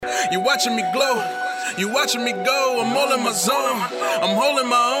You watching me glow, you watching me go. I'm all in my zone, I'm holding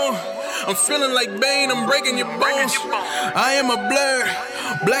my own. I'm feeling like Bane, I'm breaking your bones. I am a blur,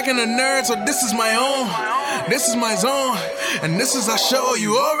 black and a nerd, so this is my own. This is my zone, and this is our show.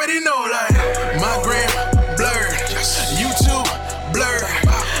 You already know, like my gram blurred, YouTube blurred.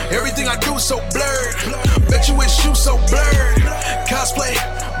 Everything I do so blurred. Bet you wish you so blurred. Cosplay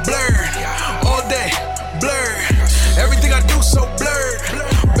blurred, all day blurred. Everything I do so blurred.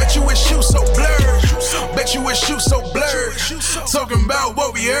 Bet you wish you so blurred. Bet you wish you so blurred. Talking about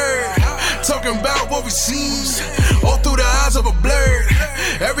what we heard, talking about what we seen, all through the eyes of a blur.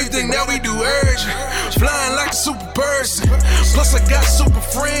 Everything that we do urge, flying like a super person. Plus I got super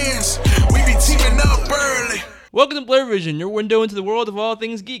friends, we be teaming up early. Welcome to Blur Vision, your window into the world of all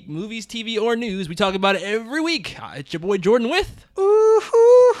things geek, movies, TV, or news. We talk about it every week. It's your boy Jordan with...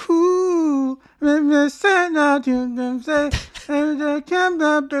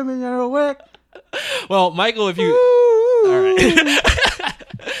 Well, Michael, if you... Alright.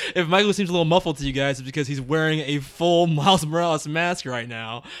 If Michael seems a little muffled to you guys, it's because he's wearing a full Miles Morales mask right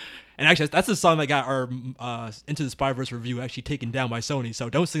now. And actually, that's the song that got our Into the Spider-Verse review actually taken down by Sony, so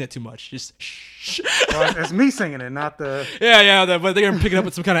don't sing that too much. Just shh. Well, it's me singing it, not the... Yeah, but they're going to pick it up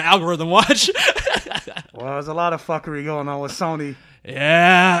with some kind of algorithm watch. Well, there's a lot of fuckery going on with Sony.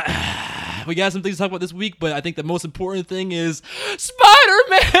 Yeah. We got some things to talk about this week, but I think the most important thing is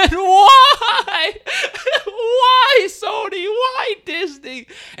Spider-Man, why? Why, Sony? Why, Disney?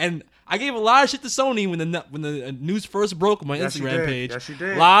 And I gave a lot of shit to Sony when the news first broke on my Instagram page. Yes, you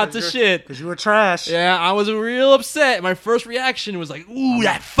did. Lots of shit. Because you were trash. Yeah, I was real upset. My first reaction was like, ooh,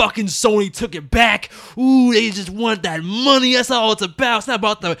 that fucking Sony took it back. Ooh, they just want that money. That's all it's about. It's not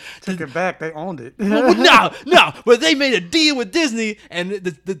about the... Took it back. They owned it. No. But they made a deal with Disney, and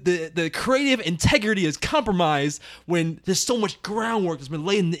the creative integrity is compromised when there's so much groundwork that's been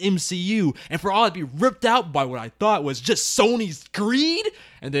laid in the MCU. And for all to be ripped out by what I thought was just Sony's greed,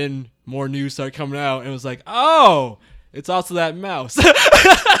 and then more news started coming out, and it was like, oh, it's also that mouse.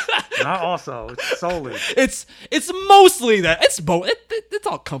 Not also. It's solely. It's mostly that. It's both. It's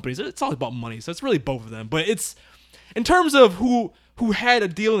all companies. It's all about money, so it's really both of them. But it's, in terms of who had a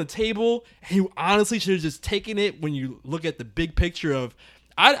deal on the table, and who honestly should have just taken it when you look at the big picture of,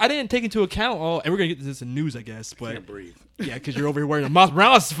 I didn't take into account all, and we're going to get to this in news, I guess. But, I can't breathe. Yeah, because you're over here wearing a Miles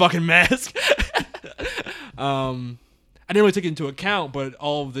Morales fucking mask. I didn't really take it into account, but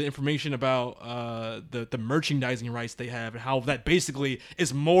all of the information about the merchandising rights they have and how that basically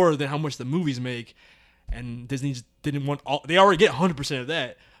is more than how much the movies make, and Disney just didn't want all. They already get 100% of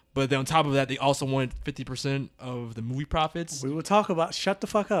that, but then on top of that, they also wanted 50% of the movie profits. We will talk about. Shut the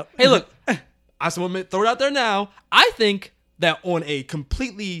fuck up. Hey, look, I just want to throw it out there now. I think that on a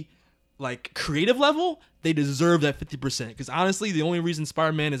completely creative level, they deserve that 50%. Because honestly, the only reason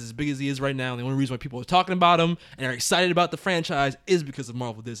Spider-Man is as big as he is right now, and the only reason why people are talking about him and are excited about the franchise is because of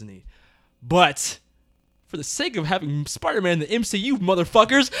Marvel Disney. But for the sake of having Spider-Man in the MCU,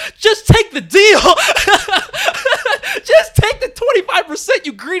 motherfuckers, just take the deal. Just take the 25%,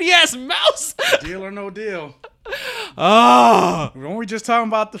 you greedy ass mouse. Deal or no deal. Oh. Weren't we just talking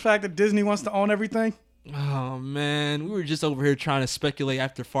about the fact that Disney wants to own everything? Oh, man. We were just over here trying to speculate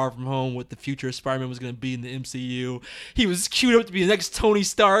after Far From Home what the future of Spider-Man was going to be in the MCU. He was queued up to be the next Tony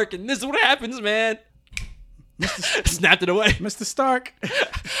Stark, and this is what happens, man. Snapped it away. Mr. Stark.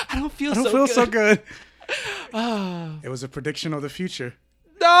 I don't feel so good. It was a prediction of the future.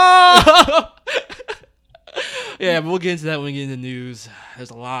 No! Yeah, but we'll get into that when we get into news. There's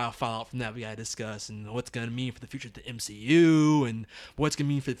a lot of fallout from that we gotta discuss, and what's gonna mean for the future of the MCU, and what's gonna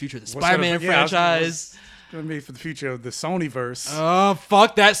mean for the future of the Spider-Man franchise. What's gonna mean for the future of the Sonyverse? Oh,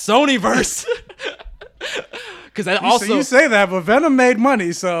 fuck that Sonyverse! Because you say that, but Venom made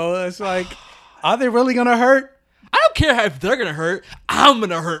money, so it's like, are they really gonna hurt? I don't care if they're gonna hurt. I'm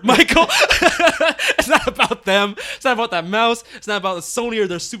gonna hurt, Michael. It's not about them. It's not about that mouse. It's not about the Sony or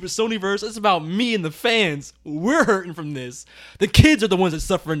their Super Sonyverse. It's about me and the fans. We're hurting from this. The kids are the ones that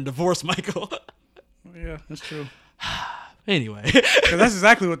suffer in divorce, Michael. Yeah, that's true. Anyway. That's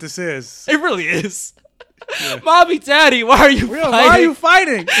exactly what this is. It really is. Yeah. Mommy, Daddy, why are you fighting? Why are you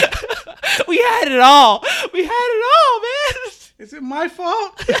fighting? We had it all. We had it all, man. Is it my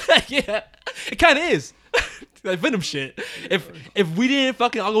fault? Yeah, it kind of is. That Venom shit. If we didn't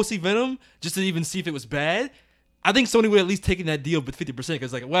fucking all go see Venom just to even see if it was bad, I think Sony would at least taken that deal with 50%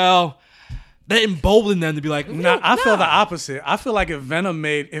 because that emboldened them to be like, I feel the opposite. I feel like if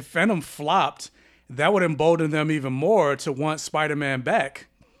Venom flopped, that would embolden them even more to want Spider-Man back.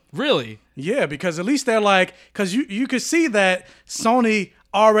 Really? Yeah, because at least they're like, because you could see that Sony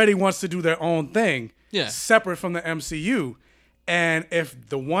already wants to do their own thing, separate from the MCU. And if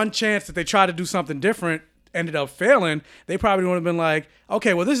the one chance that they tried to do something different ended up failing, they probably would have been like,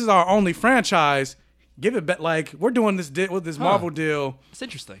 okay, well, this is our only franchise. Give it back. Like, we're doing this with this Marvel deal. It's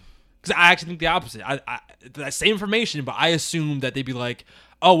interesting. Because I actually think the opposite. I that same information, but I assumed that they'd be like,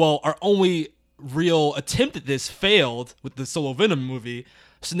 oh, well, our only real attempt at this failed with the Solo Venom movie.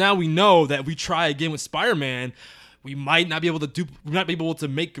 So now we know that if we try again with Spider-Man, we might not be able to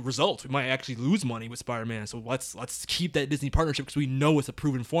make results. We might actually lose money with Spider-Man. So let's keep that Disney partnership because we know it's a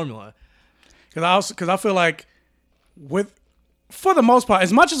proven formula. Because I feel like for the most part,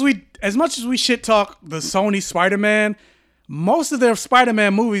 as much as we shit talk the Sony Spider-Man, most of their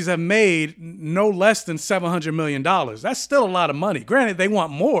Spider-Man movies have made no less than $700 million. That's still a lot of money. Granted, they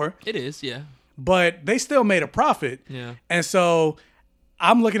want more. It is, yeah. But they still made a profit. Yeah. And so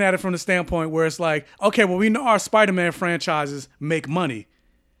I'm looking at it from the standpoint where it's like, okay, well, we know our Spider-Man franchises make money.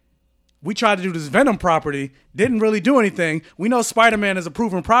 We tried to do this Venom property, didn't really do anything. We know Spider-Man is a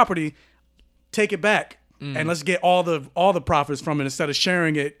proven property. Take it back. And let's get all the profits from it instead of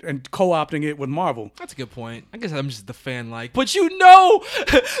sharing it and co-opting it with Marvel. That's a good point. I guess I'm just the fan but you know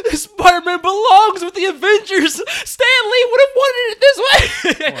Spider-Man belongs with the Avengers. Stan Lee would have wanted it this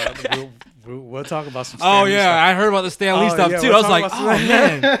way. We'll talk about some Stan Lee stuff. I heard about the Stan Lee stuff too. I was like, oh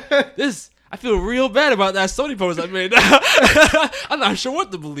man, I feel real bad about that Sony post I made. I'm not sure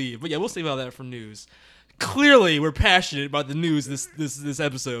what to believe. But yeah, we'll save all that for news. Clearly, we're passionate about the news this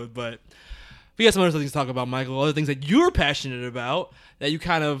episode, but we got some other things to talk about, Michael. Other things that you're passionate about that you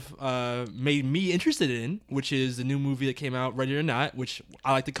kind of made me interested in, which is the new movie that came out, Ready or Not, which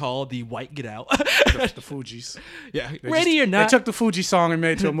I like to call the White Get Out. the Fugees. Yeah, Ready or Not. They took the Fuji song and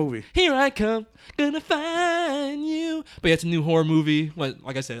made it to a movie. Here I come, gonna find you. But yeah, it's a new horror movie.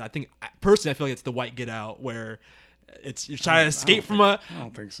 Like I said, I think personally, I feel like it's the White Get Out, where you're trying to escape from a. I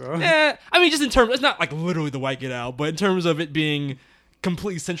don't think so. Yeah, I mean, just in terms, it's not like literally the White Get Out, but in terms of it being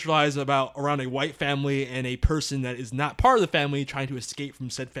completely centralized around a white family and a person that is not part of the family trying to escape from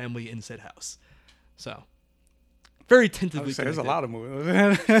said family in said house. So, very tentatively. There's a lot of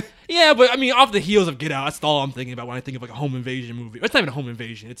movies. Yeah, but I mean, off the heels of Get Out, that's all I'm thinking about when I think of like a home invasion movie. It's not even a home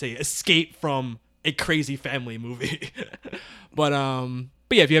invasion; it's a escape from a crazy family movie. But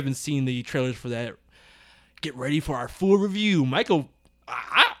yeah, if you haven't seen the trailers for that, get ready for our full review, Michael.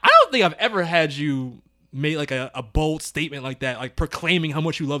 I don't think I've ever had you made like a bold statement like that, like proclaiming how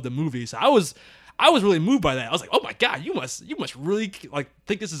much you love the movie. So I was really moved by that. I was like, oh my God, you must really like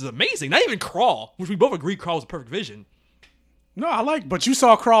think this is amazing. Not even Crawl, which we both agree Crawl was a perfect vision. No, but you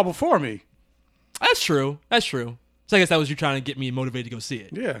saw Crawl before me. That's true. So I guess that was you trying to get me motivated to go see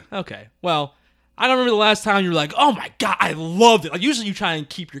it. Yeah. Okay. Well, I don't remember the last time you were like, oh my God, I loved it. Like usually you try and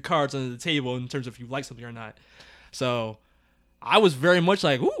keep your cards under the table in terms of if you like something or not. So I was very much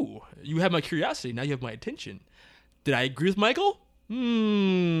like, ooh, you have my curiosity. Now you have my attention. Did I agree with Michael? Yes,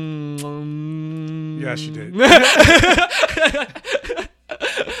 you did.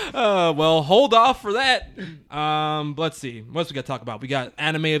 Well, hold off for that. Let's see. What else we got to talk about? We got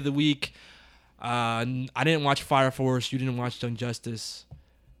Anime of the Week. I didn't watch Fire Force. You didn't watch Young Justice.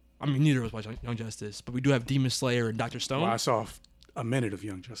 I mean, neither of us watched Young Justice. But we do have Demon Slayer and Dr. Stone. Well, I saw a minute of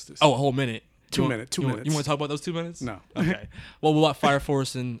Young Justice. Oh, a whole minute. 2 minutes. You want to talk about those 2 minutes? No. Okay. Well, what about Fire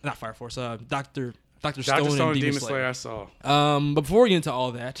Force and not Fire Force? Dr. Stone and Demon Slayer. I saw. But before we get into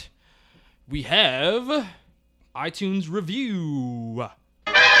all that, we have iTunes review.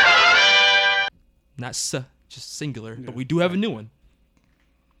 Not just singular, but we do have a new one.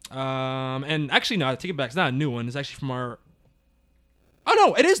 And actually, no, I take it back. It's not a new one. It's actually from our. Oh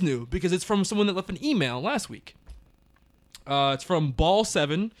no, it is new because it's from someone that left an email last week. It's from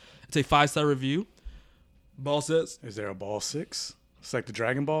Ball7. It's a 5-star review. Ball says, "Is there a Ball 6? It's like the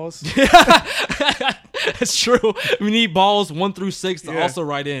Dragon Balls." That's true. We need balls 1 through 6 to also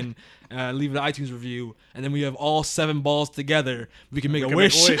write in, leave an iTunes review, and then we have all 7 balls together. We can make a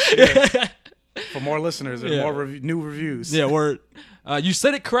wish. Yeah. For more listeners and more new reviews. Yeah, word. You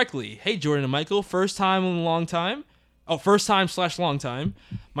said it correctly. Hey, Jordan and Michael. First time in a long time. Oh, first time / long time.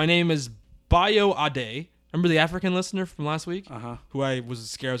 My name is Bayo Ade. Remember the African listener from last week? Who I was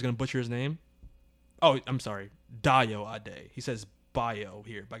scared I was going to butcher his name? Oh, I'm sorry. Dayo Ade. He says Bayo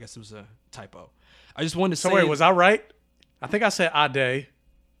here, but I guess it was a typo. I just wanted to say... So wait, was I right? I think I said Ade.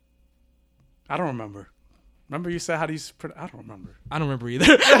 I don't remember. Remember you said how do you... I don't remember. I don't remember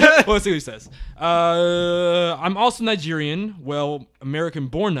either. Well, let's see what he says. I'm also Nigerian. Well,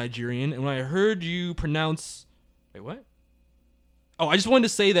 American-born Nigerian. And when I heard you pronounce... Wait, what? Oh, I just wanted to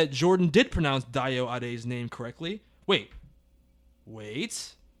say that Jordan did pronounce Dayo Ade's name correctly. Wait.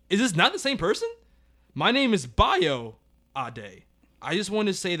 Is this not the same person? My name is Bayo Ade. I just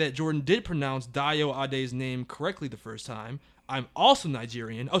wanted to say that Jordan did pronounce Dayo Ade's name correctly the first time. I'm also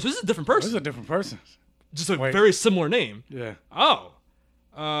Nigerian. Oh, so this is a different This person. is a different person. Just a Wait. very similar name. Yeah. Oh.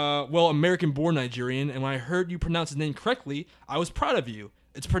 Well, American-born Nigerian, and when I heard you pronounce his name correctly, I was proud of you.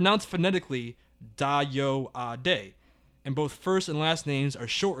 It's pronounced phonetically Dayo-Ade, and both first and last names are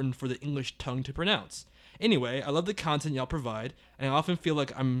shortened for the English tongue to pronounce. Anyway, I love the content y'all provide, and I often feel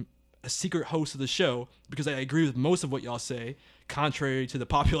like I'm a secret host of the show because I agree with most of what y'all say, contrary to the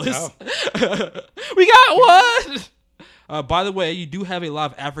populace. Oh. We got one! By the way, you do have a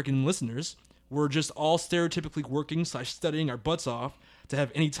lot of African listeners. We're just all stereotypically working / studying our butts off to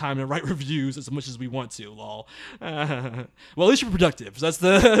have any time to write reviews as much as we want to, lol. Well, at least you're productive. So that's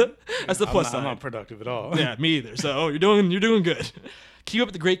the plus side. I'm not productive at all. Yeah, me either. So you're doing good. Keep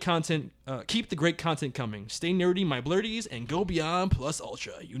up the great content. Keep the great content coming. Stay nerdy, my blurties, and go beyond plus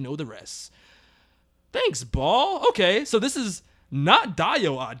ultra. You know the rest. Thanks, Ball. Okay, so this is not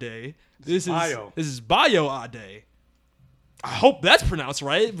Dayo-Ade. This is Bayo-Ade. I hope that's pronounced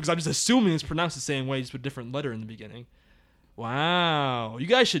right because I'm just assuming it's pronounced the same way, just with a different letter in the beginning. Wow, you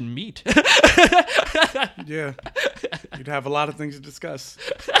guys should meet. Yeah. You'd have a lot of things to discuss.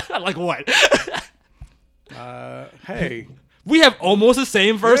 Like what? Hey, We have almost the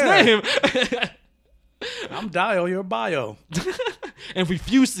same first Yeah. name. I'm Dio, you're Bio. And if we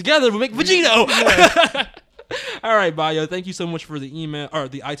fuse together, we'll make Vegito. All right, Bayo, thank you so much for the email or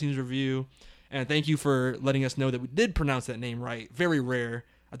the iTunes review. And thank you for letting us know that we did pronounce that name right. Very rare.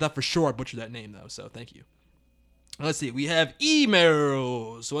 I thought for sure I butchered that name, though, so thank you. Let's see. We have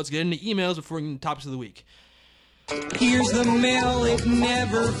emails. So let's get into emails before we get into topics of the week. Here's the mail, it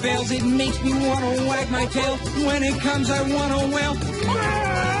never fails. It makes me want to wag my tail. When it comes, I want to wail.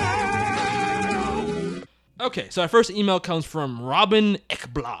 Okay, so our first email comes from Robin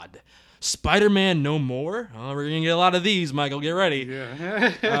Ekblad. Spider-Man No More. Oh, we're going to get a lot of these, Michael. Get ready.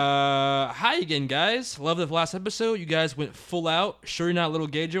 Yeah. Hi again, guys. Love the last episode. You guys went full out. Sure you're not a little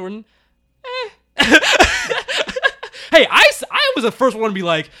gay, Jordan? Hey, I was the first one to be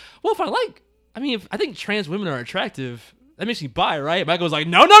like, well, if I think trans women are attractive, that makes me bi, right? Michael was like,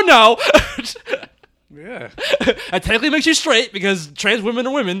 no. Yeah. That technically makes you straight because trans women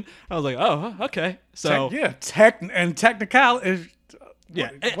are women. I was like, oh, okay. So, Technical is.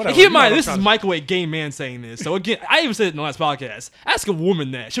 yeah. Whatever. And keep in mind, this is Michael, a gay man, saying this. So, again, I even said it in the last podcast. Ask a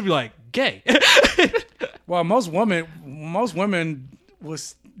woman that. She'll be like, gay. Well, most women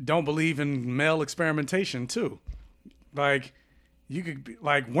don't believe in male experimentation too. Like, you could be,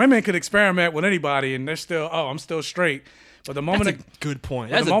 like, women could experiment with anybody and they're still, I'm still straight. But the moment That's a good point.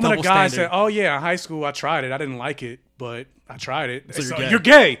 the That's a moment double a guy standard. said, "Oh yeah, in high school I tried it. I didn't like it, but I tried it." So So you're gay. you're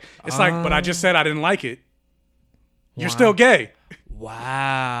gay. It's like, but I just said I didn't like it. You're Wow. still gay.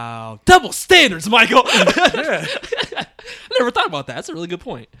 Wow. Double standards, Michael. Yeah. I never thought about that. That's a really good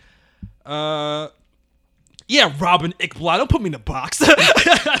point. Yeah, Robin Ickblad. Don't put me in a box.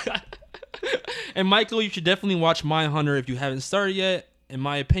 And Michael, you should definitely watch Mindhunter if you haven't started yet. In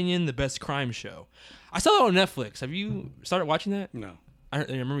my opinion, the best crime show. I saw that on Netflix. Have you started watching that? No. I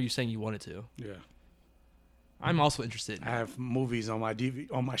remember you saying you wanted to. Yeah. I'm also interested. I have movies on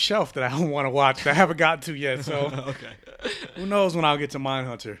my shelf that I don't want to watch that I haven't gotten to yet. So Okay. who knows when I'll get to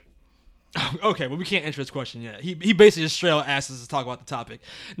Mindhunter. Okay, well, we can't answer this question yet. He basically just straight out asked us to talk about the topic.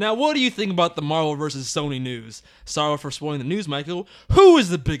 Now, what do you think about the Marvel versus Sony news? Sorry for spoiling the news, Michael. Who is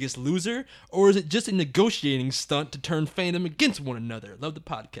the biggest loser? Or is it just a negotiating stunt to turn fandom against one another? Love the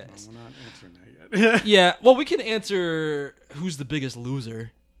podcast. We're not answering that yet. Yeah, well, we can answer who's the biggest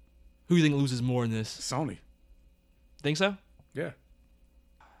loser. Who do you think loses more in this? Sony. Think so? Yeah.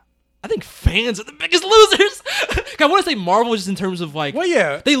 I think fans are the biggest losers. I want to say Marvel just in terms of like, Well,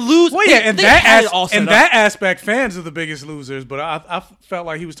 yeah. they lose. Well, yeah, they had it all set in up. that aspect, fans are the biggest losers. But I felt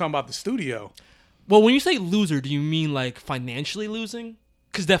like he was talking about the studio. Well, when you say loser, do you mean like financially losing?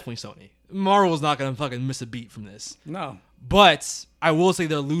 Because definitely Sony. Marvel's not going to fucking miss a beat from this. No. But I will say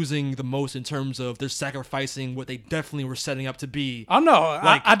they're losing the most in terms of they're sacrificing what they definitely were setting up to be. Oh no,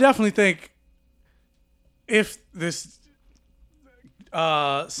 Like- I definitely think if this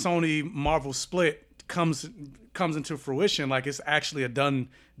Sony Marvel split comes into fruition, like it's actually a done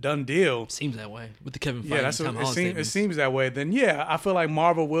deal. Seems that way with the Kevin Feige Yeah, that's and what Tom it Holland seems. It statements. seems that way. Then yeah, I feel like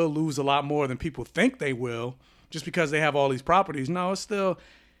Marvel will lose a lot more than people think they will, just because they have all these properties. No,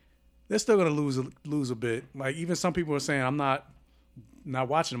 they're still gonna lose a bit. Like even some people are saying, I'm not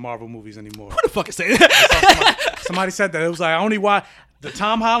watching the Marvel movies anymore. Who the fuck is saying that? Somebody said that. It was like I only watch the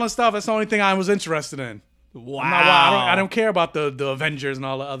Tom Holland stuff. That's the only thing I was interested in. Wow. I don't care about the Avengers and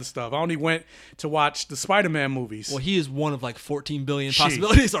all the other stuff. I only went to watch the Spider-Man movies. Well, he is one of like 14 billion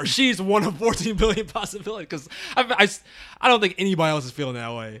possibilities, or she's one of 14 billion possibilities. Because I don't think anybody else is feeling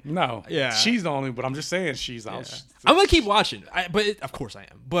that way. No. Yeah. She's the only, but I'm just saying she's out. Yeah. I'm gonna keep watching, of course I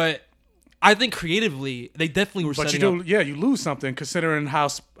am. But I think creatively, they definitely were But setting up. you lose something considering how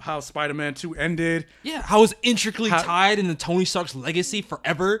Spider-Man 2 ended. Yeah, how it was intricately tied into Tony Stark's legacy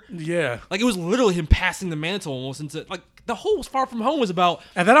forever. Yeah. Like, it was literally him passing the mantle almost into, like, the whole Far From Home was about.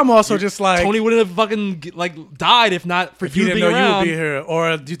 And then I'm also just like, Tony wouldn't have fucking, like, died if not for you didn't being know around. you would be here.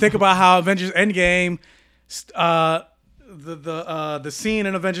 Or do you think about how Avengers Endgame, the scene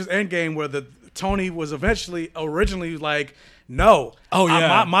in Avengers Endgame where Tony was originally like, no. Oh,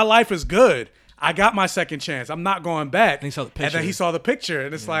 yeah. My life is good. I got my second chance. I'm not going back. And he saw the picture. And then he saw the picture,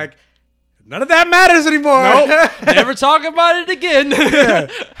 and it's like, none of that matters anymore. Nope. Never talk about it again. Yeah.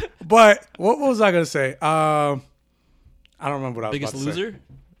 But what was I going to say? I don't remember what I was Biggest about to say. loser?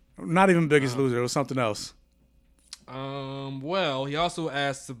 Not even Biggest Loser. It was something else. Well, he also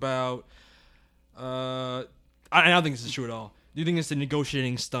asked about. I don't think this is true at all. Do you think it's a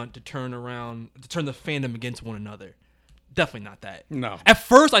negotiating stunt to turn the fandom against one another? Definitely not that. No. At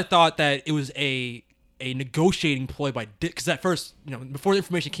first, I thought that it was a negotiating ploy by Dick, because at first, before the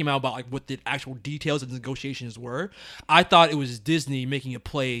information came out about like what the actual details of the negotiations were, I thought it was Disney making a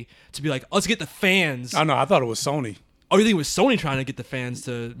play to be like, let's get the fans. Oh no, I thought it was Sony. Oh, you think it was Sony trying to get the fans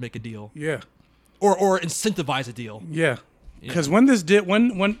to make a deal, Yeah. or incentivize a deal? Yeah. Because when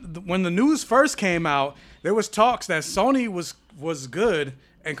the news first came out, there was talks that Sony was good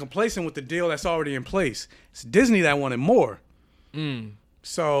and complacent with the deal that's already in place. It's Disney that wanted more.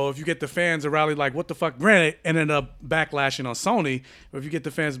 So if you get the fans to rally like, what the fuck? Granted, it ended up backlashing on Sony. But if you get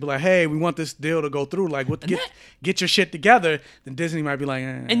the fans to be like, hey, we want this deal to go through, like, get your shit together, then Disney might be like,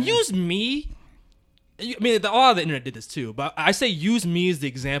 And use me. I mean, a lot of the internet did this too, but I say use me as the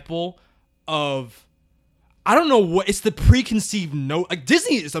example of, I don't know what, it's the preconceived note. Like,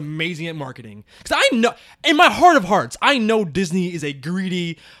 Disney is amazing at marketing. Because I know, in my heart of hearts, I know Disney is a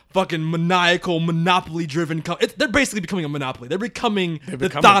greedy, fucking maniacal, monopoly-driven company. They're basically becoming a monopoly. They're becoming the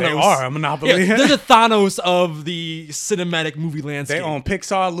Thanos. They are a monopoly. Yeah, they're the Thanos of the cinematic movie landscape. They own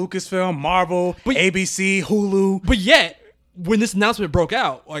Pixar, Lucasfilm, Marvel, ABC, Hulu. But yet, when this announcement broke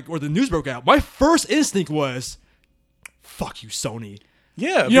out, or the news broke out, my first instinct was, fuck you, Sony.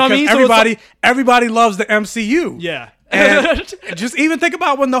 Yeah, you know what I mean? So everybody loves the MCU. Yeah. And just even think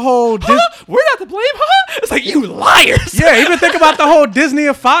about when the whole we're not to blame, huh? It's like, you liars. Yeah, even think about the whole Disney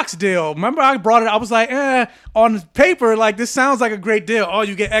and Fox deal. Remember, I brought it. I was like, on paper, like, this sounds like a great deal. Oh,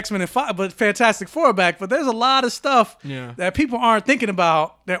 you get X-Men and Fantastic Four back, but there's a lot of stuff that people aren't thinking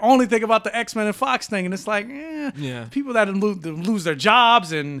about. They're only thinking about the X-Men and Fox thing, and it's like, people that lose their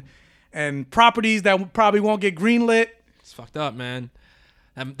jobs and properties that probably won't get greenlit. It's fucked up, man.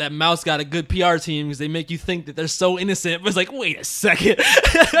 That mouse got a good PR team because they make you think that they're so innocent, but it's like, wait a second.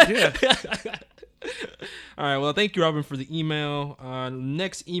 Yeah. All right, well, thank you, Robin, for the email.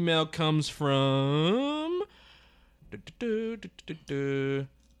 Next email comes from... Oh,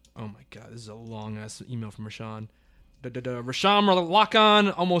 my God, this is a long-ass email from Rashawn. Rashawn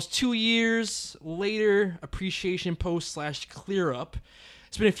Lock-On, almost 2 years later, appreciation post / clear up.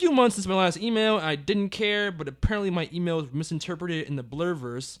 It's been a few months since my last email. I didn't care, but apparently my email was misinterpreted in the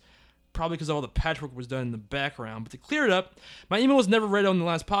Blurverse, probably because all the patchwork was done in the background. But to clear it up, my email was never read on the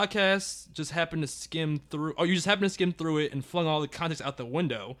last podcast. Just happened to skim through. Oh, you just happened to skim through it and flung all the context out the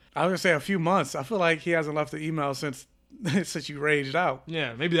window. I was gonna say a few months. I feel like he hasn't left the email since you raged out.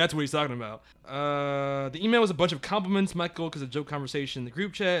 Yeah, maybe that's what he's talking about. The email was a bunch of compliments, Michael, because of joke conversation in the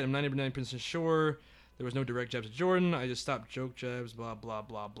group chat. I'm 99% sure there was no direct jabs at Jordan. I just stopped joke jabs, blah, blah,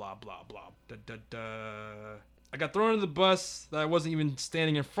 blah, blah, blah, blah. I got thrown under the bus that I wasn't even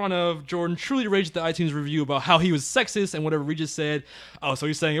standing in front of. Jordan truly raged at the iTunes review about how he was sexist and whatever Regis said. Oh, so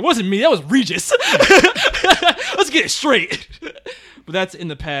he's saying it wasn't me, that was Regis. Let's get it straight. But that's in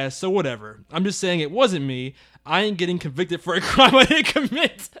the past, so whatever. I'm just saying it wasn't me. I ain't getting convicted for a crime I didn't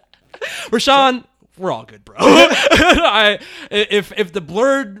commit. Rashawn, we're all good, bro. If the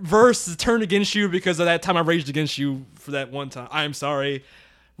blurred verse is turned against you because of that time I raged against you for that one time, I am sorry.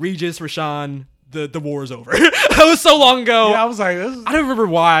 Regis, Rashawn, the war is over. That was so long ago. Yeah, I was like, I don't remember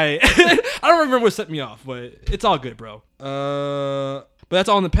why. I don't remember what set me off, but it's all good, bro. But that's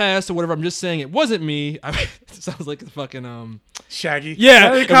all in the past, so whatever. I'm just saying it wasn't me. It sounds like a fucking Shaggy.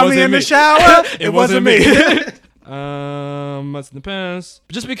 Yeah, it caught me in the shower. It wasn't me. That's in the past.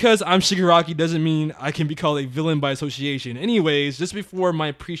 But just because I'm Shigaraki doesn't mean I can be called a villain by association. Anyways, just before my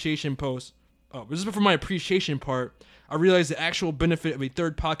appreciation part, I realized the actual benefit of a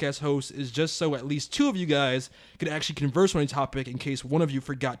third podcast host is just so at least two of you guys could actually converse on a topic in case one of you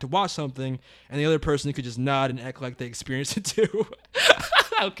forgot to watch something and the other person could just nod and act like they experienced it too.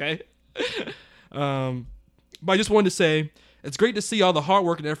 Okay. But I just wanted to say it's great to see all the hard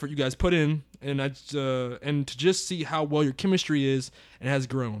work and effort you guys put in, and and to just see how well your chemistry is and has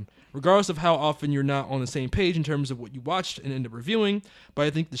grown. Regardless of how often you're not on the same page in terms of what you watched and end up reviewing, but I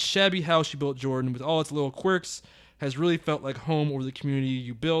think the shabby house you built, Jordan, with all its little quirks, has really felt like home over the community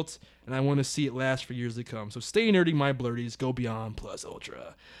you built, and I want to see it last for years to come. So stay nerdy, my blurties. Go beyond plus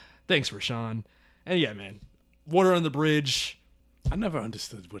ultra. Thanks, Rashawn. And yeah, man, water under the bridge. I never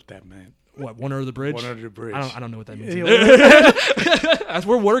understood what that meant. What, one under the bridge? One under the bridge. I don't know what that means. Yeah. That's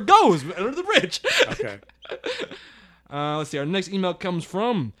where water goes, under the bridge. Okay. Let's see. Our next email comes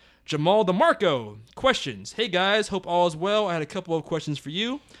from Jamal DeMarco. Questions. Hey guys, hope all is well. I had a couple of questions for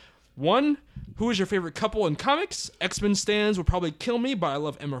you. One, who is your favorite couple in comics? X-Men stans will probably kill me, but I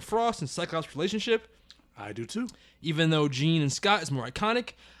love Emma Frost and Cyclops' relationship. I do too. Even though Jean and Scott is more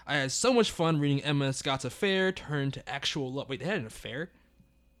iconic, I had so much fun reading Emma and Scott's affair turn to actual love. Wait, they had an affair?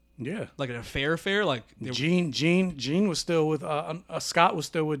 Yeah. Like an affair? Like Jean was still with Scott was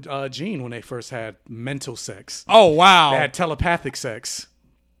still with Jean when they first had mental sex. Oh wow. They had telepathic sex.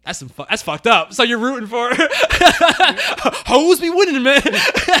 That's fucked up. So you're rooting for hoes be winning, man.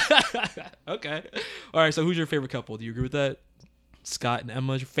 Okay. All right. So who's your favorite couple? Do you agree with that? Scott and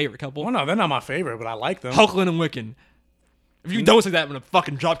Emma is your favorite couple? Well, no, they're not my favorite, but I like them. Hulkling and Wiccan. If you don't say that, I'm gonna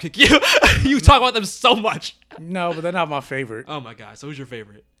fucking drop kick you. You talk about them so much. No, but they're not my favorite. Oh my god. So who's your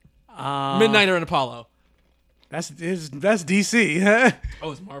favorite? Midnighter and Apollo. That's DC.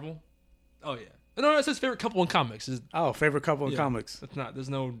 Oh, it's Marvel. Oh yeah. No, it says favorite couple in comics. Favorite couple in comics. It's not. There's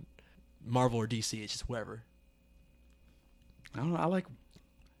no Marvel or DC. It's just whoever. I don't know. I like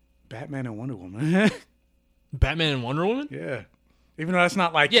Batman and Wonder Woman. Batman and Wonder Woman. Yeah. Even though that's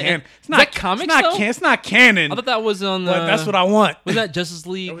not like Yeah, canon. is that comics, though? It's not canon. I thought that was on. But that's what I want. Was that Justice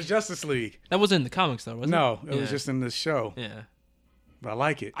League? It was Justice League. That wasn't in the comics though, was it? No, it was just in this show. Yeah. But I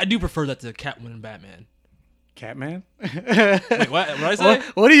like it. I do prefer that to Catwoman and Batman. Catman? Wait, what? What did I say?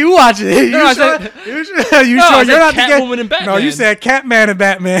 What are you watching? I said Sure you're I said not Catwoman and Batman. No, you said Catman and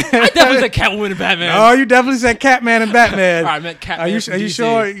Batman. I definitely said Catwoman and Batman. No, you definitely said Catman and Batman. All right, I meant Catman. Are you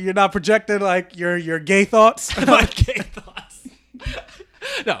sure you're not projecting like your gay thoughts? My gay thoughts.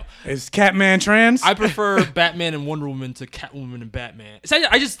 No. Is Catman trans? I prefer Batman and Wonder Woman to Catwoman and Batman. So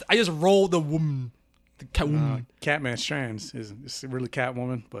I just rolled the woman. The Catwoman. Catman's trans. It's really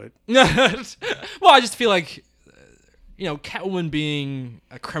Catwoman, but well, I just feel like Catwoman being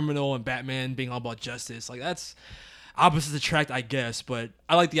a criminal and Batman being all about justice, like that's opposites attract, I guess. But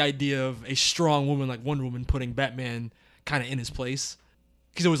I like the idea of a strong woman like Wonder Woman putting Batman kind of in his place.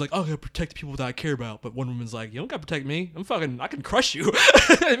 He's always like, oh, I gotta protect the people that I care about. But Wonder Woman's like, you don't gotta protect me. I can crush you.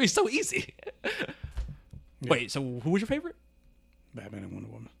 It'd be so easy. Yeah. Wait, so who was your favorite? Batman and Wonder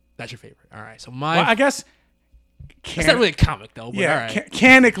Woman. That's your favorite. All right. So I guess it's not really a comic though. But yeah, all right.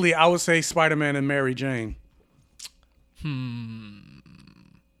 Canonically, I would say Spider-Man and Mary Jane. Even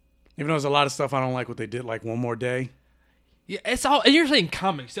though there's a lot of stuff I don't like what they did, like One More Day. Yeah, it's all. And you're saying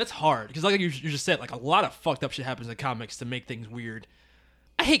comics. That's hard because, like you just said, like a lot of fucked up shit happens in comics to make things weird.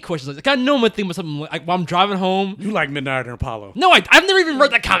 I hate questions like that. I know I'm gonna think about something like while I'm driving home. You like Midnight and Apollo? No, I've never even read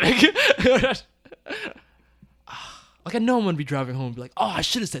that comic. Like I know I'm gonna be driving home and be like, oh, I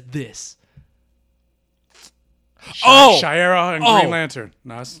should have said this. Shira and Green Lantern.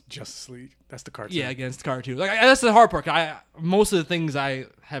 No, it's Justice League. That's the cartoon. Yeah, against cartoons. Like that's the hard part. Most of the things I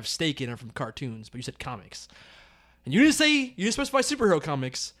have stake in are from cartoons, but you said comics, and you didn't specify superhero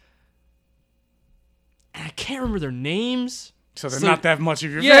comics, and I can't remember their names. So they're not that much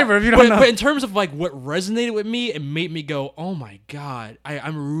of your favorite if you don't know. But in terms of like what resonated with me, it made me go, oh my god,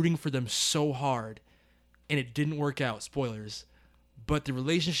 I'm rooting for them so hard, and it didn't work out. Spoilers, but the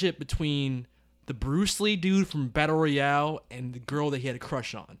relationship between the Bruce Lee dude from Battle Royale and the girl that he had a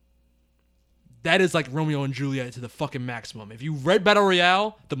crush on. That is like Romeo and Juliet to the fucking maximum. If you read Battle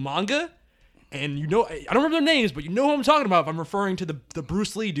Royale, the manga, and I don't remember their names, but you know who I'm talking about if I'm referring to the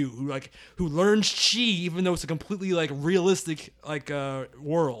Bruce Lee dude who learns chi even though it's a completely like realistic like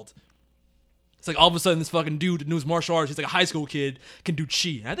world. It's like all of a sudden this fucking dude that knows martial arts, he's like a high school kid, can do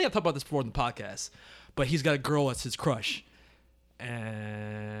chi. And I think I've talked about this before in the podcast. But he's got a girl that's his crush.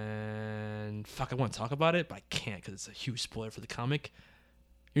 And fuck, I want to talk about it, but I can't because it's a huge spoiler for the comic.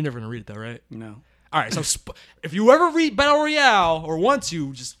 You're never going to read it though, right? No. All right, so if you ever read Battle Royale or want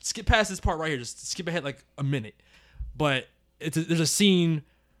to, just skip past this part right here. Just skip ahead like a minute. But there's a scene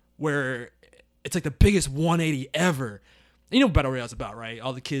where it's like the biggest 180 ever. You know what Battle Royale's about, right?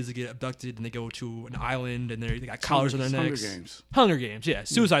 All the kids that get abducted and they go to an island and they got collars on their necks. Hunger Games. Hunger Games, yeah.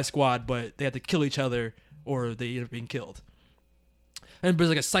 Suicide Squad, but they have to kill each other or they end up being killed. And there's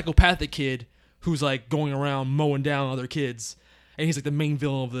like a psychopathic kid who's like going around mowing down other kids, and he's like the main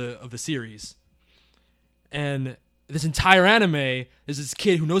villain of the series. And this entire anime is this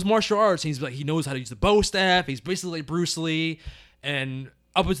kid who knows martial arts, and he's like he knows how to use the bow staff. He's basically like Bruce Lee, and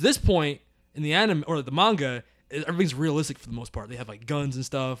up to this point in the anime or the manga, everything's realistic for the most part. They have like guns and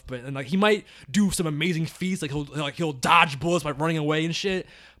stuff, and like he might do some amazing feats, like he'll dodge bullets by running away and shit.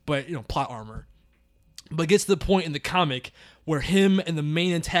 But plot armor. But it gets to the point in the comic where him and the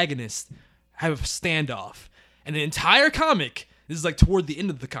main antagonist have a standoff, and the entire comic. This is like toward the end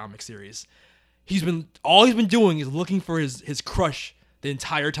of the comic series. All he's been doing is looking for his crush the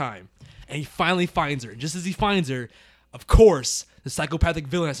entire time, and he finally finds her. And just as he finds her, of course, the psychopathic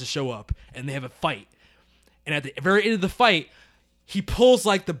villain has to show up, and they have a fight. And at the very end of the fight, he pulls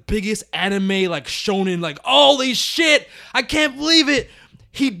like the biggest anime like shonen like holy shit, I can't believe it.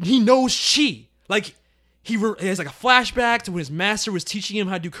 He knows chi. Like he has like a flashback to when his master was teaching him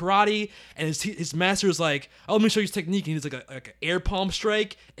how to do karate, and his master was like, "Oh, let me show you his technique." And he's like an air palm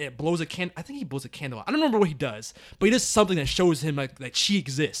strike, and it blows a candle. I think he blows a candle out. I don't remember what he does, but he does something that shows him like that chi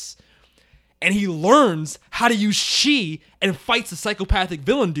exists. And he learns how to use chi and fights the psychopathic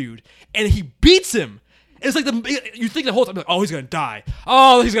villain dude, and he beats him. It's like you think the whole time, like, oh, he's gonna die.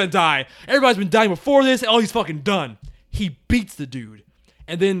 Oh, he's gonna die. Everybody's been dying before this. Oh, he's fucking done. He beats the dude.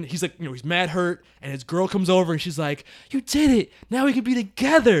 And then he's like, he's mad hurt, and his girl comes over, and she's like, "You did it. Now we can be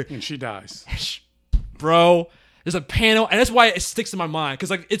together." And she dies. Bro, there's a panel, and that's why it sticks in my mind, because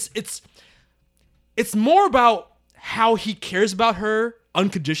like it's more about how he cares about her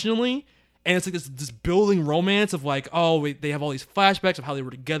unconditionally, and it's like this building romance of like, they have all these flashbacks of how they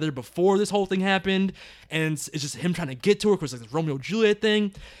were together before this whole thing happened, and it's just him trying to get to her, because like this Romeo and Juliet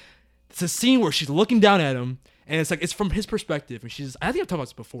thing. It's a scene where she's looking down at him. And it's like, it's from his perspective. And I think I've talked about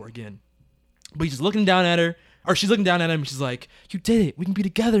this before again. But he's just looking down at her. Or she's looking down at him and she's like, "You did it. We can be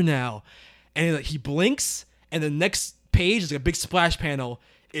together now." And he blinks. And the next page is like a big splash panel.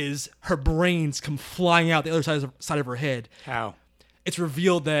 Is her brains come flying out the other side of her head. How? It's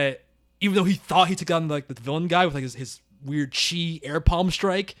revealed that even though he thought he took down like the villain guy with like his weird chi air palm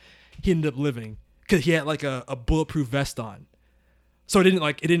strike, he ended up living. Because he had like a bulletproof vest on. So it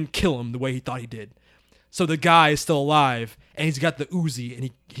didn't kill him the way he thought he did. So the guy is still alive, and he's got the Uzi,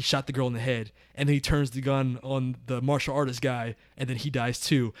 and he shot the girl in the head, and then he turns the gun on the martial artist guy, and then he dies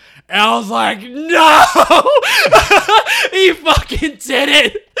too. And I was like, no! He fucking did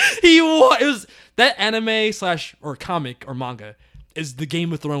it! It was that anime or comic or manga is the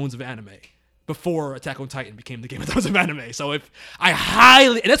Game of Thrones of anime. Before Attack on Titan became the Game of Thrones of anime. So and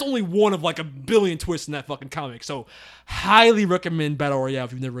that's only one of like a billion twists in that fucking comic. So highly recommend Battle Royale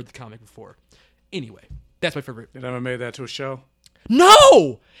if you've never read the comic before. Anyway, that's my favorite. They never made that to a show?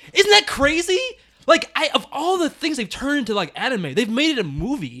 No! Isn't that crazy? Like, of all the things they've turned into like anime, they've made it a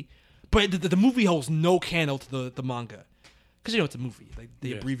movie, but the movie holds no candle to the manga. Because it's a movie. Like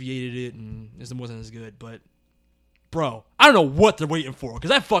they abbreviated it and it wasn't as good, but bro, I don't know what they're waiting for, because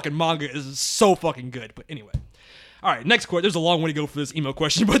that fucking manga is so fucking good. But anyway. All right, next question. There's a long way to go for this email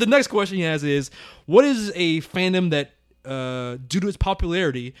question, but the next question he has is, what is a fandom that due to its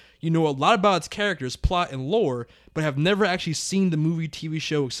popularity, you know a lot about its characters, plot, and lore, but have never actually seen the movie, TV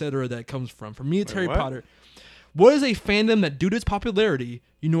show, etc. that it comes from? For me, it's Harry Potter. What is a fandom that, due to its popularity,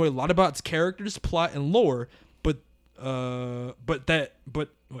 you know a lot about its characters, plot, and lore, but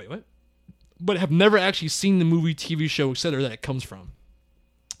have never actually seen the movie, TV show, etc. that it comes from?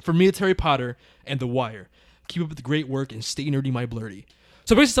 For me, it's Harry Potter and The Wire. Keep up with the great work and stay nerdy, my blurty.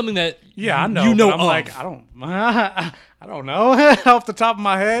 So basically something that I know. You know but I'm like, I don't know off the top of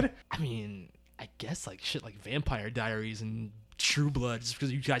my head. I mean, I guess like shit like Vampire Diaries and True Blood, just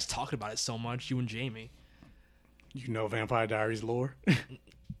because you guys talk about it so much, you and Jamie. You know Vampire Diaries lore?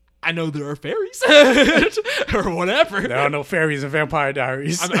 I know there are fairies or whatever. There are no fairies in Vampire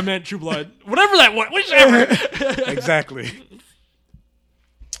Diaries. I meant True Blood. Whatever that was. Whichever. Exactly.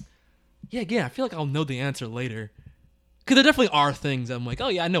 Yeah, again, I feel like I'll know the answer later. Because there definitely are things I'm like, oh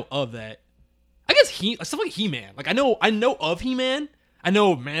yeah, I know of that. I guess stuff like He-Man. Like I know of He-Man. I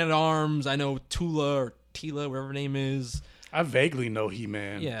know Man-at-Arms. I know Tula or Tila, whatever her name is. I vaguely know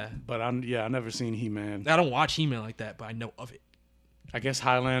He-Man. Yeah. But I've never seen He-Man. I don't watch He-Man like that, but I know of it. I guess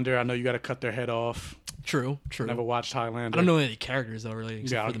Highlander, I know you got to cut their head off. True. Never watched Highlander. I don't know any characters though, really,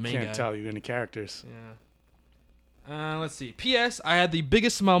 except for the main guy. I can't tell you any characters. Yeah. Let's see. P.S. I had the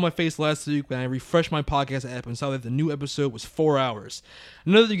biggest smile on my face last week when I refreshed my podcast app and saw that the new episode was 4 hours. I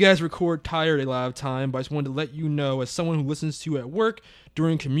know that you guys record tired a lot of time, but I just wanted to let you know, as someone who listens to you at work,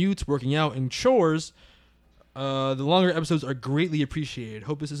 during commutes, working out, and chores, the longer episodes are greatly appreciated.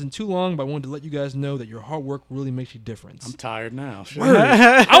 Hope this isn't too long, but I wanted to let you guys know that your hard work really makes a difference. I'm tired now.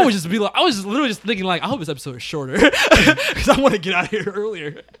 I was literally just thinking like, I hope this episode is shorter because I want to get out of here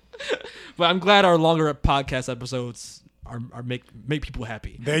earlier. But I'm glad our longer podcast episodes are make people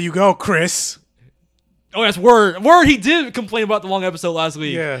happy. There you go, Chris. Oh, that's Word. Word, he did complain about the long episode last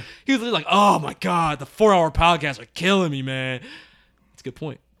week. Yeah. He was like, oh my God, the 4-hour podcasts are killing me, man. That's a good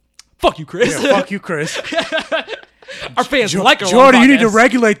point. Fuck you, Chris. Yeah, fuck you, Chris. Our fans like our Jordan, long you need to podcasts.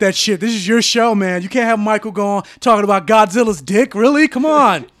 regulate that shit. This is your show, man. You can't have Michael go on talking about Godzilla's dick. Really? Come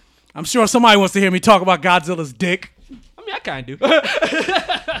on. I'm sure somebody wants to hear me talk about Godzilla's dick. I mean, I kind of do.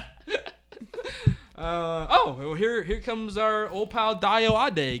 Well, here comes our old pal Dio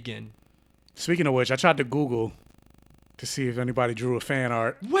Ade again. Speaking of which, I tried to Google to see if anybody drew a fan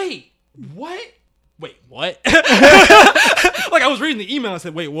art. Wait, what? Wait, what? Like, I was reading the email and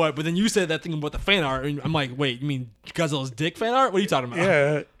said, wait, what? But then you said that thing about the fan art. And I'm like, wait, you mean Godzilla's dick fan art? What are you talking about?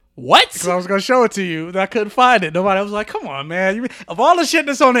 Yeah. What? Because I was going to show it to you, and I couldn't find it. Nobody was like, come on, man. Of all the shit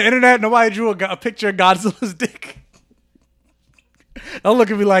that's on the internet, nobody drew a picture of Godzilla's dick. Don't look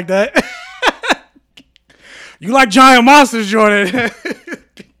at me like that. You like giant monsters, Jordan.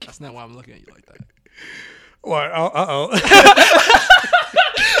 That's not why I'm looking at you like that. What? Uh-oh.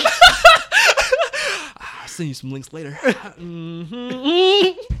 I'll send you some links later.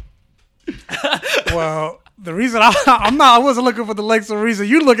 Well, the reason I wasn't looking for the links, the reason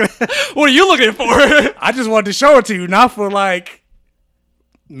you looking at, What are you looking for? I just wanted to show it to you, not for like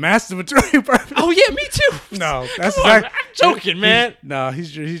masturbatory purpose. Oh, yeah, me too. No, that's Come on, exactly. I'm joking, man. No,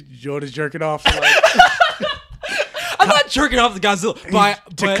 he's Jordan's jerking off to, like, I'm not jerking off the Godzilla.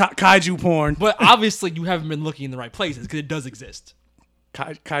 kaiju porn. But obviously you haven't been looking in the right places because it does exist.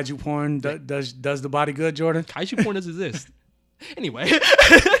 Kaiju porn does the body good, Jordan? Kaiju porn does exist. Anyway,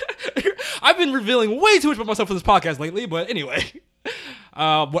 I've been revealing way too much about myself for this podcast lately, but anyway.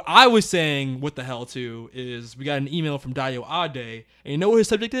 What I was saying, what the hell, too, is we got an email from Dio Ade, and you know what his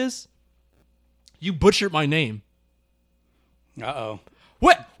subject is? You butchered my name. Uh-oh.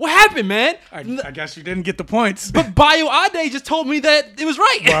 What happened, man? I guess you didn't get the points. But Bio Ade just told me that it was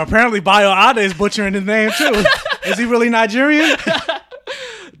right. Well, apparently Bio Ade is butchering his name, too. Is he really Nigerian?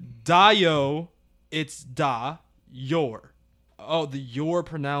 Dio, it's da, your. Oh, the your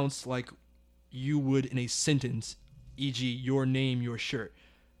pronounced like you would in a sentence, e.g., your name, your shirt.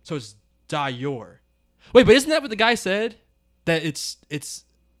 So it's da your. Wait, but isn't that what the guy said? That it's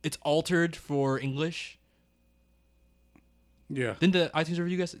altered for English? Yeah. Didn't the iTunes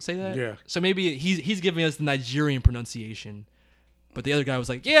review guys say that? Yeah. So maybe he's giving us the Nigerian pronunciation, but the other guy was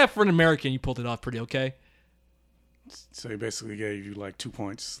like, "Yeah, for an American, you pulled it off pretty okay." So he basically gave you like 2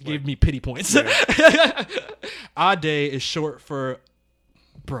 points. Gave me pity points. Yeah. Ade is short for,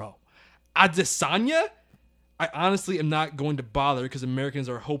 bro, Adesanya? I honestly am not going to bother because Americans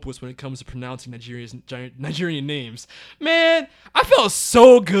are hopeless when it comes to pronouncing Nigerian names. Man, I felt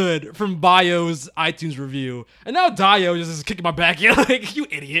so good from Bio's iTunes review. And now Dio just is kicking my back in like, you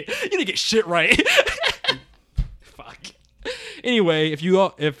idiot. You didn't get shit right. Fuck. Anyway, if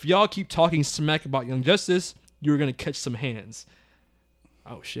y'all keep talking smack about Young Justice, you're going to catch some hands.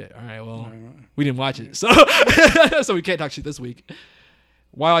 Oh, shit. All right, well, we didn't watch it. So, so we can't talk shit this week.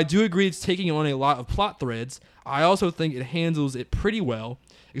 While I do agree it's taking on a lot of plot threads, I also think it handles it pretty well,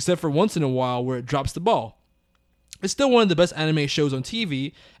 except for once in a while where it drops the ball. It's still one of the best anime shows on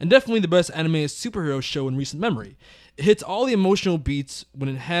TV, and definitely the best animated superhero show in recent memory. It hits all the emotional beats when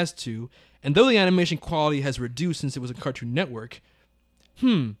it has to, and though the animation quality has reduced since it was a Cartoon Network, have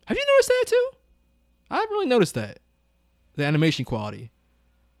you noticed that too? I haven't really noticed that. The animation quality.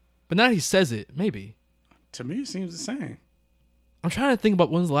 But now that he says it, maybe. To me, it seems the same. I'm trying to think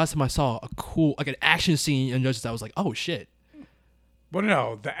about when's the last time I saw a cool, like an action scene in Justice. I was like, oh shit. But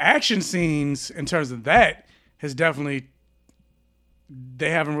no, the action scenes in terms of that has definitely,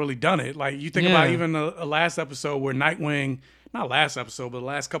 they haven't really done it. Like you think about even the last episode where Nightwing, not last episode, but the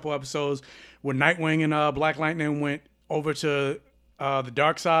last couple episodes where Nightwing and Black Lightning went over to the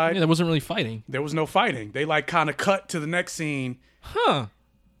dark side. Yeah, there wasn't really fighting. There was no fighting. They like kind of cut to the next scene. Huh.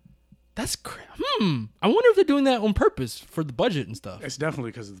 That's I wonder if they're doing that on purpose for the budget and stuff. It's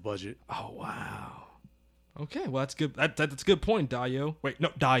definitely because of the budget. Oh wow. Okay, well that's good. That's a good point, Dio. Wait, no,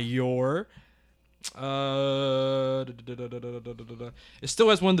 Dior. It still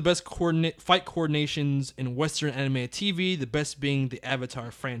has one of the best fight coordinations in Western anime TV, the best being the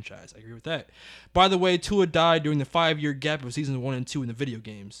Avatar franchise. I agree with that. By the way, Tua died during the 5-year gap of seasons 1 and 2 in the video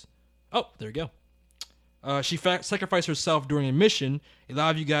games. Oh, there you go. She sacrificed herself during a mission. A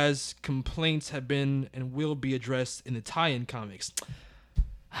lot of you guys' complaints have been and will be addressed in the tie-in comics.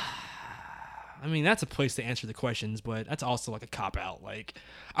 I mean, that's a place to answer the questions, but that's also like a cop-out. Like,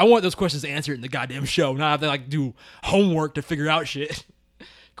 I want those questions answered in the goddamn show, not have to like do homework to figure out shit.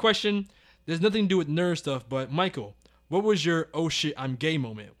 Question, there's nothing to do with nerd stuff, but Michael, what was your oh shit, I'm gay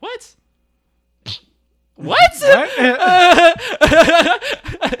moment? What? What?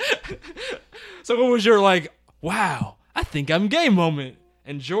 So what was your like, wow, I think I'm gay moment?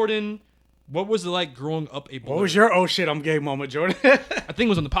 And Jordan, what was it like growing up a blur? What was your oh shit, I'm gay moment, Jordan? I think it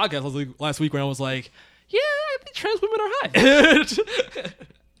was on the podcast last week when I was like, yeah, I think trans women are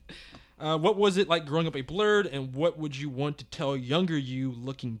hot. What was it like growing up a blurred, and what would you want to tell younger you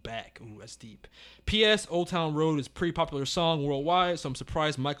looking back? Ooh, that's deep. P.S. Old Town Road is a pretty popular song worldwide, so I'm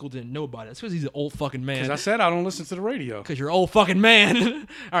surprised Michael didn't know about it. It's because he's an old fucking man. Because I said I don't listen to the radio. Because you're an old fucking man.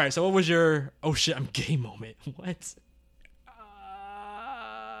 All right, so what was your oh shit, I'm gay moment? What?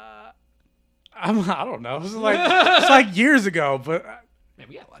 I don't know. It's like years ago, but Man,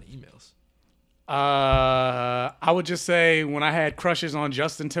 we got a lot of emails. I would just say when I had crushes on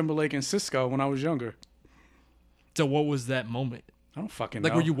Justin Timberlake and Cisco when I was younger. So what was that moment? I don't fucking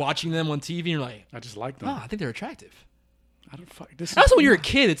Like, know. were you watching them on TV and you're like, I just like them. oh, I think they're attractive. I don't fuck this. Also, when you're a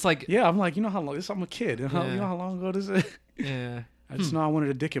kid, it's like, Yeah, I'm like, you know how long I'm a kid. You know how long ago this is? yeah. I just know I wanted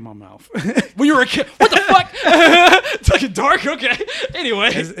a dick in my mouth. When you were a kid, what the fuck? It's fucking dark. Okay.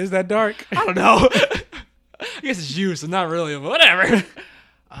 Anyway, is that dark? I don't know. I guess it's you, so not really, but whatever.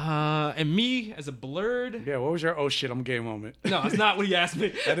 And me as a blurred. Yeah, what was your oh shit, I'm gay moment? No, that's not what he asked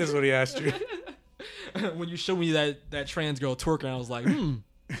me. That is what he asked you. When you showed me that trans girl twerking, I was like,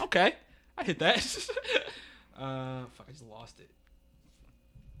 okay, I hit that. Fuck, I just lost it.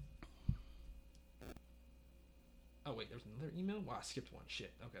 Oh wait, there's another email. Wow, I skipped one.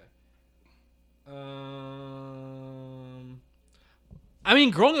 Shit. Okay. I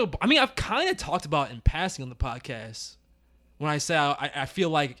mean, growing up. I mean, I've kind of talked about in passing on the podcast when I say I feel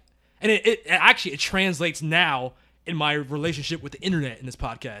like, and it actually translates now in my relationship with the internet in this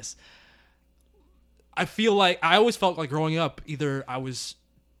podcast. I feel like I always felt like growing up, either I was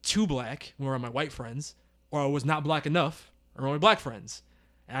too black when around my white friends, or I was not black enough around my black friends.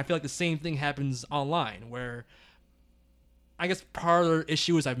 And I feel like the same thing happens online, where I guess part of the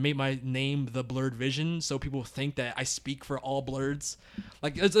issue is I've made my name the Blurred Vision, so people think that I speak for all blurreds.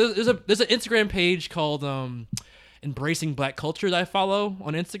 Like there's an Instagram page called Embracing Black Culture that I follow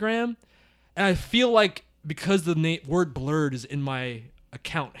on Instagram, and I feel like because the word blurred is in my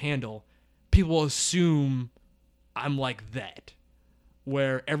account handle, people assume I'm like that,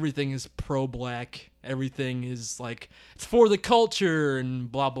 where everything is pro-black, everything is like it's for the culture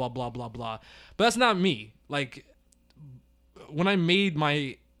and blah blah blah blah blah. But that's not me. Like, when I made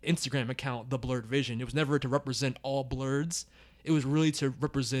my Instagram account the Blurred Vision, it was never to represent all blurreds. It was really to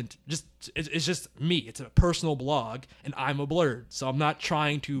represent it's just me. It's a personal blog, and I'm a blurred. So I'm not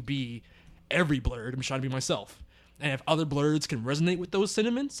trying to be every blurred. I'm just trying to be myself. And if other blurreds can resonate with those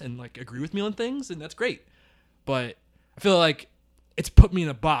sentiments and like agree with me on things, then that's great. But I feel like it's put me in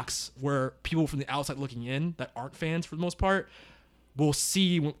a box where people from the outside looking in that aren't fans for the most part will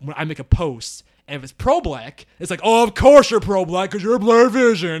see when I make a post. And if it's pro-black, it's like, oh, of course you're pro-black because you're Blurred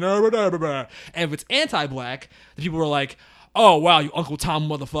Vision. And if it's anti-black, the people are like, oh, wow, you Uncle Tom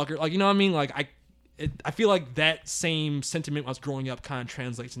motherfucker. Like, you know what I mean? Like, I feel like that same sentiment when I was growing up kind of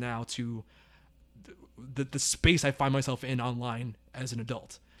translates now to the space I find myself in online as an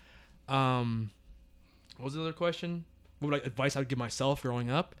adult. What was the other question? What advice I would give myself growing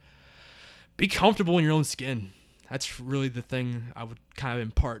up? Be comfortable in your own skin. That's really the thing I would kind of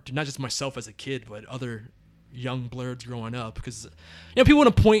impart to not just myself as a kid, but other young blurreds growing up. Because, people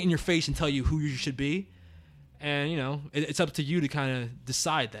want to point in your face and tell you who you should be. And, it's up to you to kind of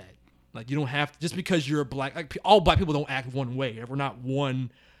decide that. Like, you don't have to, just because you're a black, like, all black people don't act one way. We're not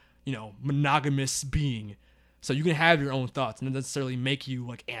one, monogamous being. So you can have your own thoughts and it doesn't necessarily make you,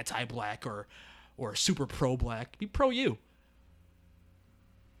 like, anti-black or super pro-black. Be pro-you.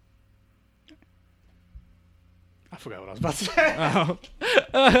 I forgot what I was about to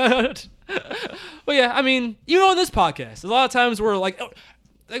say. Well, yeah, I mean, on this podcast, a lot of times we're like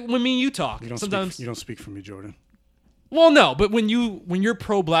when me and you talk, sometimes you don't speak for me, Jordan. Well, no, but when you're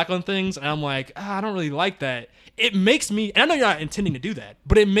pro-black on things, and I'm like, I don't really like that. It makes me, and I know you're not intending to do that,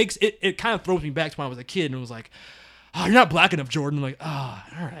 but it makes it kind of throws me back to when I was a kid and it was like, oh, you're not black enough, Jordan. I'm like, oh,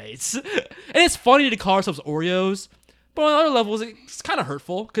 all right. And it's funny to call ourselves Oreos, but on other levels, it's kind of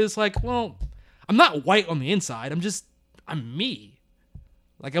hurtful because it's like, well, I'm not white on the inside. I'm me.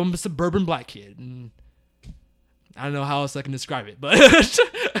 Like, I'm a suburban black kid. And I don't know how else I can describe it, but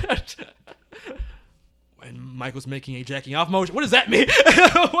when Michael's making a jacking off motion, what does that mean?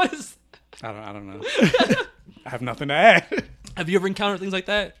 What is? I don't know. I have nothing to add. Have you ever encountered things like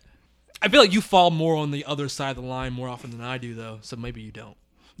that? I feel like you fall more on the other side of the line more often than I do, though. So maybe you don't.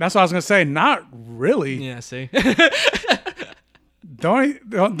 That's what I was gonna say. Not really. Yeah, see. The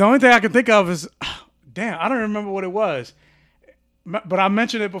only thing I can think of is, damn, I don't remember what it was. But I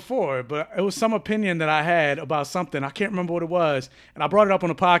mentioned it before, but it was some opinion that I had about something. I can't remember what it was. And I brought it up on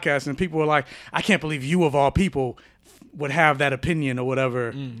the podcast, and people were like, I can't believe you, of all people, would have that opinion or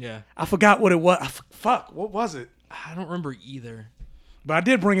whatever. Yeah. I forgot what it was. Fuck, what was it? I don't remember either. But I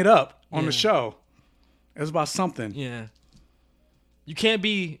did bring it up on the show. It was about something. Yeah. You can't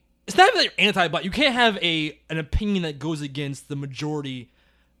be... It's not even that you're anti-black. You can't have an opinion that goes against the majority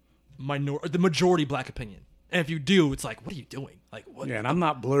black opinion. And if you do, it's like, what are you doing? Like, what? Yeah, and I'm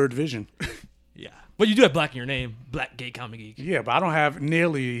not blurred vision. Yeah. But you do have black in your name. Black gay comic geek. Yeah, but I don't have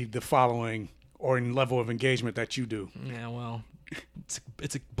nearly the following or level of engagement that you do. Yeah, well,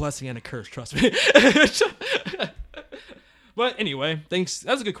 it's a blessing and a curse, trust me. But anyway, thanks.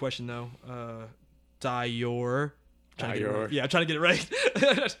 That was a good question, though. Dior. Yeah, I'm trying to get it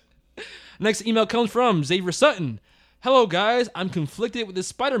right. Next email comes from Xavier Sutton. Hello, guys. I'm conflicted with this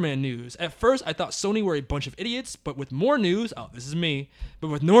Spider-Man news. At first, I thought Sony were a bunch of idiots, but with more news... Oh, this is me. But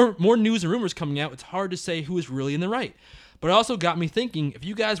with more news and rumors coming out, it's hard to say who is really in the right. But it also got me thinking, if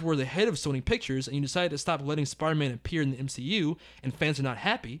you guys were the head of Sony Pictures and you decided to stop letting Spider-Man appear in the MCU and fans are not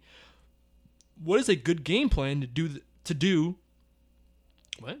happy, what is a good game plan to do...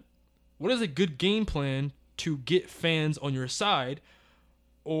 What? What is a good game plan to get fans on your side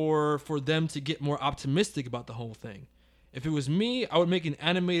or for them to get more optimistic about the whole thing? If it was me, I would make an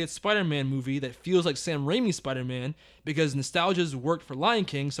animated Spider-Man movie that feels like Sam Raimi's Spider-Man because nostalgia's worked for Lion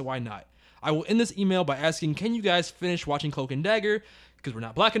King, so why not? I will end this email by asking, can you guys finish watching Cloak and Dagger? Because we're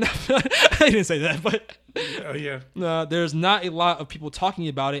not black enough. I didn't say that, but yeah. There's not a lot of people talking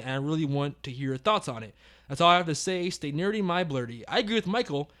about it, and I really want to hear your thoughts on it. That's all I have to say. Stay nerdy, my blurdy. I agree with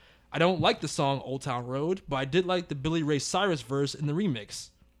Michael. I don't like the song Old Town Road, but I did like the Billy Ray Cyrus verse in the remix.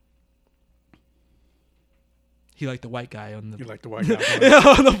 He liked the white guy on the... You like the white guy.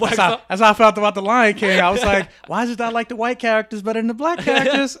 On the black song. That's how I felt about the Lion King. I was like, why is it I like the white characters better than the black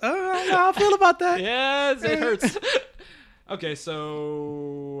characters? I don't know how I feel about that. Yes, it hurts. Okay,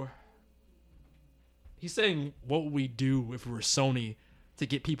 so... He's saying, what would we do if we were Sony to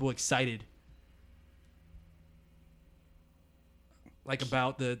get people excited? Like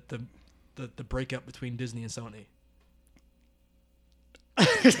about the breakup between Disney and Sony.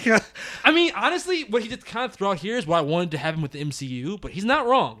 I mean, honestly, what he did kind of throw out here is what I wanted to have him with the MCU, but he's not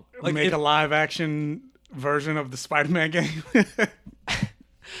wrong. Like, make a live action version of the Spider-Man game.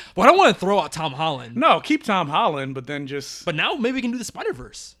 Well, I don't want to throw out Tom Holland. No, keep Tom Holland, but then just... But now maybe we can do the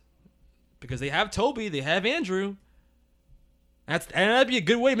Spider-Verse. Because they have Toby, they have Andrew. And that'd be a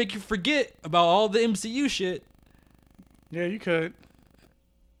good way to make you forget about all the MCU shit. Yeah, you could.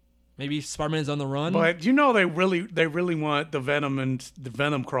 Maybe Spider-Man's on the run. But you know they really want the Venom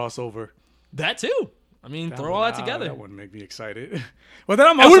crossover. That too. I mean, throw all that together. That wouldn't make me excited. Well,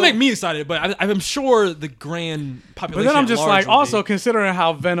 then It wouldn't make me excited, but I'm sure the grand population. But then I'm just like, also be. Considering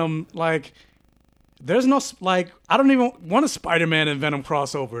how Venom, like, there's no, like, I don't even want a Spider-Man and Venom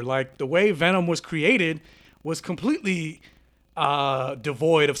crossover. Like, the way Venom was created was completely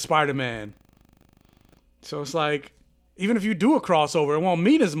devoid of Spider-Man. So it's like, even if you do a crossover, it won't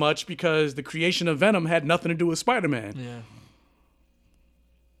mean as much because the creation of Venom had nothing to do with Spider-Man. Yeah.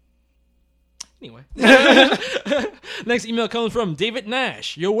 Anyway. Next email comes from David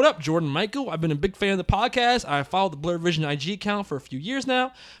Nash. Yo, what up, Jordan Michael? I've been a big fan of the podcast. I followed the Blurred Vision IG account for a few years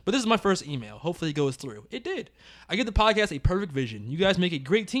now, but this is my first email. Hopefully it goes through. It did. I give the podcast a perfect vision. You guys make a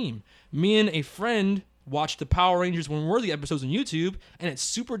great team. Me and a friend watched the Power Rangers When Worthy episodes on YouTube, and it's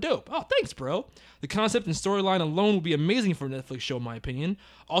super dope. Oh, thanks, bro. The concept and storyline alone will be amazing for a Netflix show, in my opinion.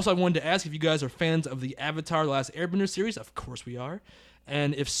 Also, I wanted to ask if you guys are fans of the Avatar: The Last Airbender series. Of course we are.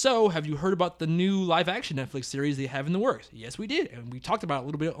 And if so, have you heard about the new live-action Netflix series they have in the works? Yes, we did, and we talked about it a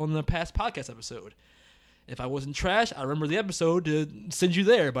little bit on the past podcast episode. If I wasn't trash, I remember the episode to send you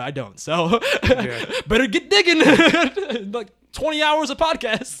there, but I don't. So better get digging. Like 20 hours of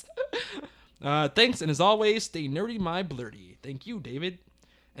podcasts. Thanks, and as always, stay nerdy, my blurdy. Thank you, David.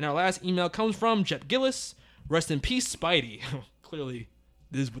 And our last email comes from Jep Gillis. Rest in peace, Spidey. Clearly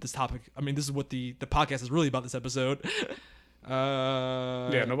this is what this topic. I mean, this is what the podcast is really about. This episode.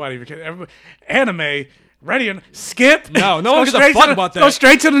 Yeah, nobody even cares. Anime, ready and skip. No one gives a fuck about that. Go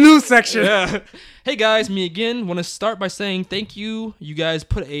straight to the news section. Yeah. Hey guys, me again. Want to start by saying thank you. You guys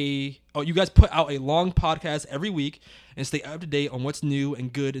put out a long podcast every week and stay up to date on what's new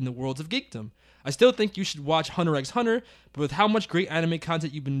and good in the worlds of geekdom. I still think you should watch Hunter x Hunter, but with how much great anime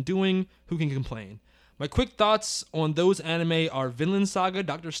content you've been doing, who can complain? My quick thoughts on those anime are Vinland Saga,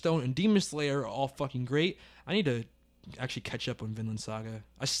 Dr. Stone, and Demon Slayer are all fucking great. I need to actually catch up on Vinland Saga.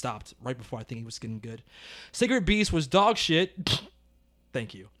 I stopped right before I think it was getting good. Sacred Beast was dog shit.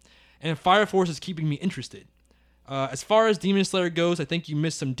 Thank you. And Fire Force is keeping me interested. As far as Demon Slayer goes, I think you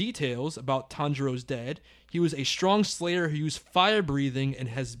missed some details about Tanjiro's dad. He was a strong slayer who used fire breathing and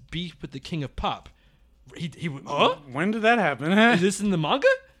has beef with the King of Pop. When did that happen? Is this in the manga?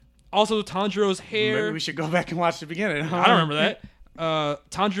 Also, Tanjiro's hair... Maybe we should go back and watch the beginning. I don't remember that.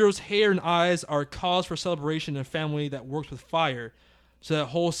 Tanjiro's hair and eyes are cause for celebration in a family that works with fire. So that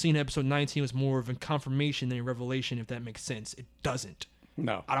whole scene in episode 19 was more of a confirmation than a revelation, if that makes sense. It doesn't.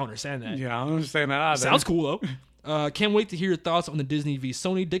 No. I don't understand that. Yeah, I don't understand that either. Sounds cool, though. Can't wait to hear your thoughts on the Disney v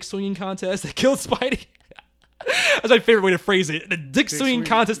Sony dick swinging contest that killed Spidey. That's my favorite way to phrase it. The dick swinging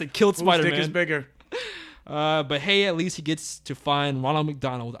contest that killed Spider-Man. Whose dick is bigger? But hey, at least he gets to find Ronald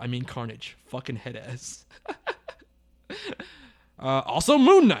McDonald. I mean Carnage. Fucking head ass. Also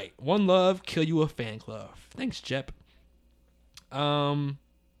Moon Knight. One love, kill you a fan club. Thanks, Jep. But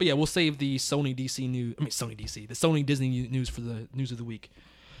yeah, we'll save the Sony DC news. The Sony Disney news for the news of the week.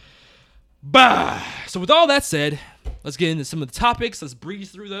 Bah! So with all that said, let's get into some of the topics. Let's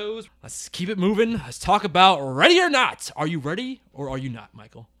breeze through those. Let's keep it moving. Let's talk about Ready or Not. Are you ready or are you not,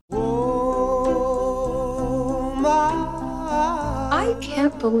 Michael? I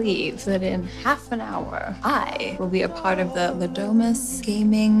can't believe that in half an hour, I will be a part of the Ladomus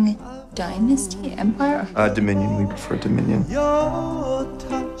Gaming Dynasty Empire. Dominion. We prefer Dominion.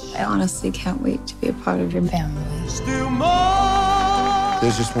 I honestly can't wait to be a part of your family.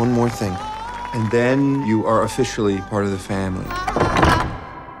 There's just one more thing. And then you are officially part of the family.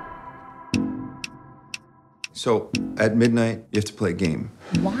 So, at midnight, you have to play a game.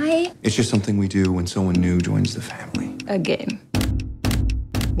 Why It's just something we do when someone new joins the family. a game?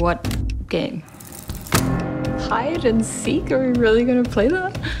 What game? Hide and seek? Are we really gonna play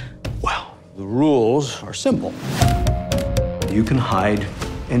that? Well, the rules are simple. You can hide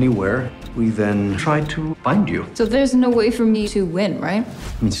anywhere. We then try to find you. So there's no way for me to win, right?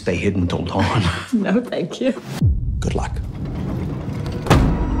 And stay hidden till dawn. No, thank you. Good luck.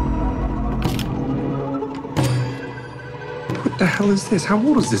 What the hell is this? How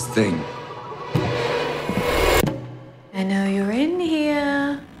old is this thing? I know you're in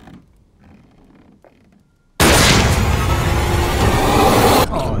here.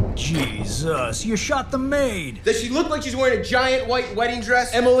 Oh, Jesus, you shot the maid. Does she look like she's wearing a giant white wedding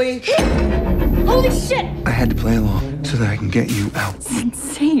dress, Emily? Holy shit! I had to play along so that I can get you out.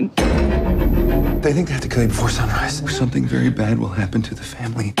 Insane. They think they have to kill you before sunrise. Something very bad will happen to the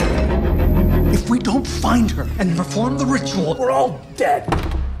family. If we don't find her and perform the ritual, we're all dead.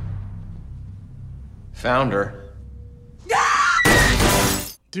 Found her.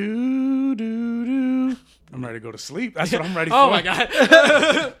 I'm ready to go to sleep. That's what I'm ready for. Oh my god.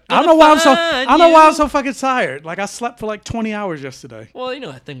 I don't know why I'm so fucking tired. Like I slept for like 20 hours yesterday. Well, you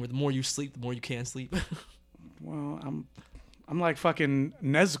know that thing where the more you sleep, the more you can sleep. Well, I'm like fucking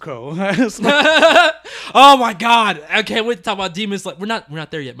Nezuko. Oh my god. I can't wait to talk about Demons. Like we're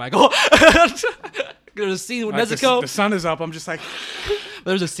not there yet, Michael. There's a scene with Like, Nezuko. the sun is up. I'm just like,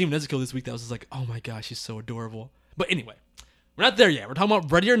 There's a scene with Nezuko this week that was just like, oh my gosh, she's so adorable. But anyway, we're not there yet. We're talking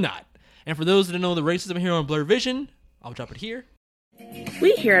about Ready or Not. And for those that don't know the racism here on Blurred Vision, I'll drop it here.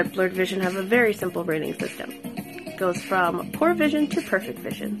 We here at Blurred Vision have a very simple rating system. It goes from poor vision to perfect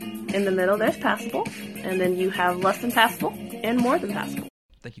vision. In the middle, there's passable, and then you have less than passable and more than passable.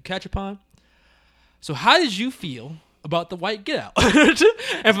 Thank you, Catchupon. So how did you feel about the White Get Out?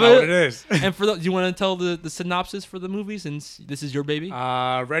 And for what it is. And for do you want to tell the synopsis for the movie since this is your baby?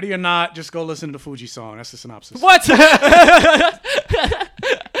 Ready or Not, just go listen to the Fuji song. That's the synopsis. What?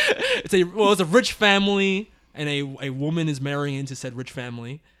 It's a rich family, and a woman is marrying into said rich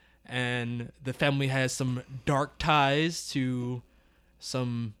family, and the family has some dark ties to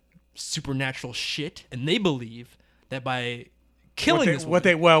some supernatural shit, and they believe that by killing this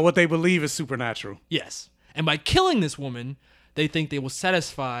woman, what they believe is supernatural. yes, and by killing this woman, they think they will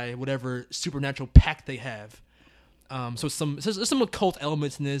satisfy whatever supernatural pact they have. So there's some occult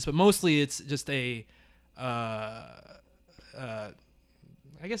elements in this, but mostly it's just I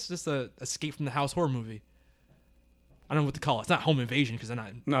guess just a escape from the house horror movie. I don't know what to call it. It's not home invasion because they're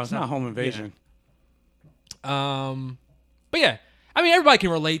not. No, it's not home invasion. Yeah. But yeah, I mean, everybody can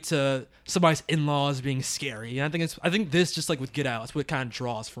relate to somebody's in-laws being scary. And I think this, just like with Get Out, it's what it kind of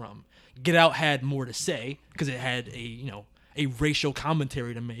draws from. Get Out had more to say because it had a racial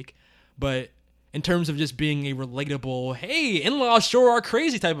commentary to make, but in terms of just being a relatable, hey, in-laws sure are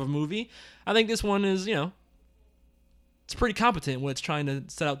crazy type of movie, I think this one is, it's pretty competent in what it's trying to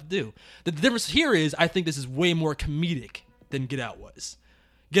set out to do. The difference here is I think this is way more comedic than Get Out was.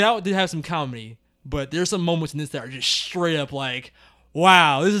 Get Out did have some comedy, but there's some moments in this that are just straight up like,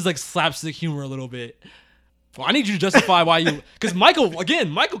 wow, this is like slapstick humor a little bit. Well, I need you to justify why you... Because Michael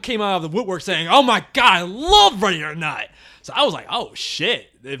came out of the woodwork saying, oh my God, I love Ready or Not. So I was like, oh shit.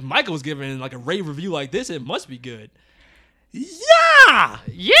 If Michael was giving like a rave review like this, it must be good. Yeah!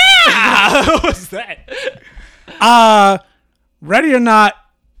 Yeah! What was that? Ready or Not,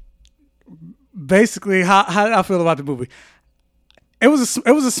 basically, how did I feel about the movie? It was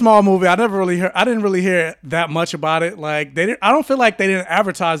a small movie. I didn't really hear that much about it. Like I don't feel like they didn't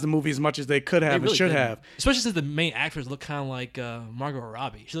advertise the movie as much as they could have and should have. Especially since the main actors look kind of like Margot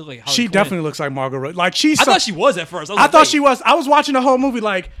Robbie. She looked like Harley She Quinn. definitely looks like Margot Robbie. Like I thought she was at first. I thought she was. I was watching the whole movie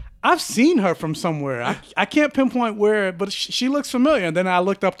like I've seen her from somewhere. I can't pinpoint where, but she looks familiar. And then I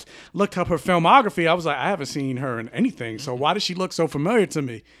looked up her filmography. I was like, I haven't seen her in anything. So why does she look so familiar to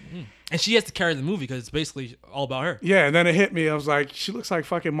me? Mm-hmm. And she has to carry the movie because it's basically all about her. Yeah, and then it hit me. I was like, she looks like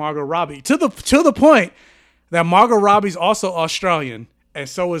fucking Margot Robbie. To the point that Margot Robbie's also Australian, and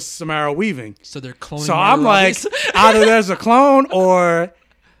so is Samara Weaving. So they're cloning. So Margot I'm like, either there's a clone or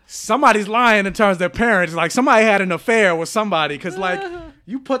somebody's lying in terms of their parents. Like somebody had an affair with somebody because like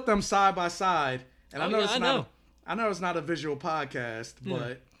you put them side by side, and I know it's not a visual podcast,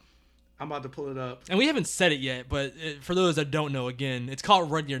 but. I'm about to pull it up. And we haven't said it yet, but for those that don't know, again, it's called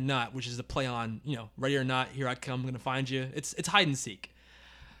Ready or Not, which is a play on, Ready or Not, here I come, I'm going to find you. It's hide and seek.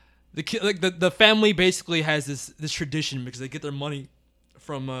 The family basically has this tradition because they get their money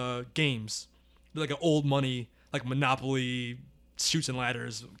from games. Like an old money, like Monopoly, Chutes and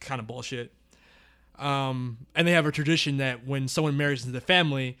Ladders kind of bullshit. And they have a tradition that when someone marries into the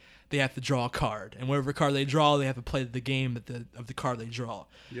family, they have to draw a card, and whatever card they draw, they have to play the game of the card they draw.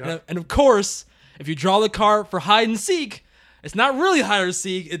 Yeah. And of course, if you draw the card for hide and seek, it's not really hide and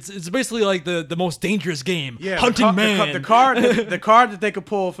seek. It's basically like the most dangerous game. Yeah, hunting man. The card that they could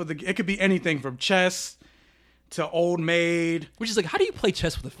pull it could be anything from chess to Old Maid. Which is like, how do you play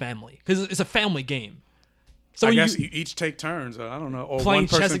chess with a family? Because it's a family game. So I guess you each take turns. I don't know. Or playing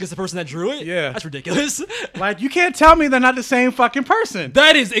chess against the person that drew it? Yeah. That's ridiculous. Like, you can't tell me they're not the same fucking person.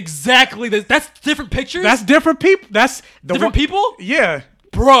 That is exactly that's different pictures? That's different people. That's different people? Yeah.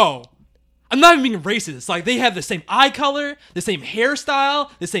 Bro. I'm not even being racist. Like, they have the same eye color, the same hairstyle,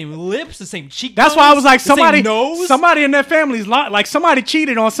 the same lips, the same cheekbones. That's why I was like, somebody in their family's like somebody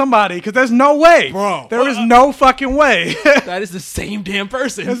cheated on somebody because there's no way. Bro. There is no fucking way. That is the same damn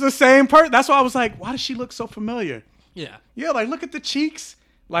person. It's the same person. That's why I was like, why does she look so familiar? Yeah. Yeah, like, look at the cheeks.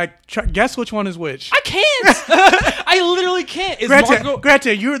 Like, guess which one is which. I can't. I literally can't.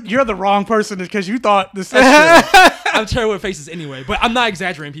 Granted, you're the wrong person because you thought this. I'm terrible with faces anyway, but I'm not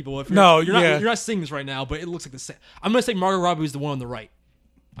exaggerating, people. If you're not seeing this right now, but it looks like the same. I'm gonna say Margot Robbie is the one on the right.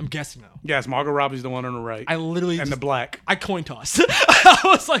 I'm guessing though. Yes, Margot Robbie's the one on the right. I literally the black. I coin tossed. I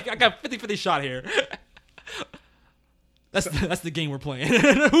was like, I got 50-50 shot here. That's the game we're playing.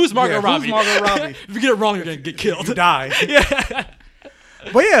 Who's Margot Robbie? Who's Margot Robbie? If you get it wrong, you're gonna get killed. You die. Yeah.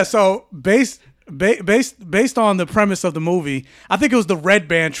 But yeah, so based on the premise of the movie, I think it was the Red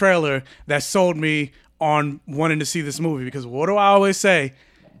Band trailer that sold me on wanting to see this movie because what do I always say?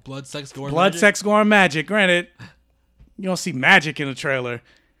 Blood, sex, gore, and magic. Granted, you don't see magic in the trailer,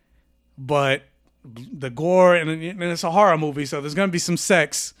 but the gore and it's a horror movie, so there's gonna be some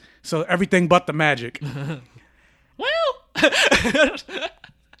sex. So everything but the magic. Well.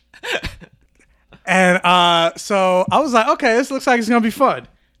 And so I was like, okay, this looks like it's gonna be fun.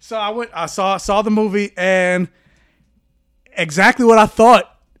 So I saw the movie, and exactly what I thought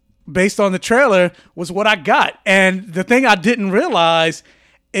based on the trailer was what I got. And the thing I didn't realize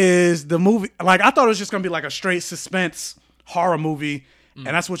is the movie, like, I thought it was just gonna be like a straight suspense horror movie, and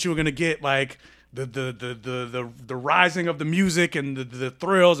that's what you were gonna get, like the rising of the music and the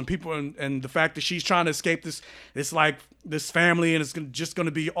thrills and people and the fact that she's trying to escape this family, and it's just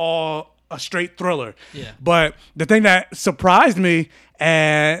gonna be all a straight thriller. Yeah. But the thing that surprised me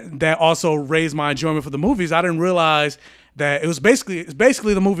and that also raised my enjoyment for the movies, I didn't realize that it's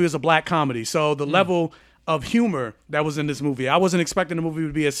basically the movie was a black comedy. So the level of humor that was in this movie, I wasn't expecting the movie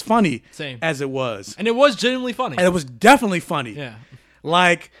to be as funny as it was. And it was genuinely funny. And it was definitely funny. Yeah.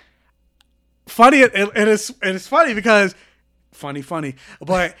 Like, funny. It's funny because funny.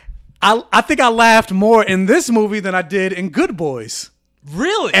 But I think I laughed more in this movie than I did in Good Boys.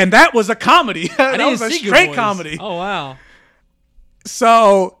 Really? And that was a comedy. That didn't was a see Good straight Boys. comedy. Oh wow.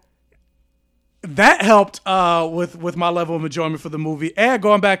 So that helped with my level of enjoyment for the movie. And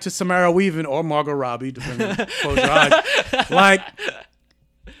going back to Samara Weaving or Margot Robbie, depending on close your eyes. Like,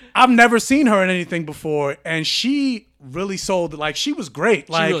 I've never seen her in anything before, and she really sold it. Like, she was great.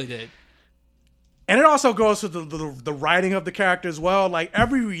 Like, She really did. and it also goes to the writing of the character as well. Like,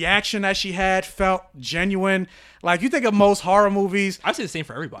 every reaction that she had felt genuine. Like, you think of most horror movies. I'd say the same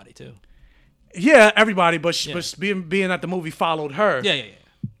for everybody too. Yeah, everybody, but being that the movie followed her. Yeah.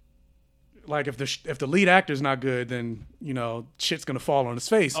 Like, if the lead actor's not good, then, you know, shit's gonna fall on his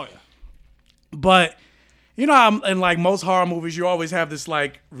face. Oh yeah. But, you know, in like most horror movies, you always have this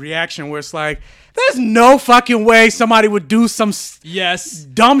like reaction where it's like, there's no fucking way somebody would do some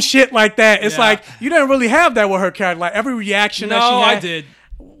dumb shit like that. It's like, you didn't really have that with her character. Like, every reaction that she had. I did.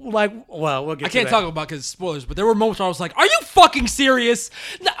 Like, well, we'll get to I can't that. talk about because spoilers, but there were moments where I was like, are you fucking serious?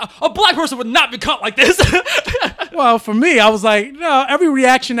 No, a black person would not be cut like this. Well, for me, I was like, no, every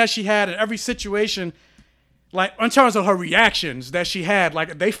reaction that she had in every situation, like, in terms of her reactions that she had,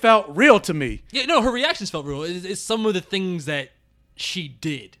 like, they felt real to me. Yeah, no, her reactions felt real. It's some of the things that she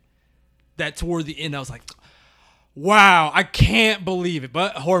did that toward the end, I was like, wow, I can't believe it.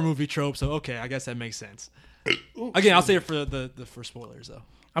 But horror movie trope, so okay, I guess that makes sense. Again, I'll say it for the for spoilers, though.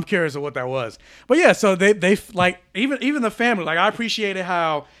 I'm curious of what that was. But yeah, so they like, even the family, like, I appreciated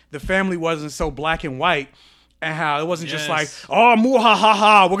how the family wasn't so black and white. And how it wasn't just like, oh,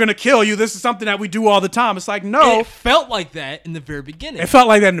 ha, we're going to kill you. This is something that we do all the time. It's like, no. And it felt like that in the very beginning. It felt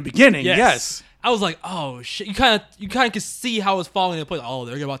like that in the beginning, yes. I was like, oh, shit. You kind of could see how it was falling into place. Oh,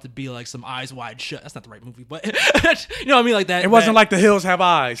 they're about to be like some Eyes Wide Shut. That's not the right movie, but you know what I mean? Like that. It wasn't like The Hills Have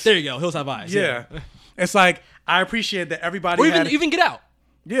Eyes. There you go. Hills Have Eyes. Yeah. It's like, I appreciate that everybody or even Get Out.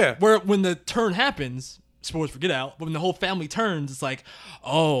 Yeah. Where when the turn happens, spoilers for Get Out, but when the whole family turns, it's like,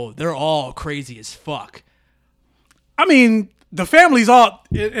 oh, they're all crazy as fuck. I mean, the family's all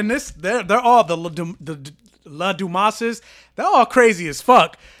in this. They're all the La Dumases. They're all crazy as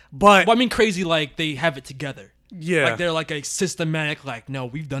fuck. But I mean, crazy like they have it together. Yeah, like they're like a systematic. Like, no,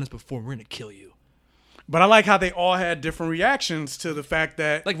 we've done this before. We're gonna kill you. But I like how they all had different reactions to the fact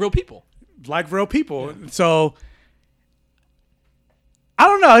that like real people. Yeah. So I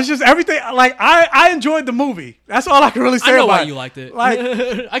don't know. It's just everything. Like, I enjoyed the movie. That's all I can really say about it. I know why you liked it. Like,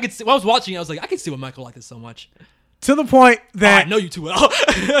 I could see when I was watching it, I was like, I could see why Michael liked it so much. To the point that I know you too well.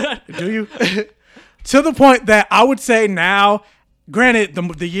 Do you? To the point that I would say now, granted,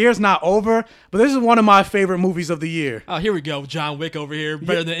 the year's not over, but this is one of my favorite movies of the year. Oh, here we go. John Wick over here.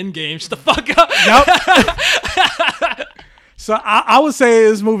 Better than Endgame. Shut the fuck up. Yep. So I would say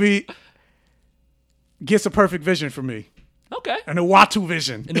this movie gets a perfect vision for me. Okay. An Uatu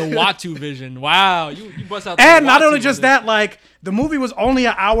vision. An Uatu vision. Wow. You bust out the And not Uatu only just vision. that, like, the movie was only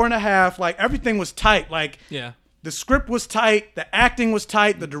an hour and a half. Like, everything was tight. Like, yeah. The script was tight. The acting was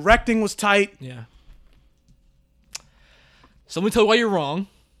tight. The directing was tight. Yeah. So let me tell you why you're wrong.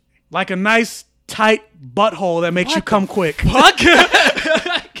 Like a nice, tight butthole that makes you come quick. Fuck.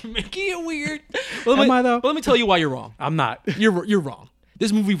 Making it weird. Am I, though? But let me tell you why you're wrong. I'm not. You're wrong.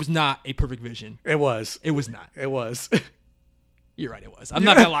 This movie was not a perfect vision. It was. It was not. It was. You're right, it was. I'm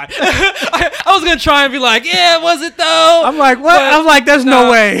not gonna lie. I was gonna try and be like, yeah, was it though? I'm like, what? I'm like, there's no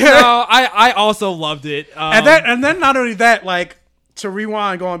way. No, I also loved it. And then not only that, like, to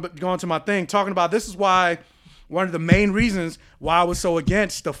rewind, going to my thing, talking about this is why one of the main reasons why I was so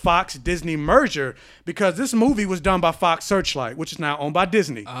against the Fox Disney merger, because this movie was done by Fox Searchlight, which is now owned by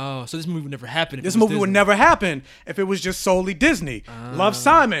Disney. Oh, so this movie would never happen. If This it was movie would Disney. never happen if it was just solely Disney. Love,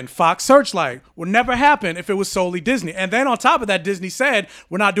 Simon, Fox Searchlight would never happen if it was solely Disney. And then on top of that, Disney said,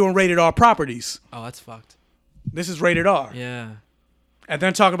 we're not doing rated R properties. Oh, that's fucked. This is rated R. Yeah. And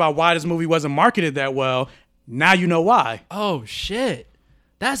then talk about why this movie wasn't marketed that well. Now you know why. Oh, shit.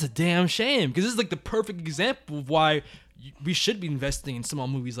 That's a damn shame, because this is like the perfect example of why we should be investing in small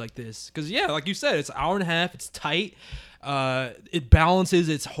movies like this. Because, yeah, like you said, it's an hour and a half. It's tight. It balances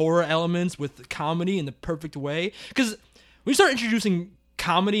its horror elements with comedy in the perfect way. Because when you start introducing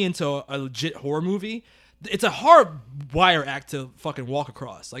comedy into a legit horror movie, it's a hard wire act to fucking walk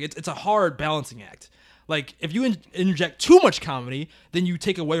across. Like, it's a hard balancing act. Like, if you inject too much comedy, then you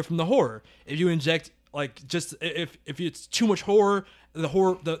take away from the horror. If you inject, like, just if it's too much horror,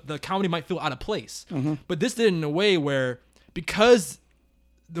 the comedy might feel out of place. Mm-hmm. But this did it in a way where, because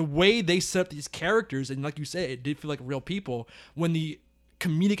the way they set up these characters, and like you said, it did feel like real people, when the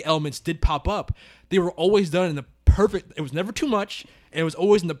comedic elements did pop up, they were always done in the perfect. It was never too much, and it was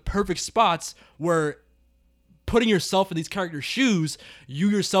always in the perfect spots where putting yourself in these characters' shoes, you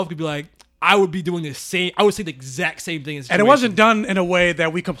yourself could be like, I would be doing the same. I would say the exact same thing. And it wasn't done in a way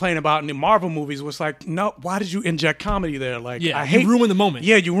that we complain about in the Marvel movies. It was like, no, why did you inject comedy there? Like, Yeah, I hate you ruined the moment.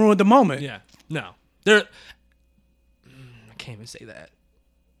 Yeah, you ruined the moment. Yeah, no, I can't even say that.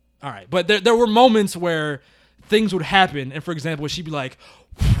 All right, but there were moments where things would happen, and for example, she'd be like,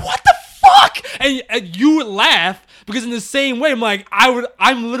 "What the fuck?" and you would laugh because in the same way,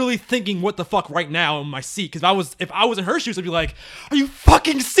 I'm literally thinking, "What the fuck?" right now in my seat because if I was in her shoes, I'd be like, "Are you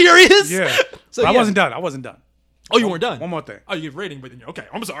fucking serious?" Yeah. So But I yeah. wasn't done. Oh, you weren't done. One more thing. Oh, you give rating, but then okay,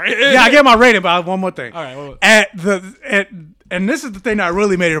 I'm sorry. Yeah, I get my rating, but I have one more thing. All right. And this is the thing that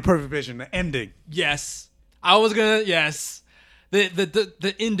really made it a perfect vision, the ending. Yes, I was gonna. Yes,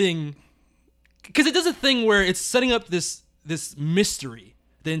 the ending, because it does a thing where it's setting up this mystery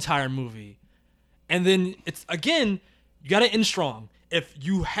the entire movie, and then it's again you gotta end strong. If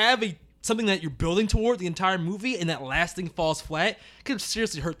you have something that you're building toward the entire movie and that last thing falls flat, it could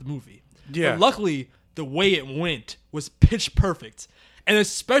seriously hurt the movie. Yeah. But luckily, the way it went was pitch perfect, and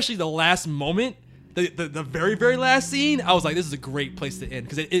especially the last moment. The very, very last scene, I was like, this is a great place to end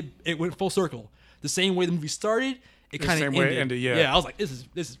because it went full circle. The same way the movie started, it The kind of same way it ended, yeah. Yeah, I was like, this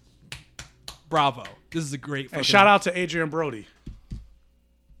is bravo. This is a great fucking... And shout out to Adrian Brody.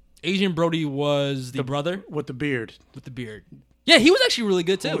 Adrian Brody was the brother? With the beard. With the beard. Yeah, he was actually really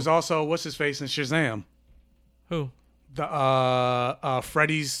good too. Who was also, what's his face in Shazam? Who? The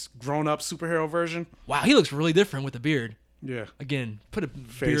Freddy's grown-up superhero version. Wow, he looks really different with the beard. Yeah. Again, put a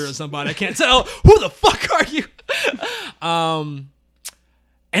beard on somebody. I can't tell. Who the fuck are you?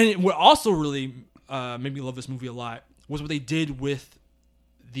 And what also really made me love this movie a lot was what they did with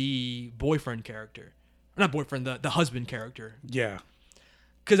the boyfriend character. Not boyfriend, the husband character. Yeah.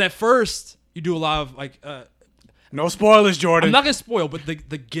 Because at first, you do a lot of like... no spoilers, Jordan. I'm not going to spoil, but the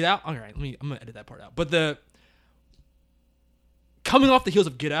Get Out... All right, I'm going to edit that part out. But the... Coming off the heels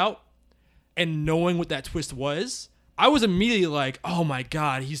of Get Out and knowing what that twist was... I was immediately like, oh my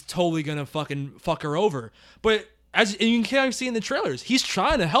God, he's totally gonna fucking fuck her over. But and you can kind of see in the trailers, he's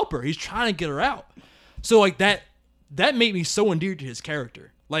trying to help her. He's trying to get her out. So like that made me so endeared to his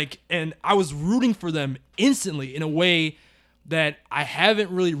character. Like, and I was rooting for them instantly in a way that I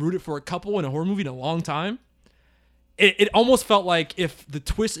haven't really rooted for a couple in a horror movie in a long time. It almost felt like if the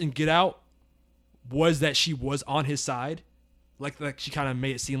twist in Get Out was that she was on his side, like she kind of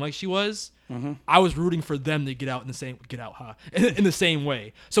made it seem like she was. Mm-hmm. I was rooting for them to get out in the same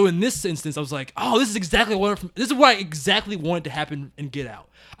way. So in this instance, I was like, "Oh, this is exactly what I exactly wanted to happen in Get Out.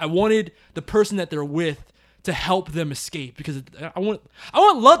 I wanted the person that they're with to help them escape because I want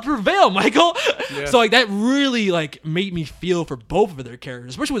love to prevail, Michael." Yeah. So like that really like made me feel for both of their characters,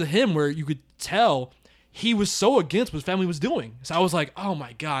 especially with him, where you could tell he was so against what his family was doing. So I was like, "Oh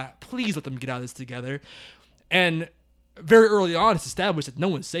my God, please let them get out of this together." And very early on, it's established that no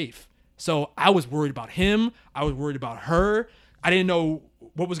one's safe. So I was worried about him. I was worried about her. I didn't know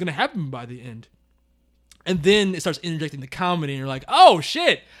what was going to happen by the end. And then it starts interjecting the comedy, and you're like, oh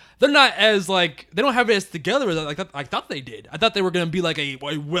shit, they're not as like, they don't have it as together as I thought they did. I thought they were going to be like a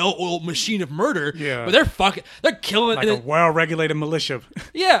well-oiled machine of murder. Yeah. But they're killing. Like a well-regulated militia.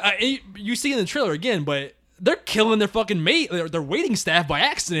 Yeah. You see in the trailer again, but they're killing their fucking their waiting staff by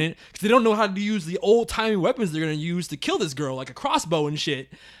accident because they don't know how to use the old-timey weapons they're going to use to kill this girl, like a crossbow and shit.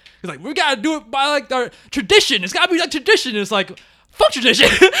 It's like, we gotta do it by like our tradition. It's gotta be like tradition. And it's like, fuck tradition.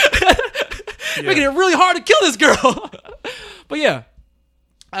 Making it really hard to kill this girl. But yeah,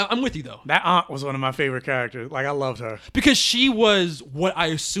 I'm with you though. That aunt was one of my favorite characters. Like, I loved her. Because she was what I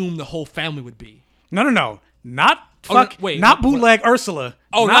assumed the whole family would be. No. Not bootleg Ursula.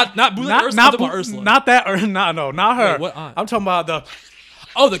 Oh, not bootleg Ursula. Not Ursula. Not that. Not her. Wait, what aunt? I'm talking about the...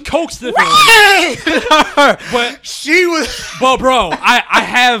 Oh, the coke sniffer. But she was... Well, bro, I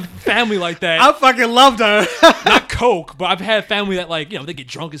have family like that. I fucking loved her. Not coke, but I've had family that, like, you know, they get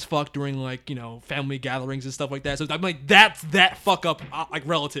drunk as fuck during, like, you know, family gatherings and stuff like that. So I'm like, that's that fuck up, like,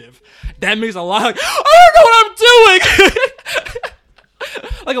 relative. That makes a lot, like, I don't know what I'm doing.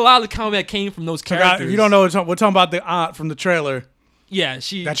 Like, a lot of the combat came from those characters. If you don't know, we're talking about the aunt from the trailer. Yeah,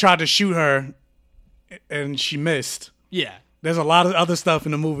 that tried to shoot her, and she missed. Yeah. There's a lot of other stuff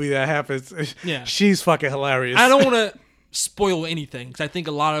in the movie that happens. Yeah. She's fucking hilarious. I don't want to spoil anything because I think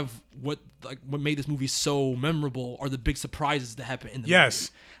a lot of what made this movie so memorable are the big surprises that happen in the movie.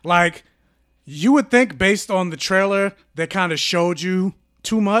 Yes. Like, you would think based on the trailer they kind of showed you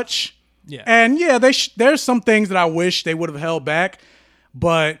too much. Yeah. And yeah, there's some things that I wish they would have held back,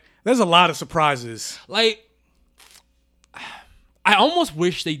 but there's a lot of surprises. Like, I almost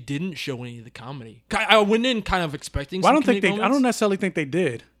wish they didn't show any of the comedy. I went in kind of expecting. Well, some comedic I moments. don't necessarily think they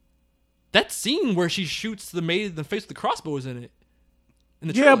did. That scene where she shoots the maid in the face with the crossbow is in it. In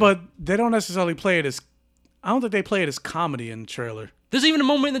the Yeah, trailer. but they don't necessarily play it as. I don't think they play it as comedy in the trailer. There's even a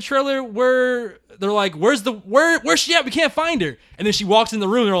moment in the trailer where they're like, "Where's she at? We can't find her." And then she walks in the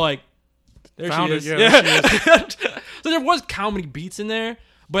room. And they're like, "There Found she is." her, yeah, there she is. So there was comedy beats in there,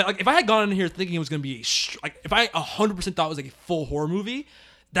 but like if I had gone in here thinking it was gonna be if I 100% thought it was like a full horror movie,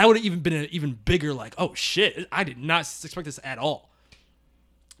 that would have even been an even bigger like, oh shit, I did not expect this at all.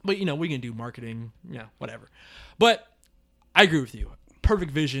 But we can do marketing, whatever. But I agree with you.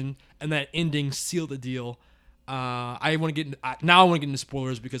 Perfect vision, and that ending sealed the deal. I want to get into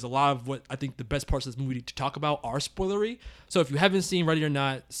spoilers because a lot of what I think the best parts of this movie to talk about are spoilery. So if you haven't seen Ready or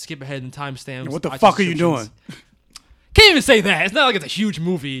Not, skip ahead in timestamps. What the fuck are you doing? Can't even say that. It's not like it's a huge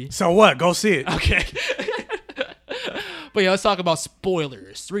movie. So what? Go see it. Okay. But let's talk about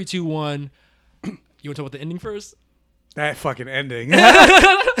spoilers. 3, 2, 1. You want to talk about the ending first? That fucking ending.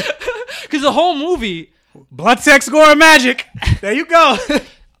 Because the whole movie, blood, sex, gore, and magic. There you go.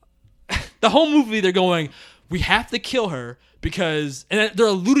 The whole movie, they're going, we have to kill her because, and they're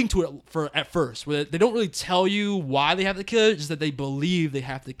alluding to it at first, where they don't really tell you why they have to kill her, just that they believe they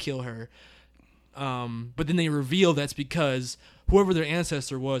have to kill her. But then they reveal that's because whoever their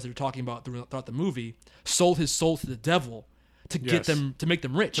ancestor was they're talking about throughout the movie sold his soul to the devil to get them, to make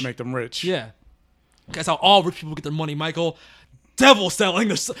them rich. To make them rich. Yeah. That's how all rich people get their money, Michael. Devil selling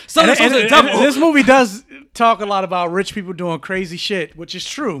their selling their soul to the devil. This movie does talk a lot about rich people doing crazy shit, which is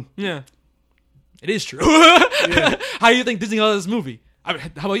true. Yeah. It is true. Yeah. How do you think Disney has this movie? How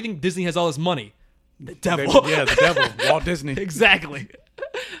about you think Disney has all this money? The devil. The devil. Walt Disney. Exactly.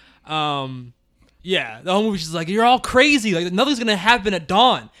 Yeah, the whole movie's just like, you're all crazy. Like nothing's gonna happen at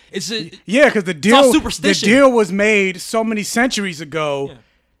dawn. Because the deal, all superstition. The deal was made so many centuries ago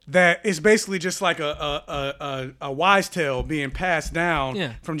that it's basically just like a wise tale being passed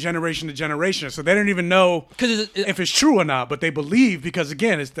down from generation to generation. So they don't even know if it's true or not, but they believe because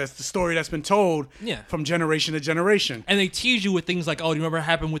again, that's the story that's been told from generation to generation. And they tease you with things like, oh, do you remember what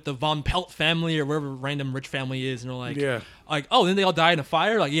happened with the Von Pelt family or wherever random rich family is? And they're like, oh, then they all died in a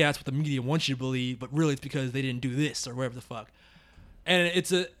fire? Like, yeah, that's what the media wants you to believe, but really it's because they didn't do this or whatever the fuck. And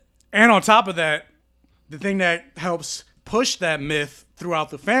And on top of that, the thing that helps push that myth throughout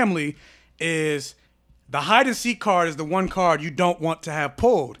the family is the hide and seek card is the one card you don't want to have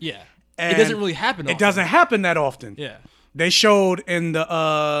pulled. Yeah. And it doesn't really happen often. It doesn't happen that often. Yeah. They showed in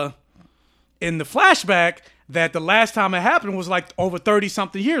the flashback that the last time it happened was like over 30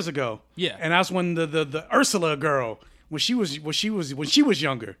 something years ago. Yeah. And that's when the Ursula girl when she was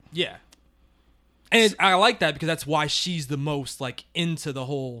younger. Yeah. And I like that because that's why she's the most like into the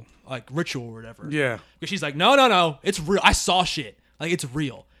whole like ritual or whatever. Yeah. Because she's like, no, it's real. I saw shit. Like it's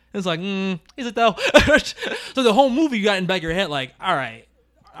real. And it's like, is it though? So the whole movie you got in the back of your head like, all right,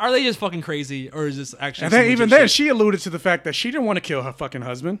 are they just fucking crazy or is this actually? And then even then she alluded to the fact that she didn't want to kill her fucking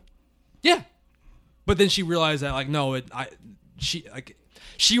husband. Yeah. But then she realized that like, no, she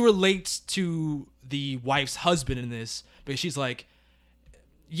relates to the wife's husband in this, but she's like,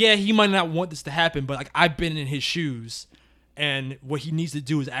 yeah, he might not want this to happen, but like I've been in his shoes, and what he needs to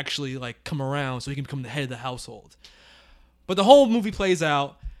do is actually like come around so he can become the head of the household. But the whole movie plays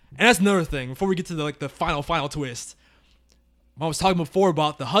out, and that's another thing. Before we get to the final twist, I was talking before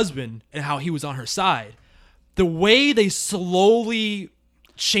about the husband and how he was on her side. The way they slowly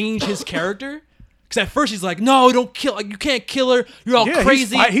change his character. Because at first he's like, no, don't kill. Like, you can't kill her. You're all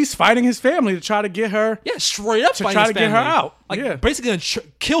crazy. He's fighting his family to try to get her. Yeah, straight up to fighting try his to family. get her out. Like basically gonna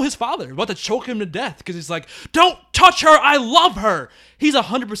kill his father. About to choke him to death because he's like, don't touch her. I love her. He's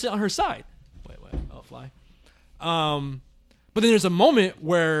 100% on her side. Wait, I'll fly. But then there's a moment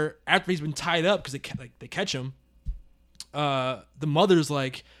where after he's been tied up because they catch him, the mother's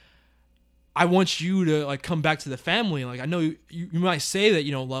like, I want you to like come back to the family. Like I know you might say that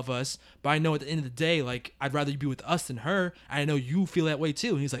you don't love us, but I know at the end of the day, like I'd rather you be with us than her. And I know you feel that way too.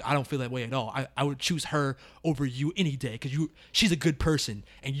 And he's like, I don't feel that way at all. I would choose her over you any day because she's a good person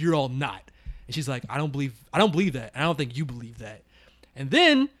and you're all not. And she's like, I don't believe that. And I don't think you believe that. And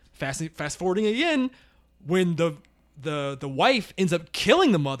then fast forwarding again, when the wife ends up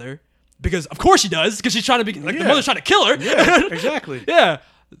killing the mother because of course she does because she's trying to be like the mother's trying to kill her. Yeah, exactly. Yeah.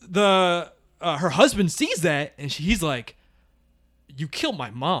 Her husband sees that and he's like, you killed my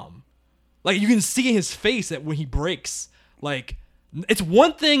mom. Like you can see in his face that when he breaks, like it's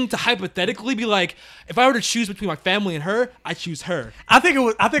one thing to hypothetically be like, if I were to choose between my family and her, I choose her. I think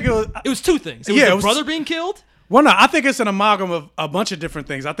it was two things. It was brother being killed. Well, no, I think it's an amalgam of a bunch of different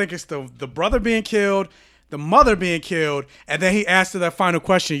things. I think it's the brother being killed, the mother being killed, and then he asked her that final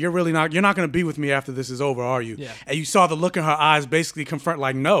question, you're not going to be with me after this is over, are you? Yeah. And you saw the look in her eyes basically confront,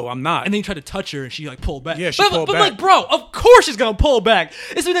 like, no, I'm not. And then he tried to touch her, and she like pulled back. Yeah, she pulled but back. like, bro, of course she's gonna pull back.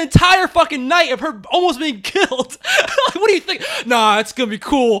 It's been an entire fucking night of her almost being killed. Like, what do you think? Nah, it's gonna be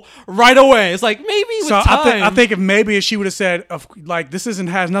cool right away. It's like maybe with time. I think if she would have said, like, this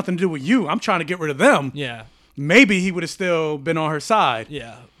has nothing to do with you. I'm trying to get rid of them. Yeah. Maybe he would have still been on her side.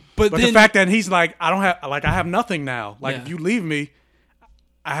 Yeah. But then, the fact that he's like, I have nothing now. Like, Yeah. if you leave me,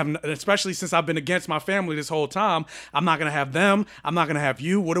 I have, especially since I've been against my family this whole time, I'm not gonna have them. I'm not gonna have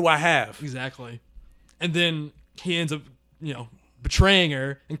you. What do I have? Exactly. And then he ends up, betraying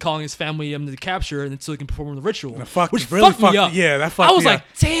her and calling his family to capture her, and so he can perform the ritual. Really fucked me up. Yeah, that fucked me up. I was like,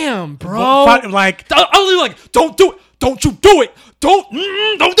 damn, bro. Like, I was like, don't do it. Don't you do it. Don't do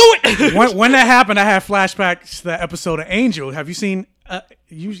it. when that happened, I had flashbacks to that episode of Angel. Have you seen? Have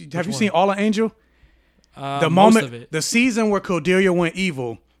you seen all of Angel? The moment, of it. the season where Cordelia went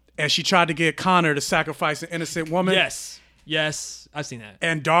evil, and she tried to get Connor to sacrifice an innocent woman. Yes, I've seen that.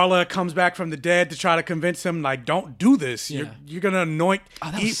 And Darla comes back from the dead to try to convince him, like, don't do this. Yeah. You're gonna anoint.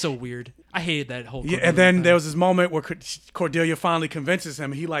 Oh, that was so weird. I hated that whole. Yeah, and then there was this moment where Cordelia finally convinces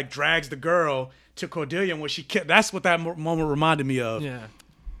him. He like drags the girl to Cordelia, and when she that's what that moment reminded me of. Yeah.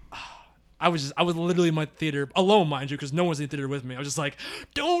 I was literally in my theater alone, mind you, because no one was in the theater with me. I was just like,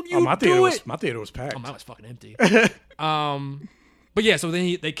 "Don't you do it?" My theater was packed. Oh, mine was fucking empty. But yeah, so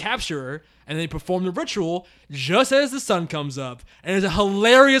then they capture her and they perform the ritual just as the sun comes up, and it's a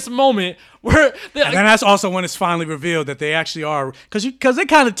hilarious moment where. And then that's also when it's finally revealed that they actually are, because they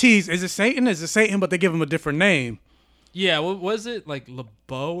kind of tease, is it Satan? Is it Satan? But they give him a different name. Yeah, what was it, like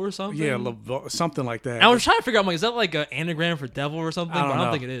LeBeau or something? Yeah, something like that. And I was trying to figure out, like, is that like an anagram for devil or something? I don't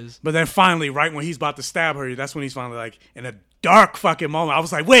think it is. But then finally, right when he's about to stab her, that's when he's finally like, in a dark fucking moment, I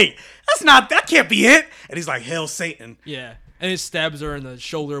was like, wait, that can't be it. And he's like, hell, Satan. Yeah. And it stabs her in the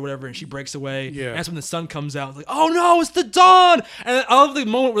shoulder or whatever, and she breaks away. Yeah. And that's when the sun comes out. It's like, oh no, it's the dawn! And I love the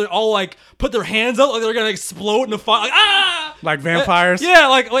moment where they all like put their hands up like they're gonna explode in the fire. Like, ah! Like vampires? Yeah,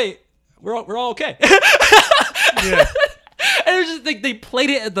 like, wait, we're all okay. Yeah. And it was just like they played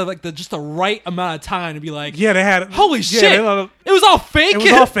it at just the right amount of time to be like, yeah, they had holy shit, it was all fake. It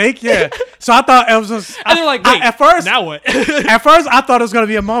was all fake, yeah. So I thought it was just, and they're like, wait, at first, now what? At first, I thought it was gonna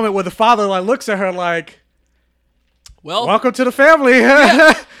be a moment where the father like looks at her like, well, welcome to the family.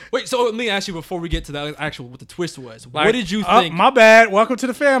 Yeah. Wait, so let me ask you before we get to that actual what the twist was. Like, what did you think? My bad. Welcome to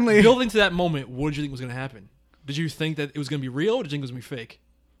the family. Building to that moment, what did you think was going to happen? Did you think that it was going to be real, or did you think it was going to be fake?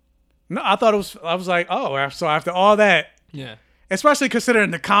 No, I thought it was. I was like, oh, so after all that, yeah. Especially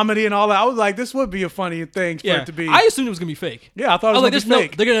considering the comedy and all that, I was like, this would be a funny thing for it to be. I assumed it was gonna be fake. Yeah, I thought it was gonna be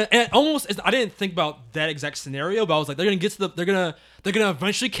fake. They're gonna and almost. I didn't think about that exact scenario, but I was like, they're gonna get to the. They're gonna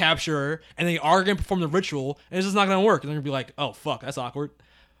eventually capture her, and they are gonna perform the ritual, and it's just not gonna work. And they're gonna be like, oh fuck, that's awkward.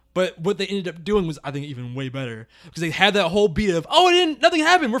 But what they ended up doing was, I think, even way better because they had that whole beat of, oh, nothing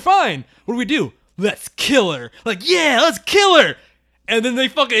happened, we're fine. What do we do? Let's kill her. Like, yeah, let's kill her. And then they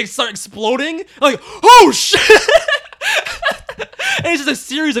fucking start exploding. Like, oh shit. And it's just a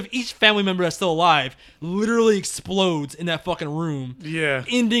series of each family member that's still alive literally explodes in that fucking room. Yeah.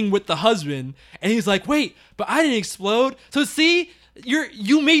 Ending with the husband. And he's like, wait, but I didn't explode. So see,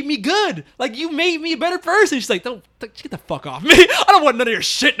 you made me good. Like, you made me a better person. She's like, don't get the fuck off me. I don't want none of your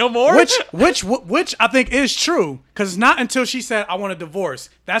shit no more. Which I think is true. Because it's not until she said, I want a divorce.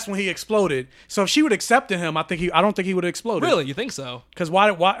 That's when he exploded. So if she would have accepted him, I don't think he would have exploded. Really? You think so? Because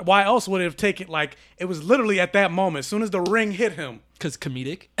why else would it have taken, like, it was literally at that moment, as soon as the ring hit him. Because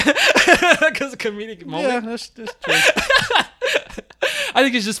comedic. Because comedic moment. Yeah, that's true. I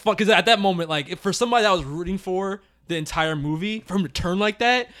think it's just fun. Because at that moment, like, if for somebody that I was rooting for the entire movie, for him to turn like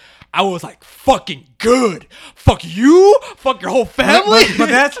that, I was like, fucking good. Fuck you. Fuck your whole family.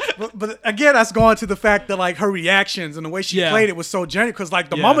 But again, that's going to the fact that, like, her reactions and the way she played it was so genuine. Because, like,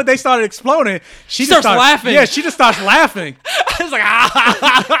 the moment they started exploding, she starts laughing. Yeah, she just starts laughing. I was like,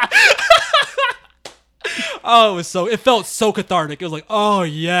 ah. Oh, it felt so cathartic. It was like, oh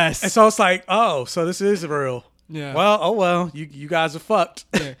yes. And so it's like, oh, so this is real. Yeah. Well, you guys are fucked.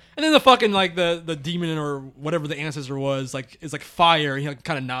 Yeah. And then the fucking, like, the demon or whatever the ancestor was, like, is like fire. He like,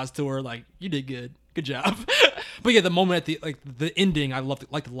 kind of nods to her like, you did good job. But yeah, the moment at the ending, I liked it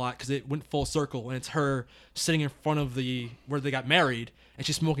a lot because it went full circle, and it's her sitting in front of where they got married, and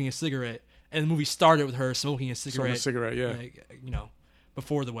she's smoking a cigarette, and the movie started with her smoking a cigarette. Yeah. Like,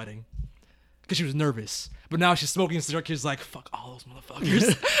 before the wedding. Because she was nervous. But now she's smoking a cigarette. She's like, fuck all those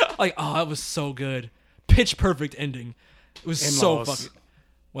motherfuckers. Like, oh, that was so good. Pitch perfect ending. It was so fucking.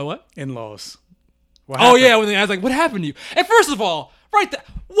 What? In-laws. Oh, yeah. When I was like, what happened to you? And first of all, right,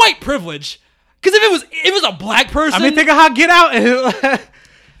 white privilege. Because if it was a black person, I mean, think of how Get Out. they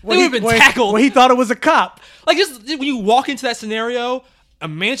would have been tackled. When he thought it was a cop. Like, just when you walk into that scenario, a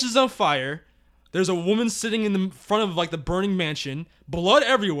mansion's on fire. There's a woman sitting in the front of, like, the burning mansion. Blood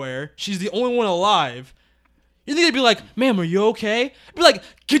everywhere. She's the only one alive. You think they'd be like, ma'am, are you okay? Be like,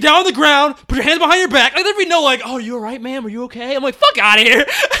 get down on the ground, put your hands behind your back. Like, there'd be no, like, oh, you all right, ma'am? Are you okay? I'm like, fuck out of here.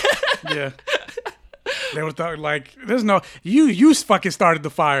 Yeah. They would thought, like, there's no, you fucking started the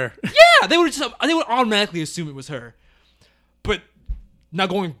fire. Yeah, they would automatically assume it was her. But now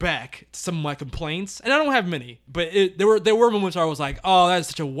going back to some of my complaints, and I don't have many, but there were moments where I was like, oh, that's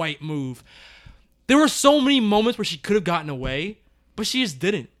such a white move. There were so many moments where she could have gotten away, but she just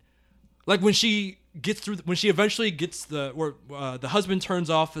didn't. Like when she eventually gets the husband turns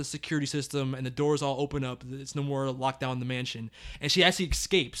off the security system and the doors all open up, it's no more locked down in the mansion, and she actually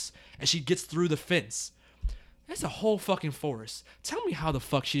escapes and she gets through the fence. That's a whole fucking forest. Tell me how the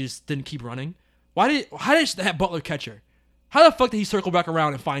fuck she just didn't keep running. How did that butler catch her? How the fuck did he circle back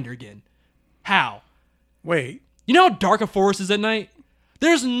around and find her again? How? Wait. You know how dark a forest is at night?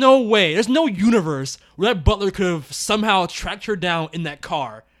 There's no way. There's no universe where that butler could have somehow tracked her down in that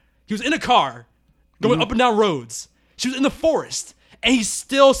car. He was in a car going up and down roads. She was in the forest. And he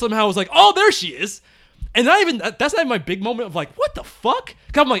still somehow was like, oh, there she is. And that's not even my big moment of like, what the fuck?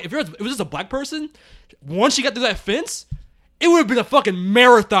 Because I'm like, if it was just a black person, once she got through that fence, it would have been a fucking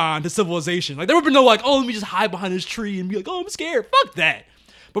marathon to civilization. Like, there would have been no like, oh, let me just hide behind this tree and be like, oh, I'm scared. Fuck that.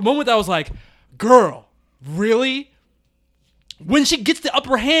 But moment that I was like, girl, really? When she gets the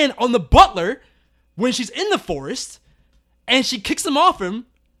upper hand on the butler, when she's in the forest, and she kicks him off him,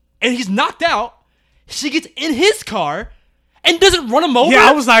 and he's knocked out, she gets in his car and doesn't run him over. Yeah,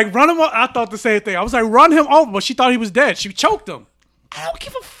 I was like, run him over. I thought the same thing. I was like, run him over, but she thought he was dead. She choked him. I don't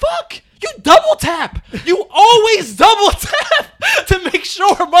give a fuck. You double tap. You always double tap to make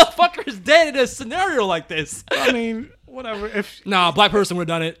sure a motherfucker is dead in a scenario like this. I mean, whatever. A black person would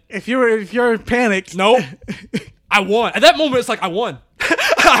have done it. If you're panicked. Nope. I won. At that moment, it's like, I won.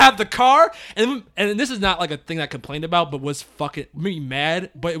 I have the car, and this is not like a thing that I complained about, but was fucking made me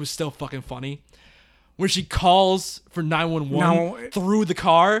mad, but it was still fucking funny. When she calls for 911 through the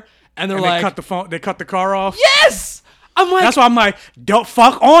car, and they cut the phone, they cut the car off. Yes! I'm like, that's why I'm like, don't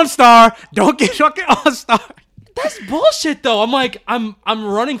fuck OnStar. Don't get fucking OnStar. That's bullshit, though. I'm like, I'm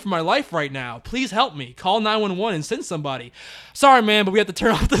running for my life right now. Please help me. Call 911 and send somebody. Sorry, man, but we have to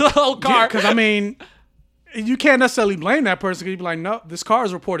turn off the whole car. Because I mean, you can't necessarily blame that person. You'd be like, no, this car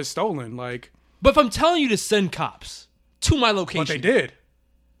is reported stolen. Like, but if I'm telling you to send cops to my location, but they did.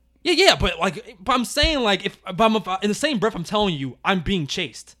 Yeah, but I'm saying like, if I'm in the same breath, I'm telling you I'm being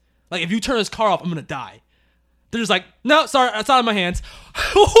chased. Like, if you turn this car off, I'm gonna die. They're just like, no, sorry, it's out of my hands.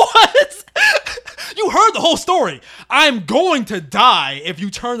 What? You heard the whole story. I'm going to die if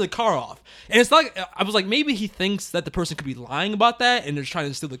you turn the car off. And it's like, I was like, maybe he thinks that the person could be lying about that and they're trying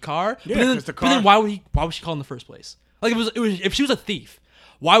to steal the car. Yeah, but then why would she call in the first place? Like, if she was a thief,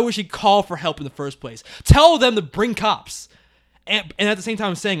 why would she call for help in the first place? Tell them to bring cops. And at the same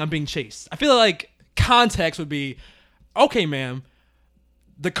time saying I'm being chased. I feel like context would be, okay, ma'am,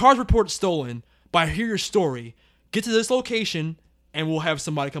 the car's reported stolen, but I hear your story. Get to this location, and we'll have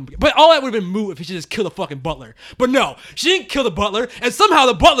somebody come. But all that would have been moot if she just killed the fucking butler. But no, she didn't kill the butler, and somehow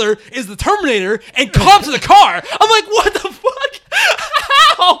the butler is the Terminator and comes to the car. I'm like, what the fuck?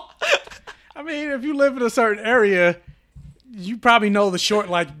 How? I mean, if you live in a certain area, you probably know the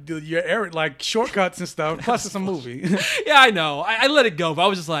shortcuts and stuff. Plus, it's a movie. Yeah, I know. I let it go, but I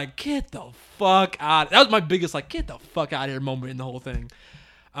was just like, get the fuck out. That was my biggest, like, get the fuck out of here moment in the whole thing.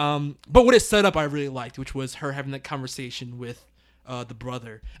 But what it set up, I really liked, which was her having that conversation with the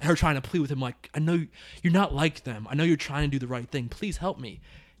brother and her trying to plead with him, like, I know you're not like them. I know you're trying to do the right thing. Please help me.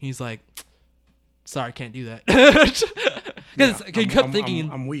 And he's like, sorry, I can't do that. Because he kept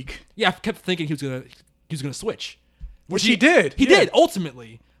thinking, I'm weak. Yeah, I kept thinking he was gonna switch. Which he did. He did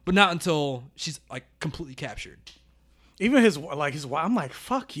ultimately, but not until she's like completely captured. Even his wife, I'm like,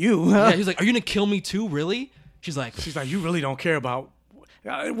 fuck you. Yeah, he's like, are you gonna kill me too? Really? She's like, you really don't care about.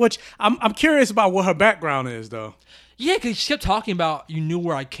 Which I'm curious about what her background is, though. Yeah, because she kept talking about you knew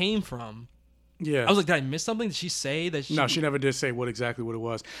where I came from. Yeah, I was like, did I miss something? Did she say that? No, she never did say exactly what it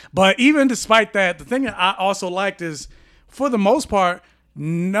was. But even despite that, the thing that I also liked is, for the most part,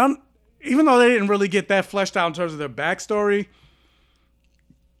 even though they didn't really get that fleshed out in terms of their backstory,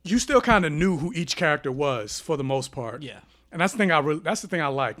 you still kind of knew who each character was for the most part. Yeah, and that's the thing I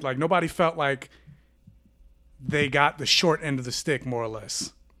liked. Like, nobody felt like they got the short end of the stick, more or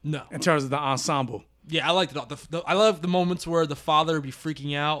less. No, in terms of the ensemble. Yeah, I liked it all. I love the moments where the father would be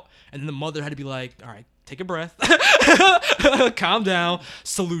freaking out and then the mother had to be like, all right, take a breath, calm down,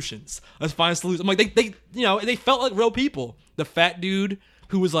 solutions. Let's find solutions. I'm like, they felt like real people. The fat dude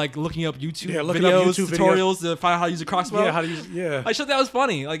who was like looking up YouTube tutorials to find out how to use a crossbow. Yeah, I thought that was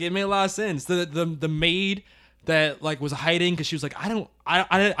funny. Like, it made a lot of sense. The maid that like was hiding because she was like,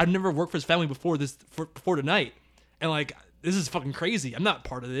 I've never worked for this family before tonight, and like, this is fucking crazy. I'm not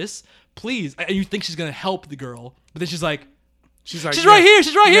part of this. Please. And you think she's gonna help the girl, but then she's right here. She's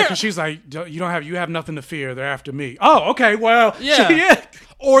right here. Because she's like, you have nothing to fear. They're after me. Oh, okay. Well, yeah.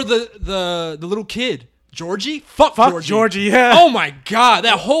 Or the little kid. Georgie? Fuck Georgie, yeah. Oh my god,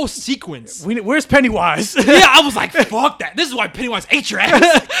 that whole sequence. Where's Pennywise? Yeah, I was like, fuck that. This is why Pennywise ate your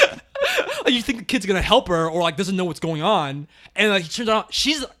ass. Like, you think the kid's gonna help her or like doesn't know what's going on, and like, he turns out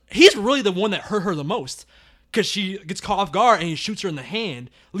he's really the one that hurt her the most, because she gets caught off guard and he shoots her in the hand,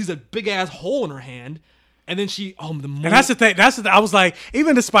 leaves a big ass hole in her hand, and then and that's the thing. I was like,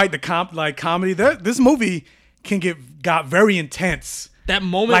 even despite the comedy, this movie got very intense. That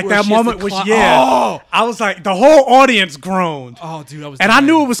moment, like where that moment, I was like, the whole audience groaned. Oh, dude, I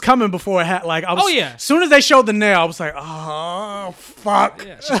knew it was coming before it had. Like, I was. As soon as they showed the nail, I was like, oh fuck.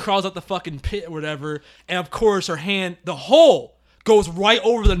 Yeah, she crawls out the fucking pit or whatever, and of course her hand, the hole goes right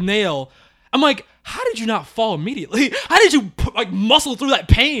over the nail. I'm like, how did you not fall immediately? How did you muscle through that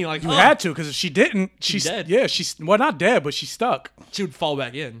pain? Like, you had to, because if she didn't, she's dead. Yeah, she's not dead, but she's stuck. She would fall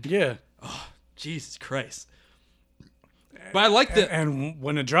back in. Yeah. Oh, Jesus Christ. But I like that. And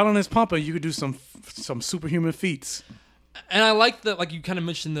when adrenaline is pumping, you could do some superhuman feats. And I like that, like you kind of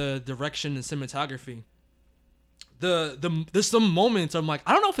mentioned the direction and cinematography. There's some moments I'm like,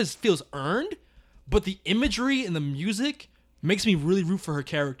 I don't know if it feels earned, but the imagery and the music makes me really root for her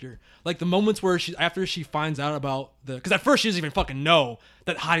character. Like the moments where after she finds out about because at first she doesn't even fucking know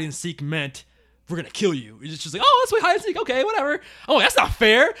that hide and seek meant we're gonna kill you. It's just like, oh, let's play hide and seek. Okay, whatever. Oh, that's not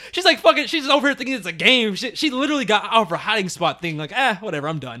fair. She's like fucking. She's over here thinking it's a game. She literally got out of her hiding spot, thinking like, whatever,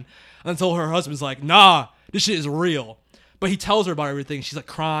 I'm done. Until her husband's like, nah, this shit is real. But he tells her about everything. She's like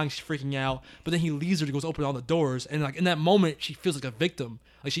crying, she's freaking out. But then he leaves her to go open all the doors, and like in that moment, she feels like a victim.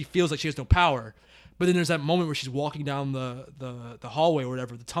 Like she feels like she has no power. But then there's that moment where she's walking down the hallway or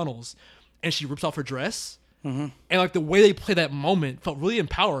whatever, the tunnels, and she rips off her dress. Mm-hmm. And like the way they play that moment felt really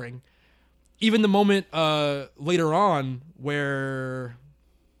empowering. Even the moment later on where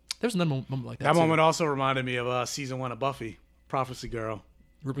there's another moment like that. That moment also reminded me of season 1 of Buffy, Prophecy Girl.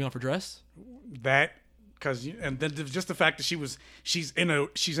 Ripping off her dress? That, and then just the fact that she's in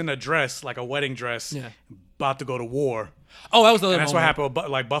a dress, like a wedding dress, about to go to war. Oh, that was the other That's moment. what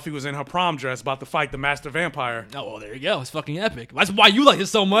happened. Like Buffy was in her prom dress about to fight the master vampire. Oh, well, there you go. It's fucking epic. That's why you like it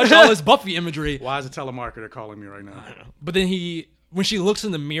so much. All this Buffy imagery. Why is a telemarketer calling me right now? I don't know. But then when she looks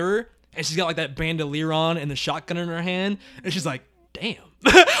in the mirror and she's got like that bandolier on and the shotgun in her hand, and she's like, damn.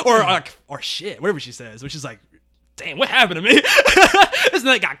 or shit, whatever she says, which is like, damn, what happened to me? This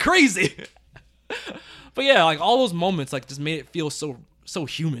night got crazy. But yeah, like all those moments like just made it feel so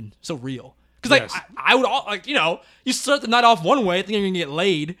human, so real. Because like I would you start the night off one way, thinking you're gonna get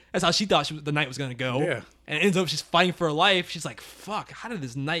laid. That's how she thought the night was gonna go. Yeah. And it ends up she's fighting for her life. She's like, fuck, how did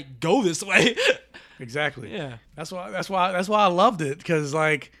this night go this way? Exactly. Yeah. That's why I loved it, because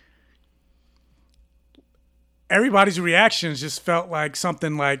like everybody's reactions just felt like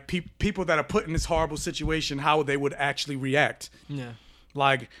something like people that are put in this horrible situation, how they would actually react. Yeah.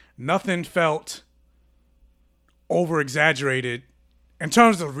 Like nothing felt over exaggerated in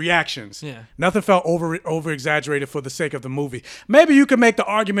terms of reactions. Yeah. Nothing felt over exaggerated for the sake of the movie. Maybe you could make the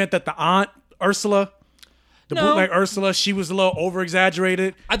argument that the aunt Ursula, bootleg Ursula, she was a little over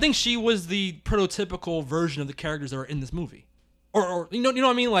exaggerated. I think she was the prototypical version of the characters that are in this movie. Or you know what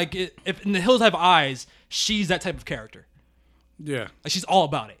I mean? Like if in The Hills Have Eyes, she's that type of character. Yeah. Like she's all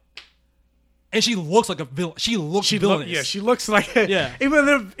about it. And she looks like a villain. She looks villainous. She looks like yeah.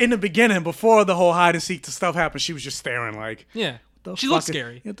 Even in the beginning, before the whole hide and seek stuff happened, she was just staring like, yeah. She looks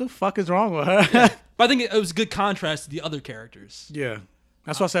scary. What the fuck is wrong with her? Yeah. But I think it was a good contrast to the other characters. Yeah.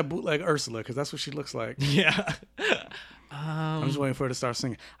 That's why I said bootleg Ursula, because that's what she looks like. Yeah. I'm just waiting for her to start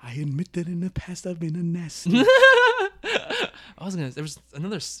singing. I admit that in the past I've been a nasty. There was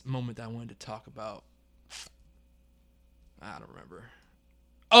another moment that I wanted to talk about. I don't remember.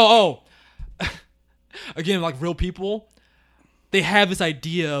 Oh. Again, like real people, they have this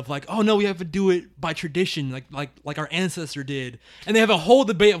idea of like, oh no, we have to do it by tradition, like our ancestor did, and they have a whole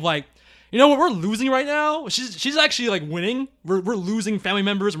debate of like, you know what, we're losing right now. She's actually like winning. We're losing family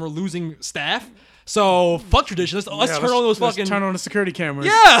members and we're losing staff. So fuck tradition. Let's turn on those fucking turn on the security cameras.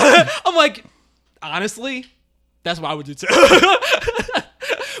 Yeah, I'm like, honestly, that's what I would do too.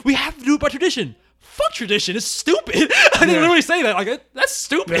 We have to do it by tradition. Fuck tradition. It's stupid. I didn't literally say that. Like that's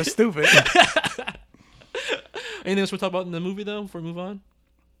stupid. That's stupid. Anything else we'll talk about in the movie though before we move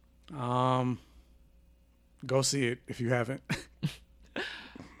on? Go see it if you haven't.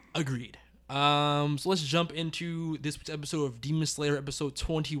 Agreed. So let's jump into this week's episode of Demon Slayer, episode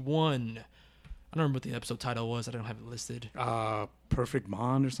 21. I don't remember what the episode title was. I don't have it listed. Perfect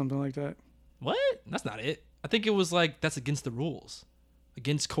Bond or something like that. What? That's not it. I think it was like that's against the rules,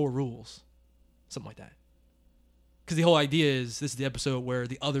 against core rules, something like that. Because the whole idea is this is the episode where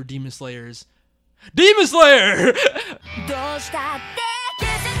the other Demon Slayers, Demon Slayer.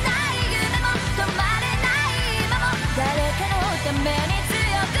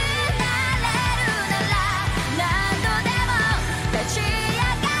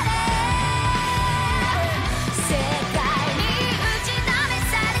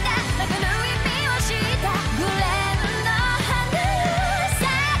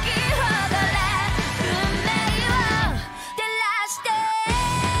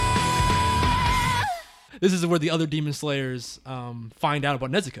 This is where the other Demon Slayers find out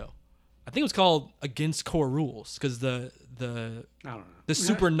about Nezuko. I think it was called Against Core Rules because the I don't know. The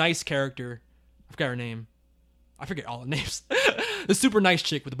super nice character, I forgot her name. I forget all the names. The super nice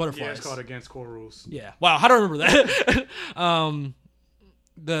chick with the butterflies. Yeah, it's called Against Core Rules. Yeah. Wow, how do I remember that?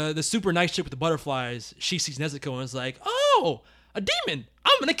 The super nice chick with the butterflies, she sees Nezuko and is like, "Oh, a demon!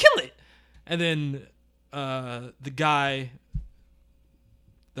 I'm gonna kill it!" And then the guy,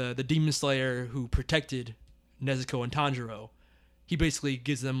 the Demon Slayer who protected Nezuko and Tanjiro, he basically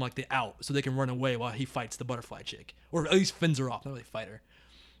gives them like the out so they can run away while he fights the butterfly chick, or at least fends her off, not really fight her.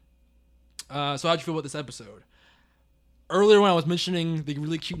 So how'd you feel about this episode? Earlier when I was mentioning the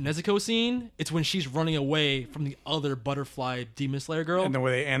really cute Nezuko scene, it's when she's running away from the other butterfly Demon Slayer girl. And the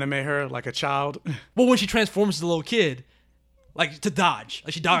way they animate her like a child. Well, when she transforms as a little kid, like to dodge.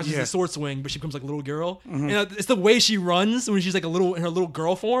 Like she dodges the sword swing, but she becomes like a little girl. Mm-hmm. And it's the way she runs when she's like in her little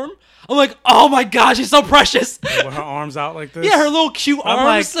girl form. I'm like, oh my god, she's so precious. With her arms out like this. Yeah, her little cute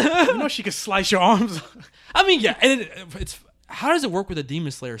arms. Like, you know she could slice your arms. I mean, yeah, and it's how does it work with a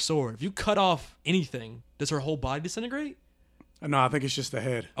Demon Slayer sword? If you cut off anything, does her whole body disintegrate? No, I think it's just the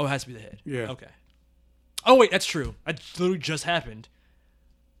head. Oh, it has to be the head. Yeah. Okay. Oh wait, that's true. It literally just happened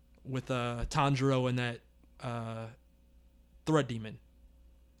with Tanjiro and that Thread Demon.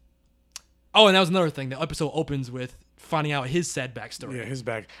 Oh, and that was another thing. The episode opens with finding out his sad backstory. Yeah, his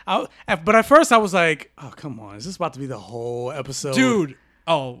back. But at first I was like, oh, come on. Is this about to be the whole episode? Dude.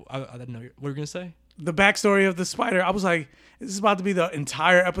 Oh, I didn't know. What were you going to say? The backstory of the spider. I was like, is this about to be the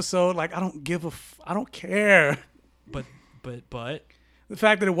entire episode? Like, I don't care. But. The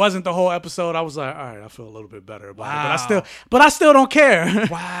fact that it wasn't the whole episode, I was like, all right, I feel a little bit better about it. But I still don't care.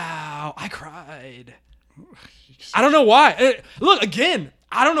 Wow. I cried. I don't know why. Look, again,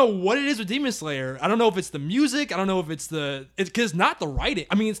 I don't know what it is with Demon Slayer. I don't know if it's the music. I don't know if it's because not the writing.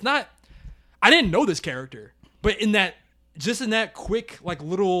 I mean, it's not. I didn't know this character, but in that quick like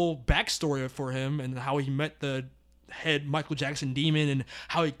little backstory for him and how he met the head Michael Jackson demon and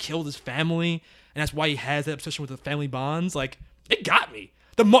how he killed his family and that's why he has that obsession with the family bonds. Like it got me.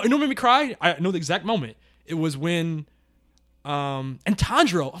 You know what made me cry? I know the exact moment. It was when. And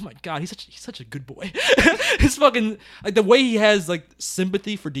Tanjiro, oh my god, he's such a good boy. His fucking like the way he has like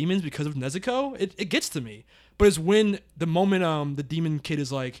sympathy for demons because of Nezuko, it gets to me. But it's when the moment the demon kid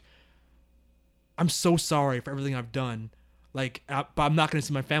is like, I'm so sorry for everything I've done. Like, but I'm not gonna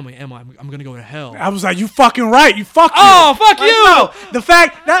see my family, am I? I'm gonna go to hell. I was like, you fucking right. You fuck. Oh, fuck you. No, the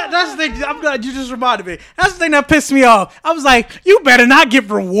fact that's the thing. I'm glad you just reminded me. That's the thing that pissed me off. I was like, you better not get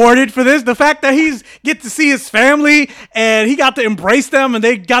rewarded for this. The fact that he's get to see his family and he got to embrace them and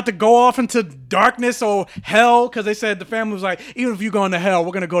they got to go off into darkness or hell because they said the family was like, even if you go into hell,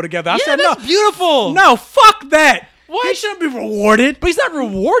 we're gonna go together. I said, no, beautiful. No, fuck that. What? He shouldn't be rewarded. But he's not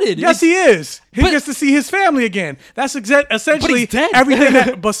rewarded. Yes, he is. He gets to see his family again. That's essentially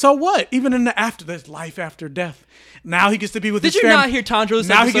everything. But so what? Even in there's life after death. Now he gets to be with his family. Did you not hear Tanjiro this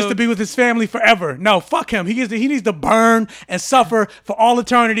Now episode? He gets to be with his family forever. No, fuck him. He needs to burn and suffer for all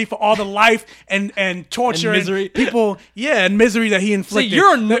eternity, for all the life and torture and misery. And people, and misery that he inflicted.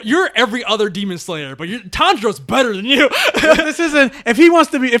 See, you're every other Demon Slayer, but Tanjiro's better than you. This isn't. If he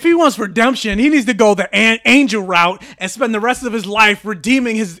wants redemption, he needs to go the angel route and spend the rest of his life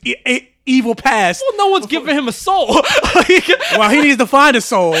redeeming his evil past. Well, no one's giving him a soul. Well, he needs to find a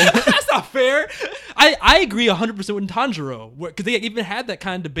soul. That's not fair. I agree 100% with Tanjiro because they even had that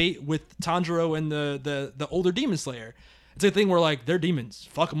kind of debate with Tanjiro and the older Demon Slayer. It's a thing where like they're demons,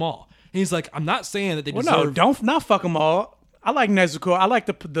 fuck them all. And he's like, I'm not saying that they deserve. No, don't not fuck them all. I like Nezuko. I like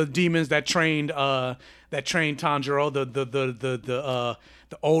the demons that trained Tanjiro.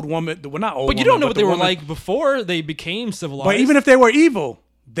 The old woman. Well, not old. But you don't know what they were like before they became civilized. But even if they were evil,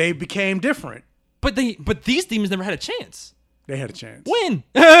 they became different. But these demons never had a chance. They had a chance. When?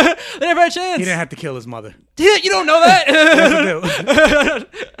 They never had a chance. He didn't have to kill his mother. Yeah, you don't know that? Yes,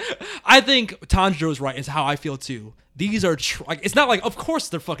 I think Tanjiro's right. It's how I feel too. These are it's not like, of course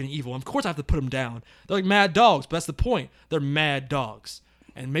they're fucking evil. Of course I have to put them down. They're like mad dogs, but that's the point. They're mad dogs.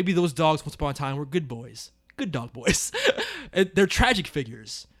 And maybe those dogs once upon a time were good boys. Good dog boys. They're tragic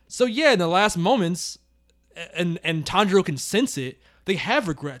figures. So yeah, in the last moments, and Tanjiro can sense it, they have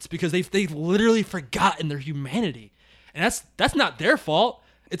regrets because they've literally forgotten their humanity. And that's not their fault.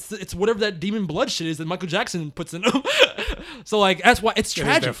 It's whatever that demon blood shit is that Michael Jackson puts in them. So like that's why it's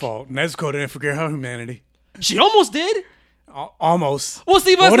tragic. It is their fault. Nezuko didn't forget her humanity. She almost did. Almost. Well,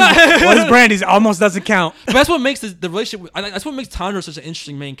 see, but what is Brandy's almost doesn't count. But that's what makes the relationship. That's what makes Tanjiro such an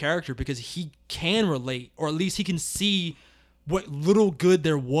interesting main character because he can relate, or at least he can see what little good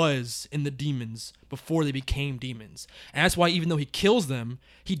there was in the demons before they became demons. And that's why even though he kills them,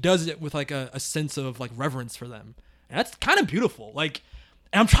 he does it with like a sense of like reverence for them. And that's kind of beautiful. Like,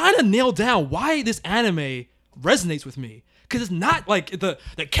 and I'm trying to nail down why this anime resonates with me. Because it's not like the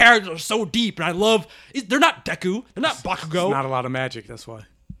characters are so deep, and I love. They're not Deku. They're not Bakugo. It's not a lot of magic. That's why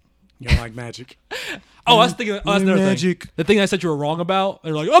you don't like magic. I was thinking. Oh, that's another magic. thing. The thing I said you were wrong about.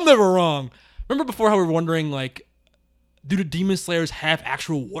 They're like, I'm never wrong. Remember before how we were wondering like, do the demon slayers have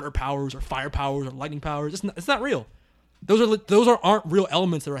actual water powers or fire powers or lightning powers? It's not real. Those aren't real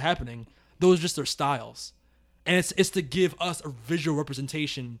elements that are happening. Those are just their styles, and it's to give us a visual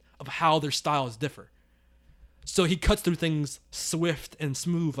representation of how their styles differ. So he cuts through things swift and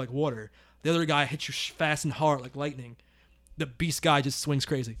smooth like water. The other guy hits you fast and hard like lightning. The beast guy just swings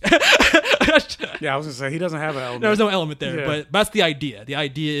crazy. Yeah, I was gonna say he doesn't have an element. There's no element there, Yeah. but that's the idea. The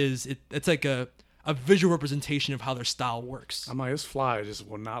idea is it's like a visual representation of how their style works. I'm like, this fly just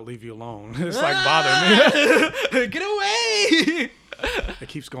will not leave you alone. It's like bothering me. Get away! It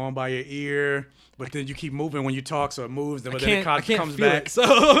keeps going by your ear, but then you keep moving when you talk, so it moves. But then it I can't comes feel back, it,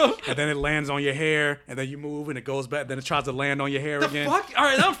 so and then it lands on your hair, and then you move, and it goes back. Then it tries to land on your hair again. Fuck! All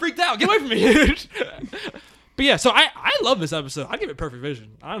right, now I'm freaked out. Get away from me. But yeah, so I love this episode. I give it perfect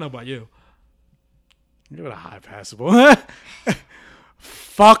vision. I don't know about you. Give it a high passable.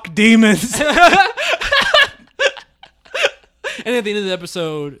 Fuck demons. And at the end of the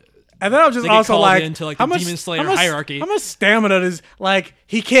episode, and then I'm just they get also called like, into like the Demon Slayer hierarchy. How much stamina does like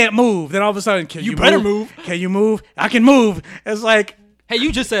he can't move? Then all of a sudden, can you better move? Can you move? I can move. It's like, hey,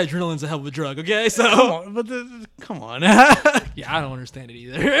 you just said adrenaline's a hell of a drug, okay? So come on. Yeah, I don't understand it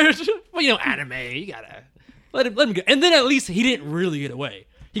either. Well, you know, anime, you gotta let him go. And then at least he didn't really get away.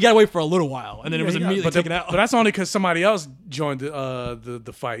 He got away for a little while, and then it was immediately taken out. But that's only because somebody else joined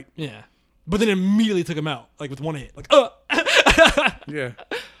the fight. Yeah, but then immediately took him out, like with one hit. Like, yeah.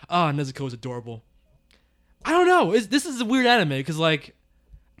 Oh, Nezuko is adorable. I don't know. This is a weird anime because like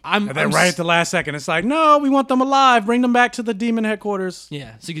And then right at the last second, it's like, no, we want them alive. Bring them back to the demon headquarters.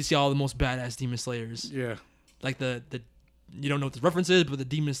 Yeah, so you can see all the most badass demon slayers. Yeah. Like the you don't know what the reference is, but the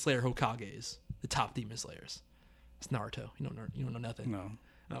demon slayer Hokages, the top demon slayers. It's Naruto. You don't know nothing. No.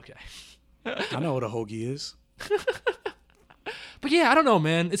 Okay. I know what a hoagie is. But yeah, I don't know,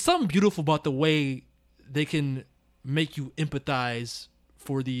 man. It's something beautiful about the way they can make you empathize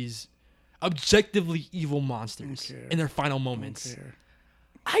for these objectively evil monsters in their final moments.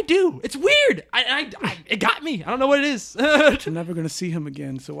 I do. It's weird. It got me. I don't know what it is. I'm never going to see him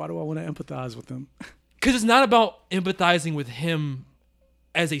again, so why do I want to empathize with him? Because it's not about empathizing with him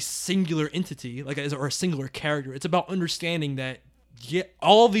as a singular entity, or a singular character. It's about understanding that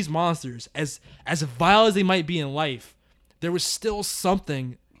all of these monsters, as vile as they might be in life, there was still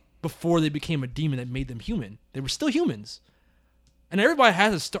something before they became a demon that made them human. They were still humans. And everybody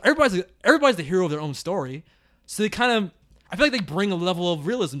has a story. Everybody's the hero of their own story. So they kind of, I feel like they bring a level of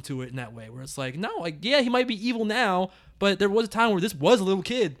realism to it in that way, where it's like, no, like, yeah, he might be evil now, but there was a time where this was a little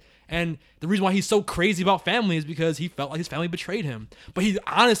kid. And the reason why he's so crazy about family is because he felt like his family betrayed him. But he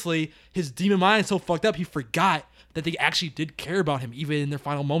honestly, his demon mind is so fucked up, he forgot that they actually did care about him, even in their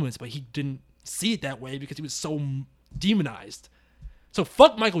final moments. But he didn't see it that way because he was so demonized. So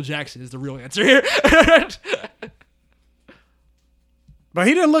fuck Michael Jackson is the real answer here. But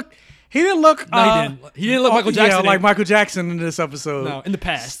he didn't look. No, he didn't. He didn't look Michael Jackson. Yeah, like Michael Jackson in this episode. No, in the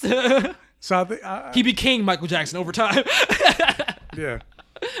past. So I think he became Michael Jackson over time. Yeah.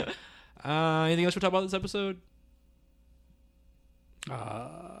 Anything else we'll talk about this episode?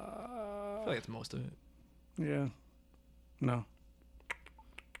 I feel like that's most of it. Yeah. No.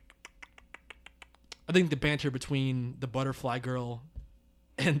 I think the banter between the butterfly girl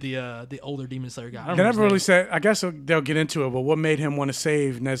and the older demon slayer guy. They never really said. I guess they'll get into it. But what made him want to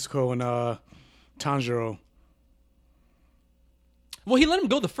save Nezuko and Tanjiro? Well, he let him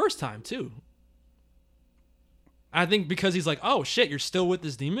go the first time too. I think because he's like, oh shit, you're still with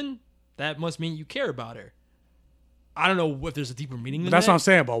this demon? That must mean you care about her. I don't know if there's a deeper meaning than That's that. what I'm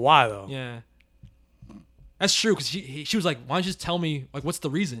saying, but why though? Yeah. That's true, because she was like, why don't you just tell me, like, what's the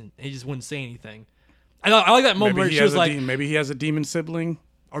reason? And he just wouldn't say anything. I like that moment where she was like... maybe he has a demon sibling.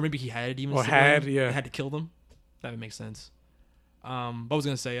 Or maybe he had a demon or sibling. had to kill them. That would make sense. But I was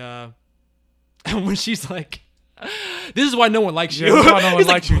going to say, when she's like... This is why no one likes you. Yeah, this is why no one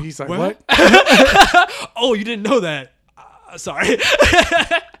likes you. He's like, what? Oh, you didn't know that. Sorry.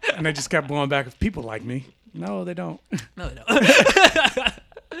 And they just kept going back. If people like me. No, they don't. No, they don't.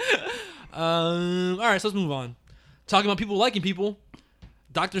 All right, so let's move on. Talking about people liking people.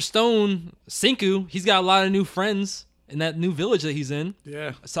 Dr. Stone, Senku, he's got a lot of new friends in that new village that he's in.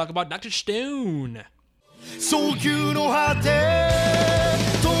 Yeah. Let's talk about Dr. Stone. 早急の果て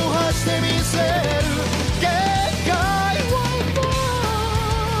踏破してみせる限界はない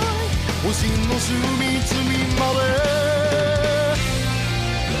星の隅々まで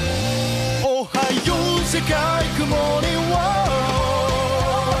おはよう世界雲には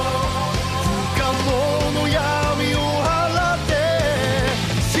不可能の闇を払って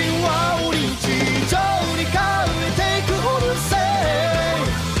神話を日常に変えていくオルセイ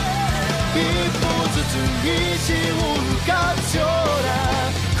一歩ずつ道を深くしょうら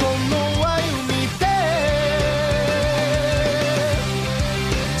この歩みで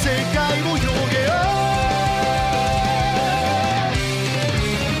世界を広げよう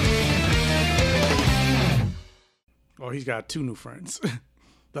Oh, he's got 2 new friends.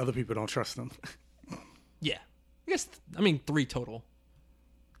 The other people don't trust him. Yeah. I guess, 3 total.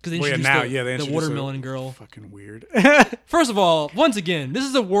 Because they Well, yeah, introduced now, the, yeah, they the introduced watermelon girl. Fucking weird. First of all, once again, this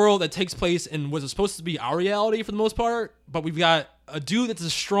is a world that takes place in what's supposed to be our reality for the most part, but we've got a dude that's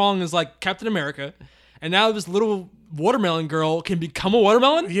as strong as like Captain America, and now this little watermelon girl can become a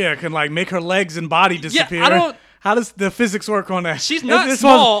watermelon? Yeah, can like make her legs and body disappear. Yeah, I don't... How does the physics work on that? She's not It's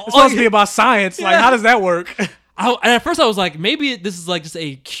small. supposed to be about science. Like, how does that work? And at first I was like, maybe this is like just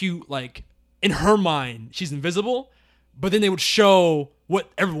a cute, like, in her mind, she's invisible, but then they would show what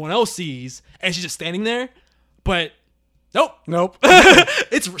everyone else sees, and she's just standing there. But nope.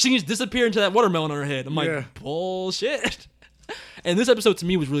 She can just disappear into that watermelon on her head. I'm like, bullshit. And this episode to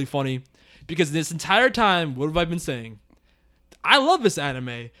me was really funny because this entire time, what have I been saying? I love this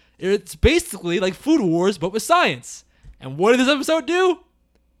anime. It's basically like Food Wars, but with science. And what did this episode do?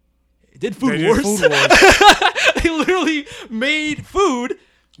 It did Food Wars. They literally made food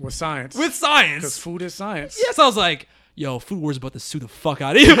with science. Because food is science. Yes, I was like, yo, Food Wars about to sue the fuck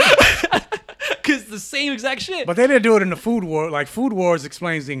out of you. Because the same exact shit. But they didn't do it in the Food War. Like, Food Wars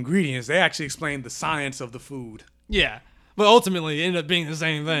explains the ingredients. They actually explain the science of the food. Yeah. But ultimately, it ended up being the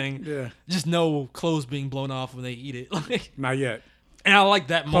same thing. Yeah. Just no clothes being blown off when they eat it. Not yet. And I like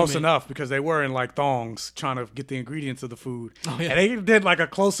that moment. Close enough, because they were in, like, thongs trying to get the ingredients of the food. Oh, yeah. And they did, like, a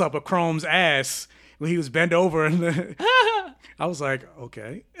close-up of Chrome's ass when he was bent over. And I was like,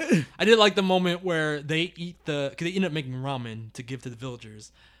 okay. I did like the moment where they eat because they end up making ramen to give to the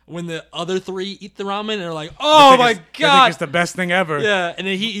villagers. When the other 3 eat the ramen, and they're like, oh my God. They think it's the best thing ever. Yeah, and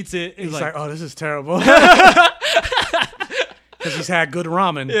then he eats it. And he's like, oh, this is terrible. Because he's had good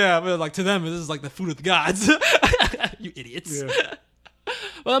ramen. Yeah, but like to them, this is like the food of the gods. You idiots. Yeah.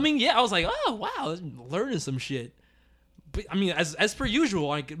 Well, I mean, yeah, I was like, oh, wow, learning some shit. But I mean, as per usual,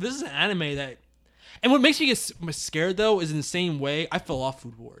 like this is an anime that... And what makes me get scared, though, is in the same way, I fell off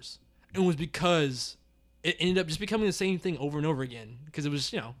Food Wars. And it was because it ended up just becoming the same thing over and over again. Because it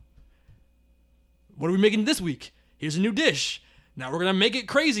was, what are we making this week? Here's a new dish. Now we're going to make it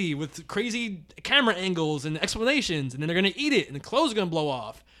crazy with crazy camera angles and explanations. And then they're going to eat it and the clothes are going to blow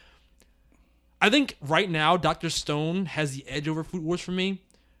off. I think right now, Dr. Stone has the edge over Food Wars for me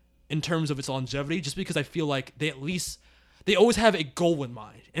in terms of its longevity, just because I feel like they always have a goal in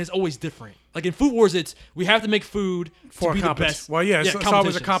mind, and it's always different. Like in Food Wars, it's we have to make food to be the best. Well, yeah, it's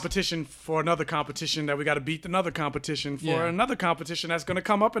always a competition for another competition that we got to beat another competition for another competition that's going to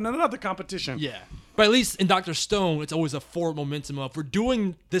come up in another competition. Yeah, but at least in Dr. Stone, it's always a forward momentum of we're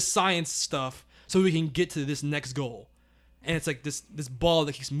doing this science stuff so we can get to this next goal, and it's like this ball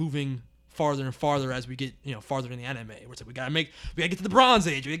that keeps moving farther and farther as we get farther in the anime. Where it's like we gotta get to the Bronze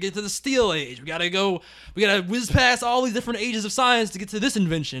Age, we gotta get to the Steel Age, we gotta whiz past all these different ages of science to get to this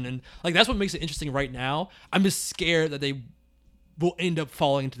invention, and like that's what makes it interesting right now. I'm just scared that they will end up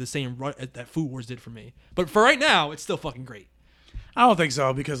falling into the same rut that Food Wars did for me. But for right now, it's still fucking great. I don't think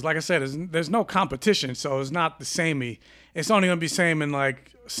so, because like I said, there's no competition, so it's not the samey. it's only going to be same in like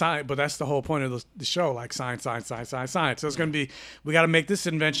science, but that's the whole point of the show, like science. So it's going to be, we got to make this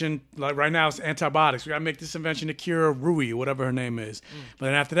invention, like right now it's antibiotics. We got to make this invention to cure Rui, whatever her name is. But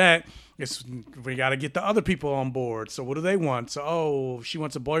then after that, we got to get the other people on board. So what do they want? So, she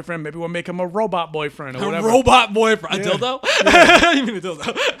wants a boyfriend. Maybe we'll make him a robot boyfriend or whatever. A robot boyfriend. A dildo? Yeah. You mean a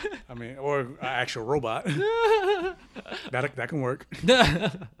dildo? I mean, or an actual robot. that can work.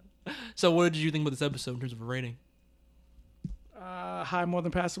 So what did you think about this episode in terms of a rating? High, more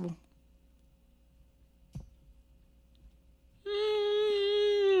than passable.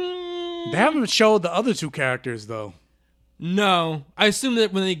 They haven't showed the other two characters though. No, I assume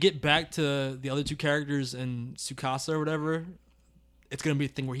that when they get back to the other two characters and Tsukasa or whatever, it's gonna be a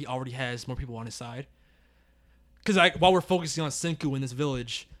thing where he already has more people on his side. Because while we're focusing on Senku in this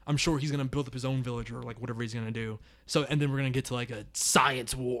village, I'm sure he's gonna build up his own village or like whatever he's gonna do. So and then we're gonna get to like a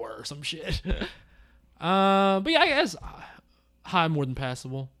science war or some shit. But yeah, I guess high, more than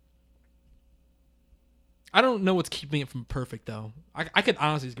passable. I don't know what's keeping it from perfect though. I could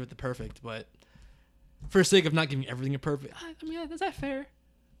honestly just give it the perfect, but for the sake of not giving everything a perfect, I mean, is that fair?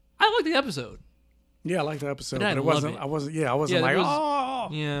 I like the episode. Yeah, I like the episode, but it wasn't. I wasn't like,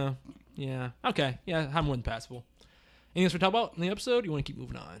 oh. Yeah. Okay. Yeah, high, more than passable. Anything else we talk about in the episode? You want to keep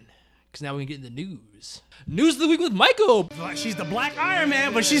moving on? Because now we can get into news. News of the week with Michael. She's the Black Iron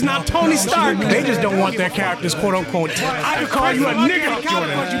Man, but she's not Tony Stark. They just don't want their characters, quote unquote. I could call you a nigga, Jordan.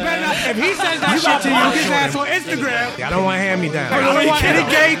 You better not. If he says that, you got to use his ass on Instagram. I don't want hand me down. I don't want any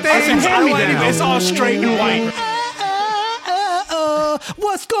gay things. It's all straight and white.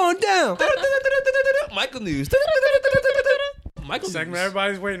 What's going down? Michael news. Michael segment news.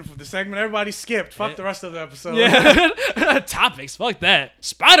 Everybody's waiting for the segment. Everybody skipped. Fuck the rest of the episode. Yeah. Topics. Fuck that.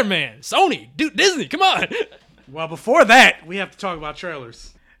 Spider-Man. Sony. Dude, Disney. Come on. Well, before that, we have to talk about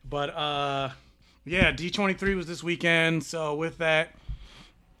trailers. But yeah, D23 was this weekend. So with that,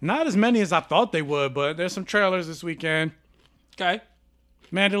 not as many as I thought they would, but there's some trailers this weekend. Okay.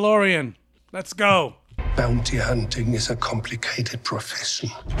 Mandalorian. Let's go. Bounty hunting is a complicated profession.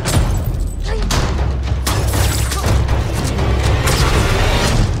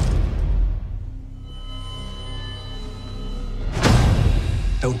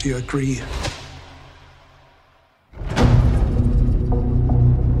 Don't you agree?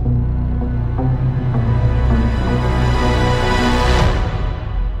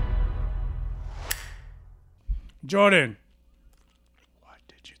 Jordan, what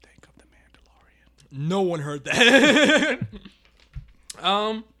did you think of The Mandalorian? No one heard that.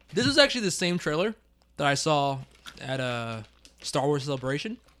 This is actually the same trailer that I saw at Star Wars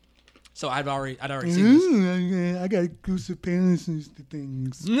Celebration. So I'd already seen this. I got exclusive passes to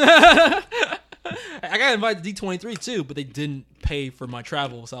things. I got invited to D23 too, but they didn't pay for my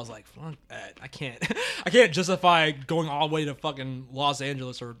travel, so I was like, fuck that. I can't justify going all the way to fucking Los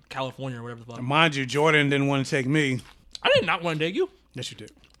Angeles or California or whatever the fuck. Mind you, Jordan didn't want to take me. I did not want to take you. Yes, you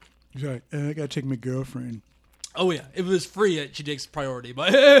did. He's like, I gotta take my girlfriend. Oh yeah, if it was free, she takes priority,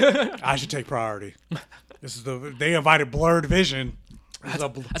 but I should take priority. They invited Blurred Vision.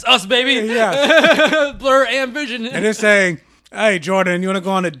 That's us, baby. Yeah. Blur and Vision. And they're saying, hey, Jordan, you want to go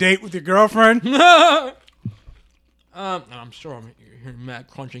on a date with your girlfriend? I'm sure I'm hearing Matt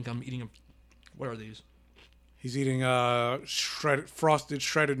crunching. I'm eating what are these? He's eating frosted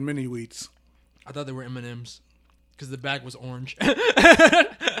shredded mini wheats. I thought they were M&Ms because the bag was orange.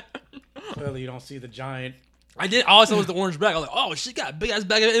 Clearly, you don't see the giant. I did. All I saw was the orange bag. I was like, oh, she got a big ass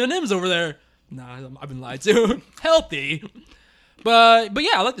bag of M&Ms over there. Nah, I've been lied to. Healthy. But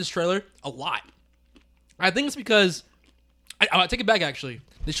yeah, I like this trailer a lot. I think it's because I'll take it back actually.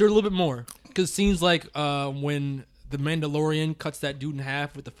 They showed a little bit more because it seems like when the Mandalorian cuts that dude in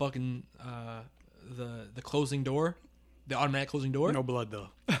half with the fucking the closing door, the automatic closing door. No blood though.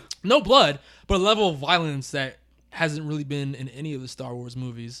 No blood, but a level of violence that hasn't really been in any of the Star Wars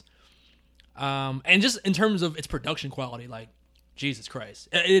movies. And just in terms of its production quality, like Jesus Christ,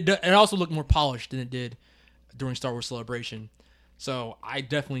 it also looked more polished than it did during Star Wars Celebration. So I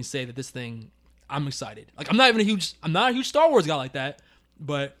definitely say that this thing, I'm excited. Like I'm not a huge Star Wars guy like that,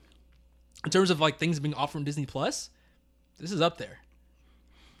 but in terms of like things being offered from Disney Plus, this is up there.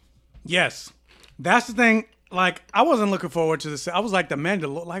 Yes, that's the thing. Like I wasn't looking forward to this. I was like the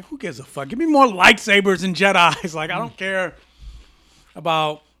Mandalorian. Like who gives a fuck? Give me more lightsabers and Jedis. Like I don't care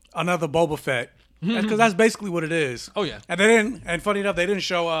about another Boba Fett because that's basically what it is. Oh yeah. And they didn't. And funny enough, they didn't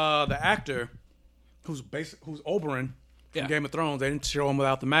show the actor who's Oberyn. From Game of Thrones, they didn't show him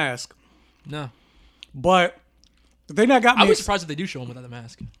without the mask. No. But the thing that got me... I was surprised if they do show him without the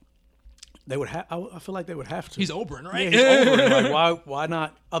mask. They would have... I feel like they would have to. He's Oberyn, right? Yeah, he's Oberyn. Like, why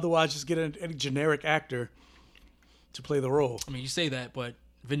not? Otherwise, just get any generic actor to play the role. I mean, you say that, but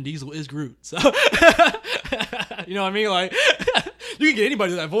Vin Diesel is Groot, so you know what I mean? Like, you can get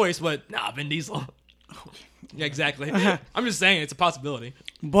anybody with that voice, but nah, Vin Diesel. Yeah, exactly. I'm just saying it's a possibility.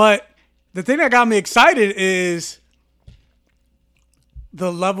 But the thing that got me excited is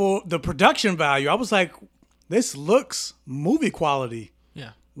the production value. I was like, this looks movie quality.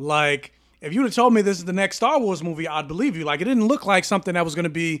 Yeah. Like, if you would have told me this is the next Star Wars movie, I'd believe you. Like, it didn't look like something that was going to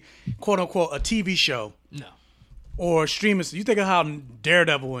be, quote unquote, a TV show. No. Or streaming. You think of how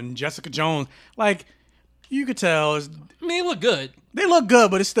Daredevil and Jessica Jones, like, you could tell. I mean, they look good. They look good,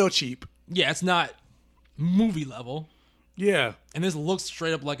 but it's still cheap. Yeah, it's not movie level. Yeah. And this looks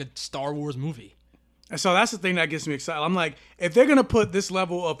straight up like a Star Wars movie. And so that's the thing that gets me excited. I'm like, if they're going to put this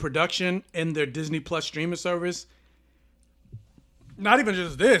level of production in their Disney Plus streaming service, not even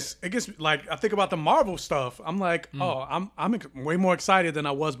just this, it gets like, I think about the Marvel stuff. I'm like, I'm way more excited than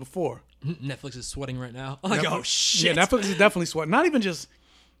I was before. Netflix is sweating right now. I'm like, Netflix, oh shit. Yeah, Netflix is definitely sweating. Not even just,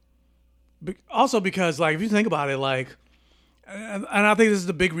 also because like, if you think about it, like, and I think this is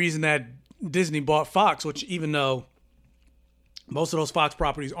the big reason that Disney bought Fox, which even though most of those Fox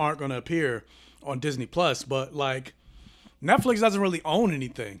properties aren't going to appear on Disney Plus, but like Netflix doesn't really own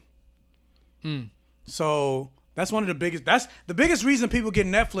anything. So that's one of the biggest, that's the biggest reason people get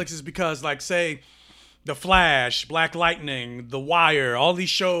Netflix is because like say The Flash, Black Lightning, The Wire, all these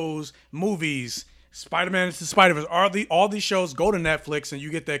shows, movies, Spider-Man Into the Spider-Verse, all these shows go to Netflix and you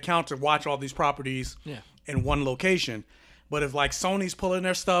get the account to watch all these properties in one location. But if like Sony's pulling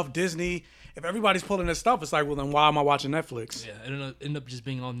their stuff, Disney, if everybody's pulling their stuff, it's like, well, then why am I watching Netflix? Yeah, it end up just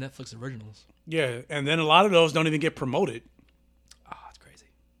being all Netflix originals. Yeah, and then a lot of those don't even get promoted. Oh, that's crazy.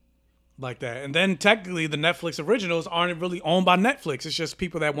 Like that. And then technically the Netflix originals aren't really owned by Netflix. It's just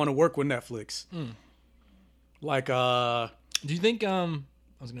people that want to work with Netflix. Like, do you think, Umbrella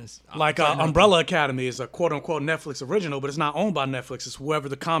Academy is a quote unquote Netflix original, but it's not owned by Netflix. It's whoever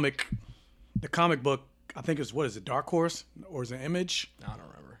the comic book, I think it's, what is it, Dark Horse? Or is it Image? I don't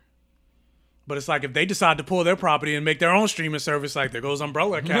remember. But it's like if they decide to pull their property and make their own streaming service, like there goes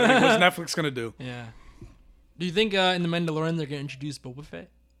Umbrella Academy. What's Netflix going to do? Yeah. Do you think in The Mandalorian they're going to introduce Boba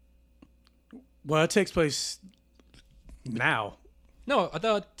Fett? Well, it takes place now. No, I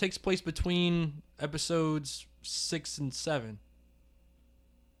thought it takes place between episodes 6 and 7.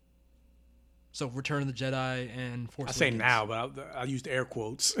 So Return of the Jedi and Force Awakens. I say now, but I used air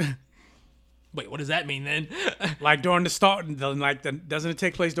quotes. Wait, what does that mean then? Like during the start, doesn't it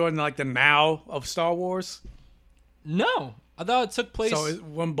take place during like the now of Star Wars? No, I thought it took place. So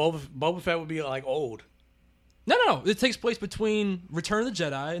when Boba Fett would be like old. No, it takes place between Return of the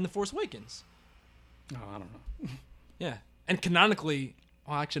Jedi and The Force Awakens. Oh, I don't know. Yeah, and canonically,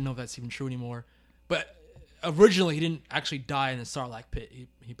 well, I actually don't know if that's even true anymore. But originally, he didn't actually die in the Sarlacc pit. He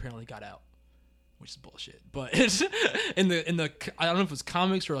apparently got out, which is bullshit. But it's in the I don't know if it was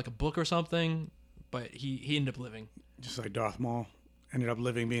comics or like a book or something, but he ended up living. Just like Darth Maul ended up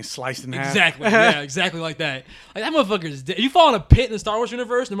living, being sliced in half. Exactly. Yeah, exactly like that. Like that motherfucker's dead. If you fall in a pit in the Star Wars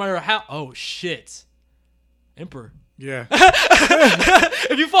universe, no matter how, oh shit, Emperor. Yeah.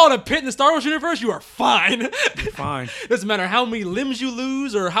 If you fall in a pit in the Star Wars universe, you are fine. You're fine. Doesn't matter how many limbs you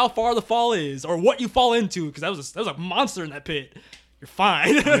lose or how far the fall is or what you fall into, because that was a monster in that pit. You're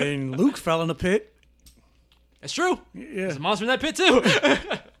fine. I mean, Luke fell in a pit. That's true. Yeah. There's a monster in that pit too.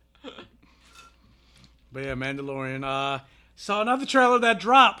 But yeah, Mandalorian. Saw another trailer that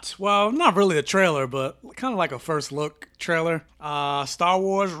dropped. Well, not really a trailer, but kind of like a first look trailer. Star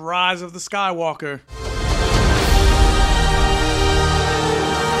Wars: Rise of the Skywalker.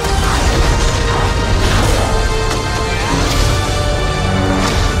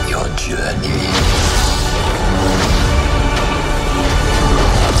 Your journey.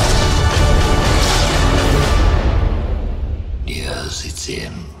 Nears its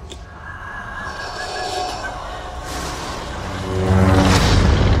end.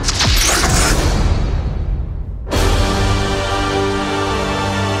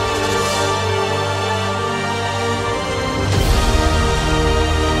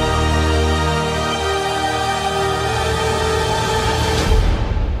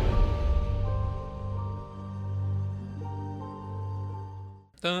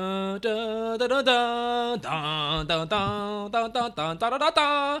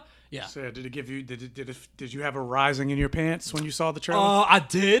 Yeah. So did it give you? Did you have a rising in your pants when you saw the trailer? I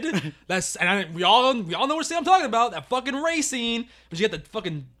did. We all know what scene I'm talking about. That fucking race scene, but you got the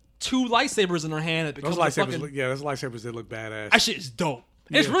fucking 2 lightsabers in her hand. That Those lightsabers, those lightsabers did look badass. That shit is dope.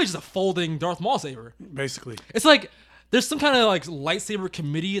 Yeah. It's really just a folding Darth Maul saber. Basically, it's like there's some kind of like lightsaber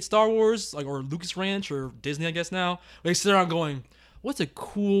committee at Star Wars, like or Lucas Ranch or Disney, I guess now. They sit around going, "What's a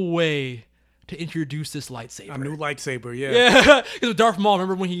cool way to introduce this lightsaber. A new lightsaber, yeah. Yeah, because with Darth Maul,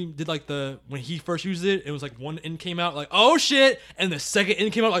 remember when he did like when he first used it, it was like one end came out like, oh shit, and the second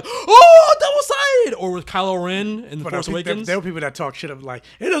end came out like, oh, double-sided. Or with Kylo Ren in The Force Awakens. There were people that talk shit of like,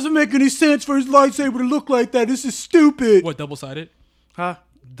 it doesn't make any sense for his lightsaber to look like that. This is stupid. What, double-sided? Huh?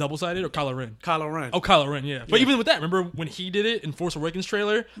 Double-sided or Kylo Ren? Kylo Ren. Oh, Kylo Ren, yeah. But even with that, remember when he did it in Force Awakens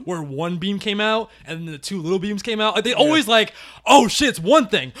trailer, where one beam came out and then the two little beams came out? Like they always like, oh shit, it's one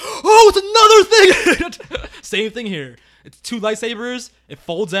thing. Oh, it's another thing. Same thing here. It's two lightsabers. It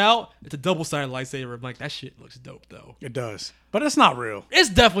folds out. It's a double-sided lightsaber. I'm like, that shit looks dope though. It does, but it's not real. It's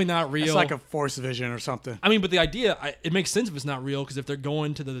definitely not real. It's like a Force vision or something. I mean, but the idea, it makes sense if it's not real, because if they're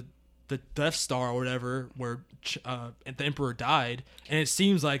going to the Death Star or whatever, where the Emperor died, and it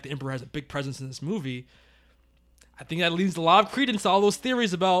seems like the Emperor has a big presence in this movie, I think that leads a lot of credence to all those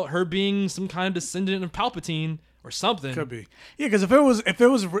theories about her being some kind of descendant of Palpatine or something. Could be, yeah. Because if Rey was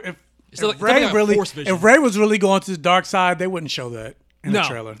really going to the dark side, they wouldn't show that in the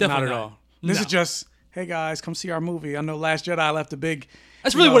trailer. Not at all. This is just, hey guys, come see our movie. I know Last Jedi left a big.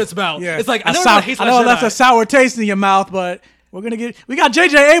 That's really what it's about. Yeah, it's like I know it left a sour taste in your mouth, but. We got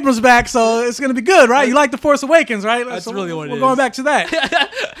J.J. Abrams back, so it's gonna be good, right? You like The Force Awakens, right? That's really what it is. We're going back to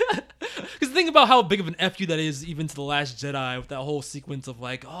that. Because think about how big of an F you that is, even to The Last Jedi, with that whole sequence of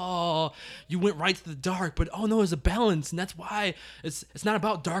like, oh, you went right to the dark, but oh no, there's a balance, and that's why it's not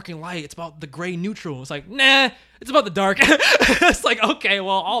about dark and light. It's about the gray neutral. It's like, nah, it's about the dark. It's like, okay,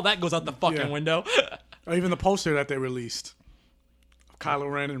 well, all that goes out the fucking window. Or even the poster that they released, of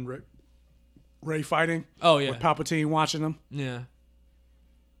Kylo Ren and Rey fighting. Oh yeah, with Palpatine watching them. Yeah.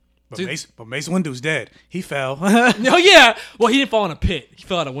 But Mace Windu's dead. He fell. Oh yeah. Well, he didn't fall in a pit. He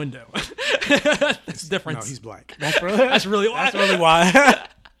fell out a window. That's the difference. No, he's black. That's really why. That's really why.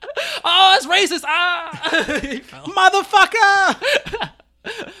 Oh, that's racist. Motherfucker.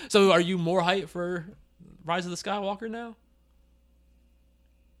 So, are you more hyped for Rise of the Skywalker now?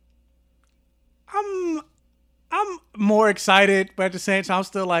 I'm more excited, but at the same time, I'm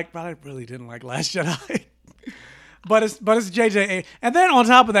still like, but I really didn't like Last Jedi. but it's JJ. And then on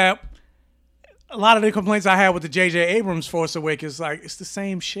top of that, a lot of the complaints I had with the JJ Abrams Force Awakens, like it's the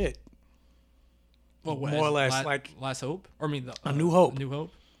same shit. Well, more or less, like Last Hope, or I mean, A New Hope. New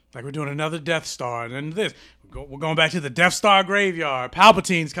Hope. Like we're doing another Death Star, and then this. We're going back to the Death Star graveyard.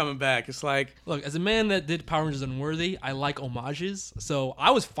 Palpatine's coming back. It's like... Look, as a man that did Power Rangers Unworthy, I like homages. So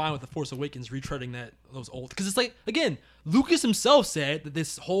I was fine with The Force Awakens retreading those old... Because it's like, again, Lucas himself said that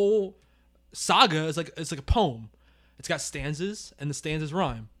this whole saga is like a poem. It's got stanzas, and the stanzas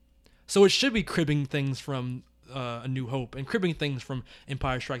rhyme. So it should be cribbing things from A New Hope, and cribbing things from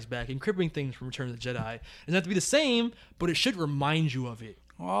Empire Strikes Back, and cribbing things from Return of the Jedi. It doesn't have to be the same, but it should remind you of it.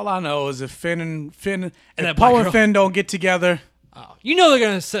 All I know is if Poe and Finn don't get together, you know they're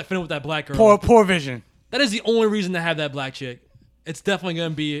gonna set Finn with that black girl. Poor vision. That is the only reason to have that black chick. It's definitely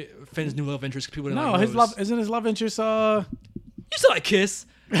gonna be Finn's new love interest. People didn't like Rose. Isn't his love interest? You saw that kiss.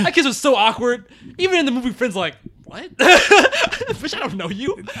 That kiss was so awkward. Even in the movie, Finn's like, what? Bitch, I don't know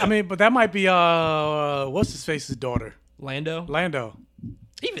you. I mean, but that might be what's his face's daughter? Lando.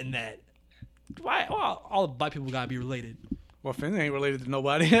 Even that. Why? Well, all the black people gotta be related. Well, Finn ain't related to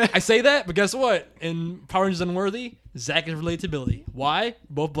nobody. I say that, but guess what? In Power Rangers Unworthy, Zack is related to Billy. Why?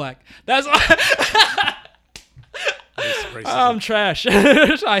 Both black. That's why. I'm trash.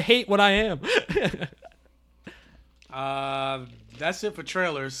 I hate what I am. That's it for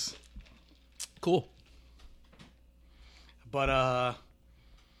trailers. Cool. But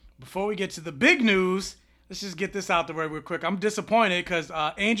before we get to the big news, let's just get this out the way real quick. I'm disappointed because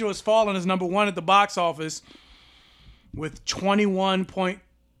Angel Has Fallen is number 1 at the box office with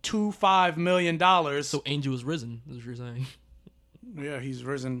 $21.25 million. So Angel is risen, is what you're saying. Yeah, he's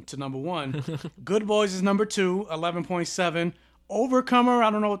risen to number 1. Good Boys is number 2, 11.7. Overcomer, I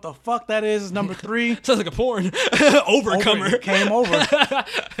don't know what the fuck that is number 3. Sounds like a porn. Overcomer. Came over.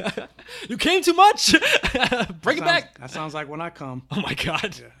 You came too much. Bring it back. That sounds like when I come. Oh my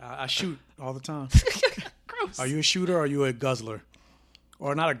God. Yeah, I shoot all the time. Gross. Are you a shooter or are you a guzzler?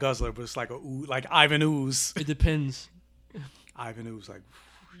 Or not a guzzler, but it's like like Ivan Ooze. It depends. Ivan Ooze, like.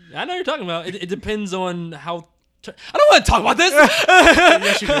 I know what you're talking about. It depends on how. I don't want to talk about this.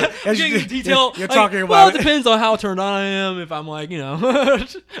 Yes, you do. Yes, you do. Detail. You're talking about it. Well, it depends on how turned on I am. If I'm like,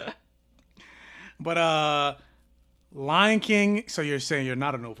 But Lion King. So you're saying you're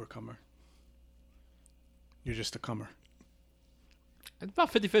not an overcomer. You're just a comer. It's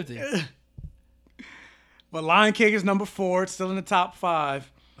about 50-50. But Lion King is number 4. It's still in the top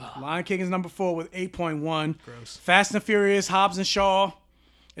 5. Lion King is number 4 with 8.1. Gross. Fast and Furious, Hobbs and Shaw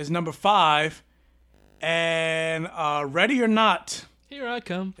is number 5. And Ready or Not Here I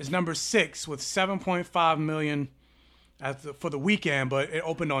come. It's number 6 with 7.5 million for the weekend, but it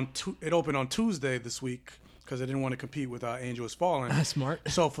opened on Tuesday this week because they didn't want to compete with Angel Has Fallen. That's smart.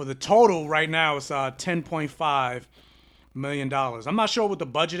 So for the total right now, it's $10.5 million. I'm not sure what the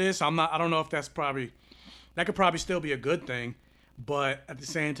budget is. I don't know if that could probably still be a good thing, but at the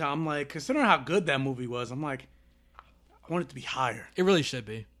same time, I'm like, considering how good that movie was, I'm like, I want it to be higher. It really should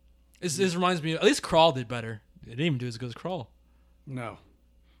be. This reminds me, at least Crawl did better. It didn't even do as good as Crawl. No.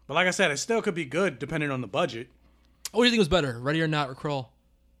 But like I said, it still could be good depending on the budget. What do you think was better, Ready or Not or Crawl?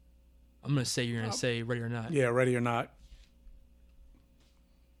 I'm going to say you're going to say Ready or Not. Yeah, Ready or Not.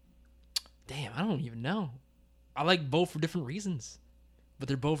 Damn, I don't even know. I like both for different reasons, but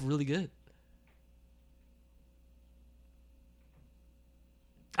they're both really good.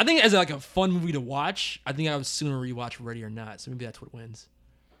 I think as like a fun movie to watch, I think I would sooner rewatch Ready or Not, so maybe that's what wins.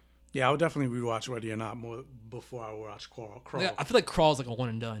 Yeah, I would definitely rewatch Ready or Not more before I watch Crawl. Yeah, I feel like Crawl's like a one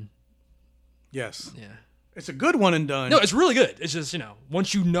and done. Yes. Yeah. It's a good one and done. No, it's really good. It's just,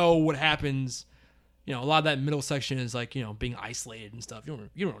 once you know what happens, a lot of that middle section is like, being isolated and stuff. You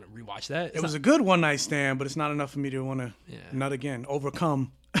don't want to rewatch that. It was a good one night stand, but it's not enough for me to want to nut again.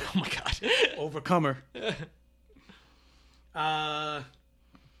 Overcome. Oh my God. Overcomer. But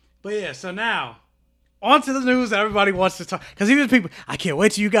yeah, so now on to the news that everybody wants to talk. Because even people, I can't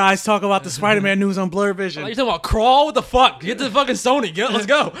wait till you guys talk about the Spider-Man news on Blurred Vision. You're talking about Crawl? What the fuck? Get to fucking Sony. Let's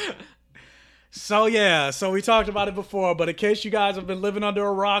go. So we talked about it before, but in case you guys have been living under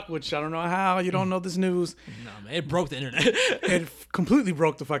a rock, which I don't know how you don't know this news. No, man, it broke the internet. It completely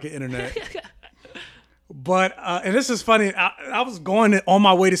broke the fucking internet. But, and this is funny, I was going on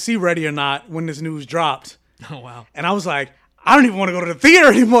my way to see Ready or Not when this news dropped. Oh, wow. And I was like, I don't even want to go to the theater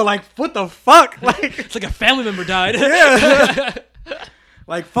anymore. Like, what the fuck? Like, it's like a family member died. Yeah.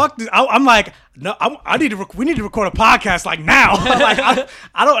 Like, fuck this. I'm like, no, we need to record a podcast like now. Like,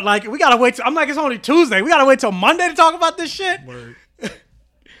 I don't like, we gotta wait. I'm like, it's only Tuesday. We gotta wait till Monday to talk about this shit. Word.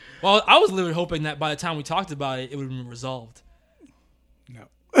 Well, I was literally hoping that by the time we talked about it, it would have been resolved. No.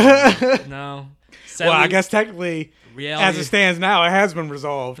 No. Sadly, well, I guess technically, as it stands now, it has been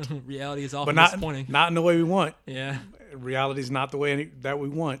resolved. Reality is often disappointing. Not in the way we want. Yeah. Reality is not the way that we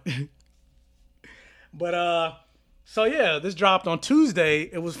want. But, so yeah, this dropped on Tuesday.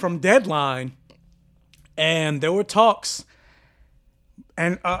 It was from Deadline, and there were talks,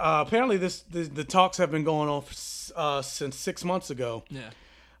 and apparently the talks have been going on since 6 months ago. Yeah.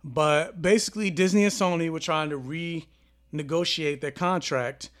 But basically, Disney and Sony were trying to renegotiate their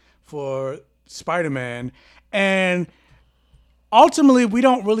contract for Spider-Man, and ultimately, we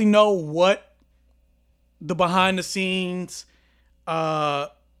don't really know what the behind-the-scenes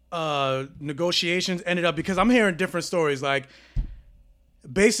negotiations ended up, because I'm hearing different stories. Like,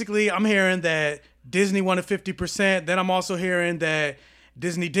 basically, I'm hearing that Disney wanted 50%. Then I'm also hearing that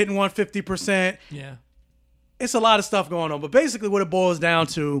Disney didn't want 50%. Yeah. It's a lot of stuff going on. But basically what it boils down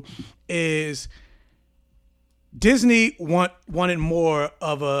to is Disney wanted more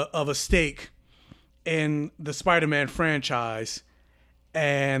of a stake in the Spider-Man franchise.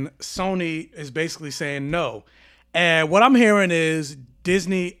 And Sony is basically saying no. And what I'm hearing is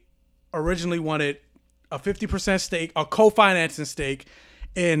Disney originally wanted a 50% stake, a co-financing stake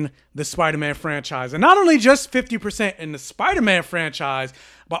in the Spider-Man franchise. And not only just 50% in the Spider-Man franchise,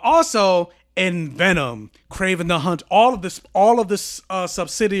 but also in Venom, Kraven the Hunt, all of this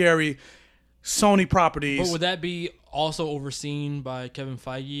subsidiary Sony properties. But would that be also overseen by Kevin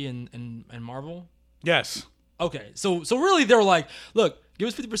Feige and Marvel? Yes. Okay. So really they were like, look, give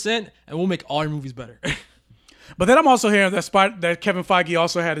us 50% and we'll make all your movies better. But then I'm also hearing that Kevin Feige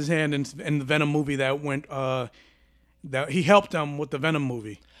also had his hand in the Venom movie that went that he helped them with the Venom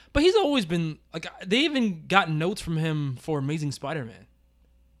movie. But he's always been like, they even got notes from him for Amazing Spider-Man.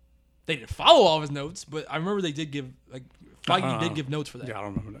 They didn't follow all of his notes, but I remember they did give, like, Feige did give notes for that. Yeah, I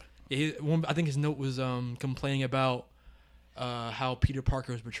don't remember that. I think his note was complaining about how Peter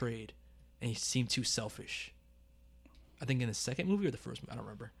Parker was portrayed, and he seemed too selfish. I think in the second movie or the first movie, I don't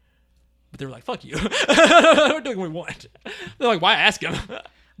remember. But they were like, fuck you. We're doing what we want. They're like, why ask him?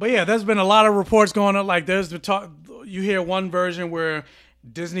 But yeah, there's been a lot of reports going on. Like, there's the talk. You hear one version where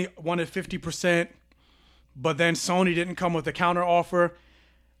Disney wanted 50%, but then Sony didn't come with a counter offer.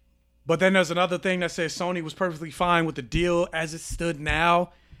 But then there's another thing that says Sony was perfectly fine with the deal as it stood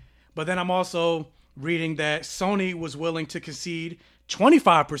now. But then I'm also reading that Sony was willing to concede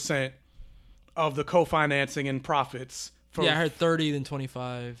 25% of the co-financing and profits. Yeah, I heard 30, then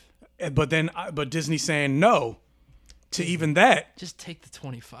 25. But Disney saying no to even that. Just take the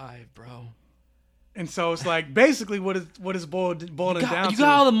 25, bro. And so it's like basically what is boiling down to. You got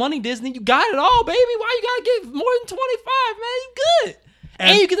all the money, Disney. You got it all, baby. Why you gotta give more than 25, man? You good.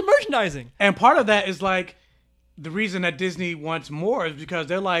 And you get the merchandising. And part of that is like the reason that Disney wants more is because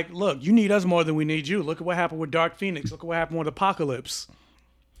they're like, look, you need us more than we need you. Look at what happened with Dark Phoenix. Look at what happened with Apocalypse.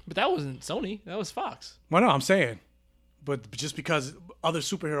 But that wasn't Sony. That was Fox. Well, no, I'm saying. But just because other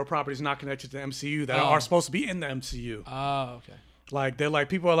superhero properties not connected to the MCU that are supposed to be in the MCU. Oh, okay. Like they're like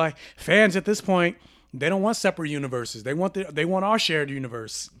people are like fans at this point. They don't want separate universes. They want our shared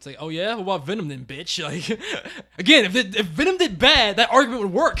universe. It's like, oh yeah, what about Venom then, bitch? Like, again, if Venom did bad, that argument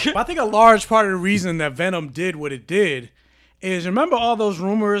would work. But I think a large part of the reason that Venom did what it did is remember all those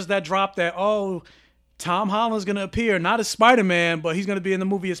rumors that dropped that Tom Holland's gonna appear not as Spider-Man, but he's gonna be in the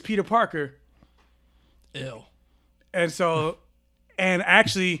movie as Peter Parker. Ew. And so, and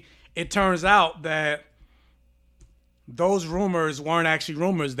actually, it turns out that those rumors weren't actually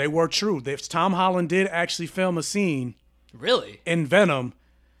rumors. They were true. Tom Holland did actually film a scene. Really? In Venom,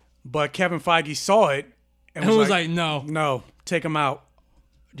 but Kevin Feige saw it and was like, no. No, take him out.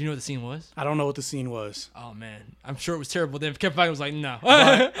 Do you know what the scene was? I don't know what the scene was. Oh, man. I'm sure it was terrible. Then Kevin Feige was like, no.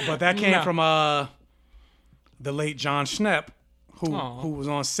 But that came from the late John Schnepp, who was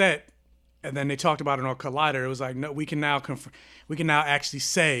on set. And then they talked about it on Collider. It was like, no, we can now actually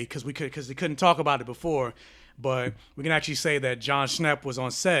say, because they couldn't talk about it before, but we can actually say that John Schnepp was on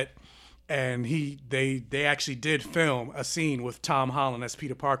set, and they actually did film a scene with Tom Holland as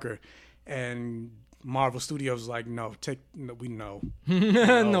Peter Parker, and Marvel Studios was like, no, we know.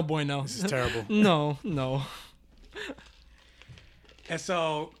 No, boy, no. This is terrible. No. And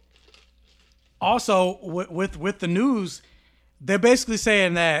so, also with the news, they're basically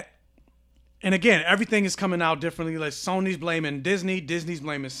saying that. And again, everything is coming out differently. Like Sony's blaming Disney, Disney's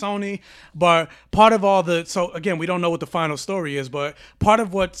blaming Sony. But part of so again, we don't know what the final story is, but part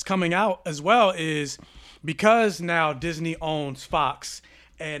of what's coming out as well is because now Disney owns Fox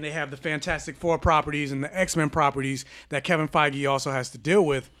and they have the Fantastic Four properties and the X-Men properties that Kevin Feige also has to deal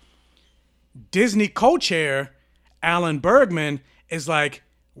with. Disney co-chair Alan Bergman is like,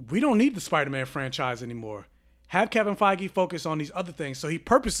 we don't need the Spider-Man franchise anymore. Have Kevin Feige focus on these other things. So he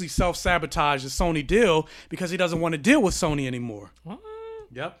purposely self-sabotaged the Sony deal because he doesn't want to deal with Sony anymore. What?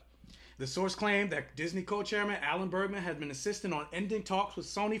 Yep. The source claimed that Disney co-chairman Alan Bergman had been insisting on ending talks with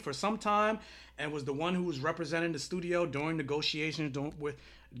Sony for some time and was the one who was representing the studio during renegotiation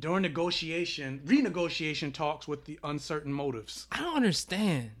talks with the uncertain motives. I don't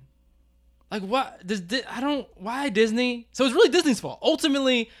understand. Like, what? Why Disney? So it's really Disney's fault.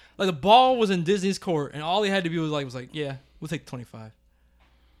 Ultimately, like, the ball was in Disney's court, and all they had to do was like, yeah, we'll take 25.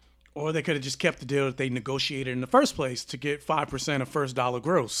 Or they could have just kept the deal that they negotiated in the first place to get 5% of first dollar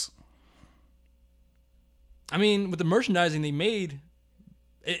gross. I mean, with the merchandising they made,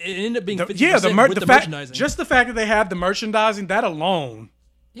 it ended up being 50% with the merchandising. Just the fact that they have the merchandising, that alone.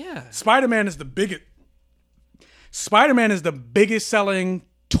 Yeah. Spider-Man is the biggest selling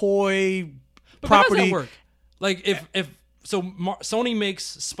toy property. How does that work? Like, Sony makes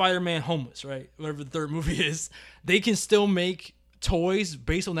Spider-Man homeless, right? Whatever the third movie is, they can still make toys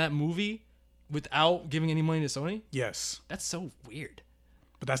based on that movie without giving any money to Sony? Yes. That's so weird.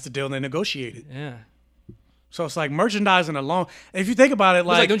 But that's the deal they negotiated. Yeah. So it's like merchandising alone. If you think about it,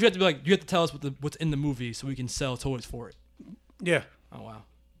 like, don't you have to be like, you have to tell us what's in the movie so we can sell toys for it? Yeah. Oh wow.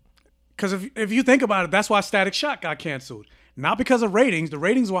 Because if you think about it, that's why Static Shock got canceled. Not because of ratings. The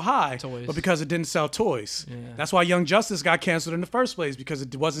ratings were high, but because it didn't sell toys. Yeah. That's why Young Justice got canceled in the first place, because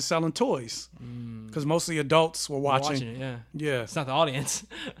it wasn't selling toys. Because mostly adults were watching it, yeah. Yeah. It's not the audience.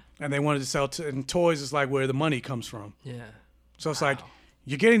 And they wanted to sell and toys is like where the money comes from. Yeah. So it's like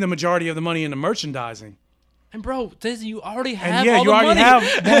you're getting the majority of the money in the merchandising. And bro, Disney, you already have and yeah, all you the already money.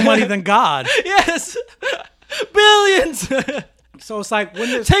 have more money than God. Yes. Billions. So it's like when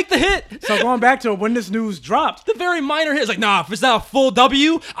this take the hit. So going back to when this news dropped, the very minor hit. It's like, nah, if it's not a full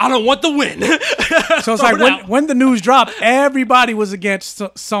W, I don't want the win. So it's like when the news dropped, everybody was against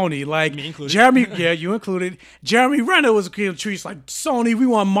Sony. Like me included. Jeremy, yeah, you included. Jeremy Renner was accused of trees like Sony. We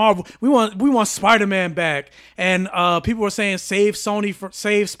want Marvel. We want Spider-Man back. And people were saying save Spider-Man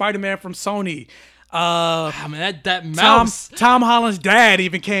from Sony. That mouse. Tom Holland's dad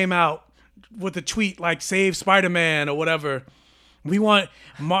even came out with a tweet like save Spider-Man or whatever. We want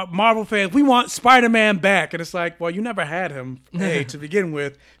Marvel fans. We want Spider-Man back, and it's like, well, you never had him. Hey, to begin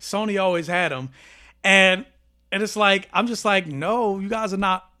with, Sony always had him, and it's like I'm just like, no, you guys are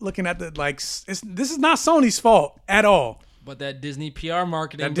not looking at the like. This is not Sony's fault at all. But that Disney PR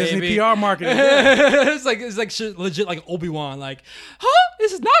marketing, that baby. Disney PR marketing, it's like shit, legit, like Obi-Wan, like, huh?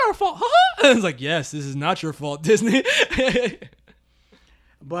 This is not our fault, huh? And it's like, yes, this is not your fault, Disney.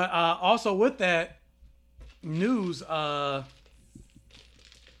 But also with that. news. Hold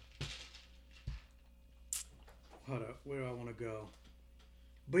up, where do I want to go?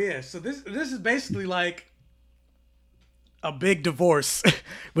 But yeah, so this is basically like a big divorce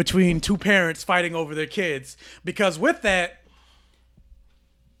between two parents fighting over their kids. Because with that,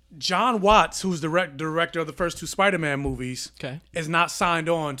 John Watts, who's the director of the first two Spider-Man movies, is not signed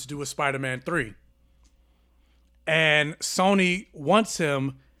on to do a Spider-Man 3. And Sony wants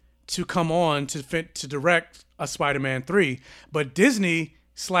him to come on to direct a Spider-Man 3. But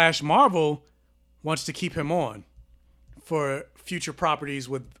Disney/Marvel wants to keep him on for future properties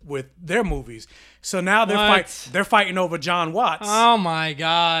with their movies. So now they're fighting over John Watts. Oh my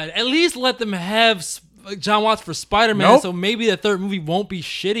God. At least let them have John Watts for Spider-Man, so maybe the third movie won't be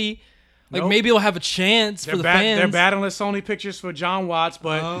shitty. Like, maybe it'll have a chance for the fans. They're battling Sony Pictures for John Watts,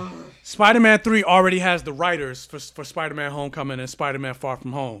 but Spider-Man 3 already has the writers for Spider-Man Homecoming and Spider-Man Far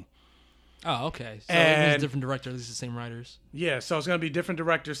From Home. Oh, okay. So it's a different director, at least the same writers. Yeah, so it's going to be different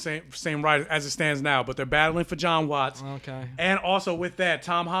directors, same writers as it stands now, but they're battling for John Watts. Okay. And also with that,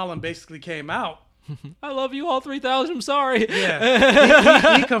 Tom Holland basically came out. I love you all 3,000, I'm sorry.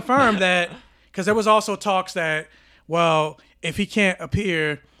 Yeah. He confirmed that, because there was also talks that, well, if he can't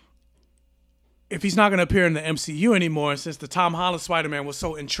appear, if he's not going to appear in the MCU anymore, since the Tom Holland Spider-Man was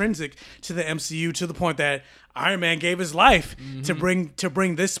so intrinsic to the MCU to the point that Iron Man gave his life to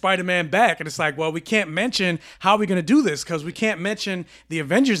bring this Spider-Man back. And it's like, well, we can't mention how we're going to do this because we can't mention the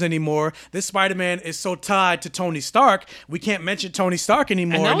Avengers anymore. This Spider-Man is so tied to Tony Stark. We can't mention Tony Stark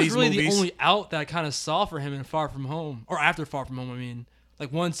anymore in these movies. And that was really the only out that I kind of saw for him in Far From Home, or after Far From Home, I mean.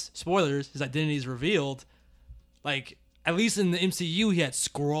 Like, once, spoilers, his identity is revealed, like, at least in the MCU, he had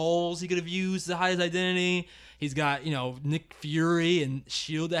Skrulls he could have used to hide his identity. He's got, Nick Fury and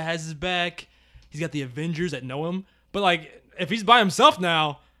S.H.I.E.L.D. that has his back. He's got the Avengers that know him. But, like, if he's by himself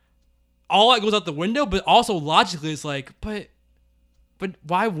now, all that goes out the window. But also, logically, it's like, but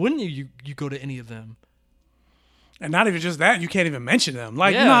why wouldn't you go to any of them? And not even just that, you can't even mention them.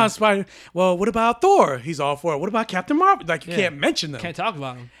 Like, Spider. Well, what about Thor? He's all for it. What about Captain Marvel? Like, you can't mention them. Can't talk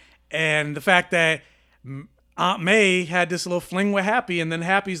about them. And the fact that Aunt May had this little fling with Happy, and then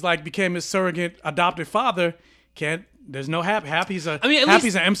Happy's like became his surrogate adopted father. There's no Happy. Happy's an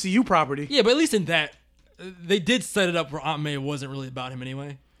MCU property. Yeah, but at least in that, they did set it up where Aunt May wasn't really about him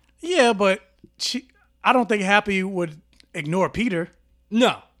anyway. Yeah, but I don't think Happy would ignore Peter.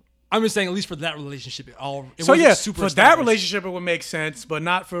 No. I'm just saying, at least for that relationship, for that relationship it would make sense, but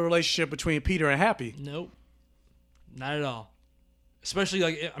not for a relationship between Peter and Happy. Nope. Not at all. Especially,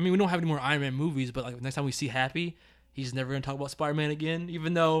 we don't have any more Iron Man movies, but like next time we see Happy, he's never going to talk about Spider-Man again,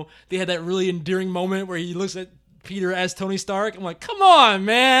 even though they had that really endearing moment where he looks at Peter as Tony Stark. I'm like, come on,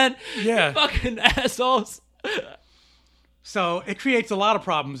 man. Yeah. You fucking assholes. So it creates a lot of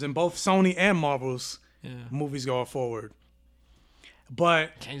problems in both Sony and Marvel's movies going forward.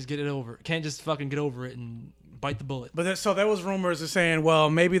 But can't just get it over. Can't just fucking get over it and bite the bullet. But so there was rumors of saying, well,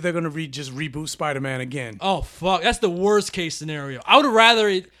 maybe they're gonna just reboot Spider-Man again. Oh fuck, that's the worst case scenario. I would rather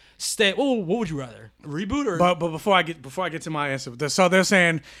it stay. What would you rather? A reboot or? But before I get to my answer, so they're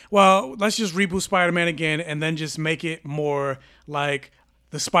saying, well, let's just reboot Spider-Man again and then just make it more like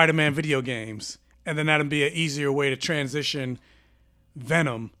the Spider-Man video games, and then that'd be an easier way to transition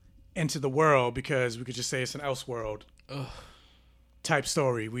Venom into the world because we could just say it's an Elseworld. Ugh. Type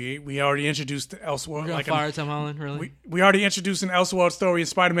story. We already introduced the Elseworld. We're gonna fire Tom Holland, really? We already introduced an Elseworld story in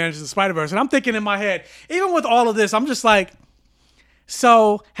Spider-Man Into the Spider-Verse. And I'm thinking in my head, even with all of this, I'm just like,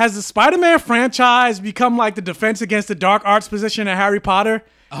 so has the Spider-Man franchise become like the Defense Against the Dark Arts position in Harry Potter?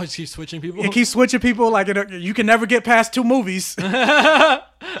 Oh, it keeps switching people? It keeps switching people. Like, you can never get past 2 movies.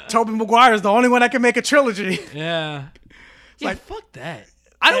 Tobey Maguire is the only one that can make a trilogy. Yeah. Fuck that.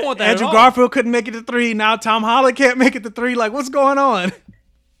 I don't want that Andrew at all. Garfield couldn't make it to 3. Now Tom Holland can't make it to 3. Like, what's going on?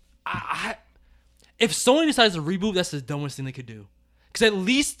 If Sony decides to reboot, that's the dumbest thing they could do. Because at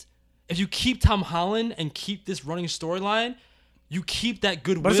least if you keep Tom Holland and keep this running storyline, you keep that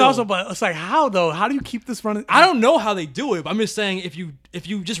goodwill. But it's like, how though? How do you keep this running? I don't know how they do it, but I'm just saying if you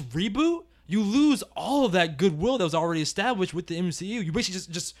just reboot, you lose all of that goodwill that was already established with the MCU. You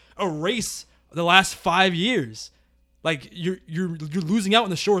basically just erase the last 5 years. Like you're losing out on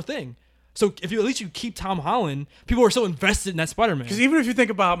the sure thing. So if at least you keep Tom Holland, people are so invested in that Spider-Man. Because even if you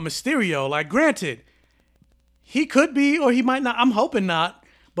think about Mysterio, like granted, he could be or he might not. I'm hoping not.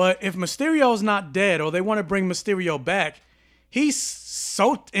 But if Mysterio's not dead or they want to bring Mysterio back, he's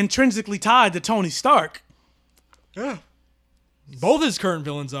so intrinsically tied to Tony Stark. Yeah. Both his current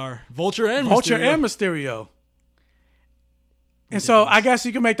villains are Vulture and Mysterio. And so I guess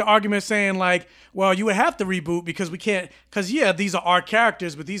you can make the argument saying like, well, you would have to reboot because we can't, because yeah, these are our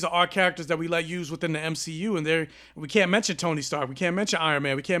characters, but these are our characters that we let use within the MCU, and we can't mention Tony Stark, we can't mention Iron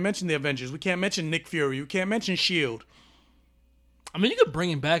Man, we can't mention the Avengers, we can't mention Nick Fury, we can't mention S.H.I.E.L.D. I mean, you could bring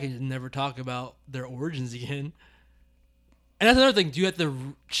him back and just never talk about their origins again. And that's another thing. Do you have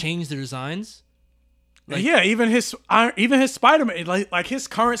to change their designs? Like, yeah, even his Spider-Man, like his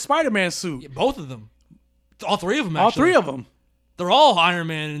current Spider-Man suit. Yeah, both of them. All three of them, actually. All three of them. They're all Iron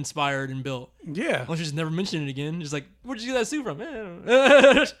Man inspired and built. Yeah. Unless you just never mention it again. Just like, where'd you get that suit from?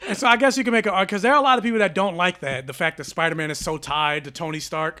 And so I guess you can make an argument, because there are a lot of people that don't like that. The fact that Spider-Man is so tied to Tony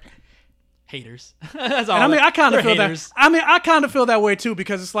Stark. Haters. That's all. And I mean, I kind of feel haters. that. I mean, I kind of feel that way too,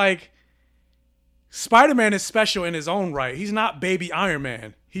 because it's like Spider-Man is special in his own right. He's not baby Iron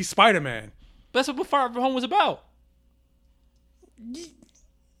Man. He's Spider-Man. That's what Far From Home was about.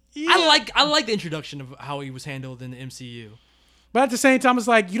 Yeah. I like the introduction of how he was handled in the MCU. But at the same time, it's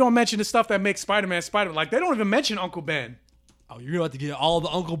like you don't mention the stuff that makes Spider-Man Spider-Man. Like they don't even mention Uncle Ben. Oh, you're about to get all the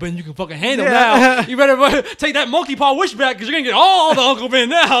Uncle Ben you can fucking handle now. You better take that monkey paw wish back because you're gonna get all the Uncle Ben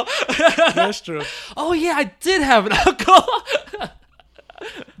now. That's true. Oh yeah, I did have an uncle.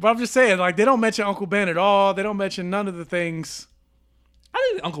 But I'm just saying, like they don't mention Uncle Ben at all. They don't mention none of the things. I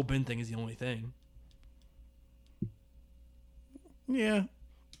think the Uncle Ben thing is the only thing. Yeah.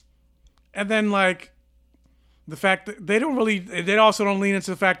 And then like the fact that they also don't lean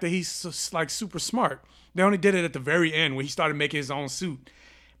into the fact that he's like super smart. They only did it at the very end when he started making his own suit.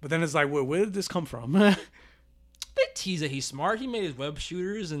 But then it's like, where did this come from? They tease that he's smart. He made his web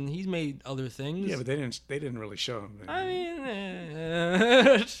shooters and he's made other things. Yeah, but they didn't really show him. I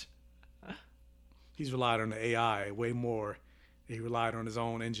mean, he's relied on the AI way more. He relied on his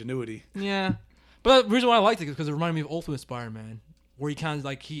own ingenuity. Yeah. But the reason why I liked it is because it reminded me of Ultimate Spider-Man, where he kind of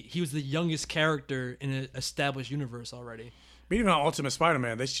like he was the youngest character in an established universe already. But even on Ultimate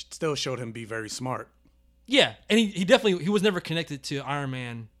Spider-Man, they still showed him be very smart. Yeah, and he definitely was never connected to Iron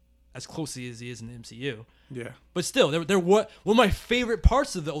Man as closely as he is in the MCU. Yeah. But still, one of my favorite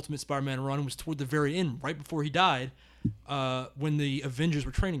parts of the Ultimate Spider-Man run was toward the very end, right before he died, when the Avengers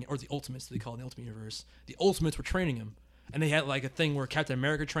were training, or the Ultimates, they call it in the Ultimate Universe. The Ultimates were training him. And they had like a thing where Captain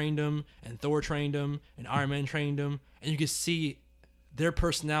America trained him, and Thor trained him, and Iron Man trained him, and you could see their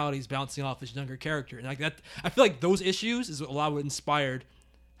personalities bouncing off this younger character. And like that, I feel like those issues is a lot of what inspired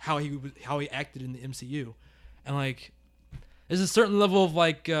how he acted in the MCU. And like there's a certain level of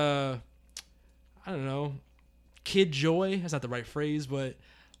like I don't know, kid joy. That's not the right phrase, but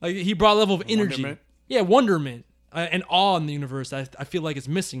like he brought a level of energy. Wonderment. Yeah, wonderment and awe in the universe that I feel like is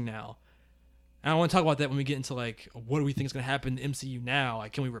missing now. And I want to talk about that when we get into like what do we think is going to happen in the MCU now?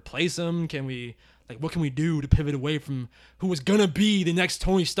 Like, can we replace him? Can we what can we do to pivot away from who was gonna be the next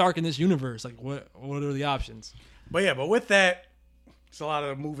Tony Stark in this universe? Like, what are the options? But with that, it's a lot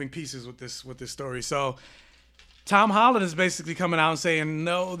of moving pieces with this story. So Tom Holland is basically coming out and saying,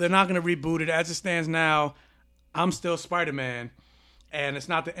 no, they're not going to reboot it. As it stands now, I'm still Spider-Man. And it's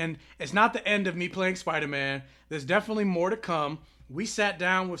not the end. It's not the end of me playing Spider-Man. There's definitely more to come. We sat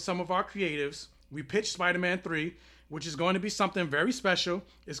down with some of our creatives. We pitched Spider-Man 3, which is going to be something very special.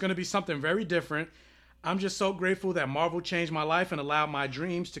 It's going to be something very different. I'm just so grateful that Marvel changed my life and allowed my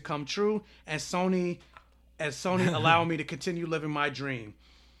dreams to come true, and Sony allowing me to continue living my dream.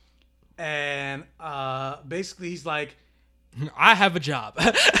 And basically he's like, I have a job.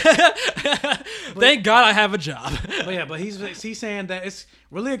 Thank God I have a job. but he's saying that it's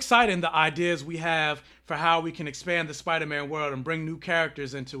really exciting, the ideas we have for how we can expand the Spider-Man world and bring new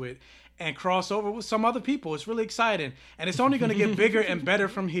characters into it and cross over with some other people. It's really exciting, and it's only going to get bigger and better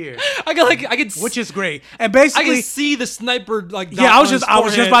from here. Which is great. And basically, I can see the sniper like. Yeah, I was just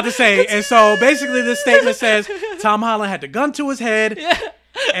about to say. And so basically, this statement says Tom Holland had the gun to his head. Yeah.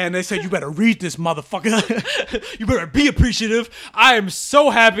 And they said, you better read this, motherfucker. You better be appreciative. I am so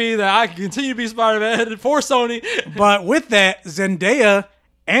happy that I can continue to be Spider-Man for Sony. But with that, Zendaya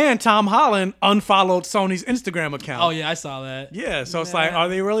and Tom Holland unfollowed Sony's Instagram account. Oh, yeah, I saw that. Yeah, so it's like, are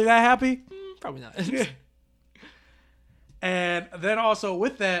they really that happy? Probably not. Yeah. And then also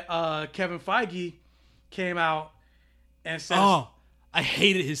with that, Kevin Feige came out and said... Oh, I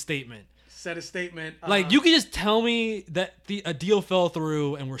hated his statement. Said a statement. Like, you could just tell me that a deal fell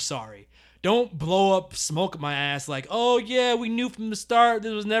through and we're sorry. Don't blow up smoke at my ass like, oh, yeah, we knew from the start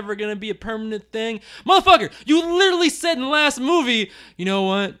this was never going to be a permanent thing. Motherfucker, you literally said in the last movie, you know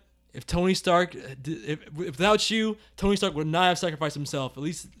what? If Tony Stark, if without you, Tony Stark would not have sacrificed himself. At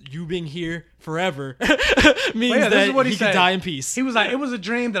least you being here forever means that he could die in peace. He was like, it was a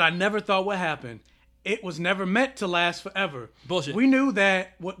dream that I never thought would happen. it was never meant to last forever. Bullshit. We knew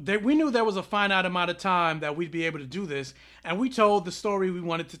that we knew there was a finite amount of time that we'd be able to do this, and we told the story we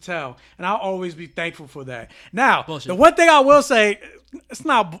wanted to tell. And I'll always be thankful for that. Now, the one thing I will say, it's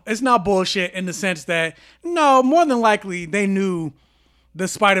not bullshit in the sense that no, more than likely they knew the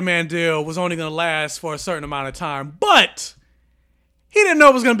Spider-Man deal was only going to last for a certain amount of time, but he didn't know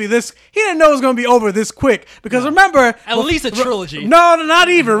it was going to be this. He didn't know it was going to be over this quick. Because remember, at least a trilogy. No, not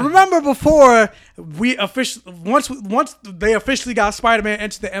even. Remember before once they officially got Spider-Man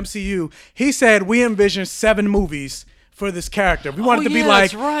into the MCU, he said we envisioned 7 movies for this character. We wanted to be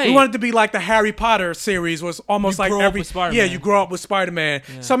like we wanted to be like the Harry Potter series was almost like every you grow up with Spider-Man.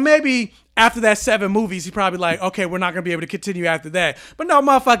 Yeah. So maybe after that 7 movies, he probably like, okay, we're not gonna be able to continue after that. But no,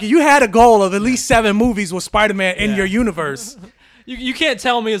 motherfucker, you had a goal of at least 7 movies with Spider-Man in your universe. You can't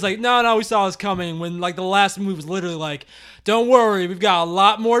tell me it's like, no, we saw this coming when like the last movie was literally like, don't worry, we've got a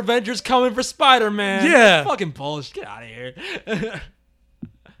lot more adventures coming for Spider-Man. Yeah. Fucking bullshit. Get out of here.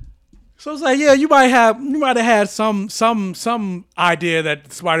 So it's like, yeah, you might have had some idea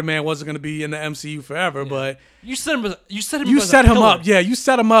that Spider-Man wasn't going to be in the MCU forever, but you set him up. You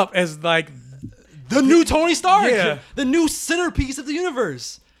set him up as like the new Tony Stark, yeah. the new centerpiece of the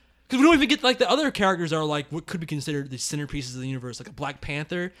universe. Because we don't even get like the other characters are like what could be considered the centerpieces of the universe, like a Black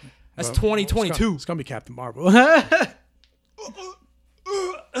Panther. That's 2022. It's gonna be Captain Marvel.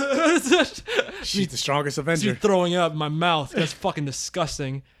 She's the strongest Avenger. She's throwing up in my mouth. That's fucking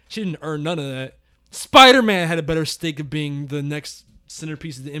disgusting. She didn't earn none of that. Spider-Man had a better stake of being the next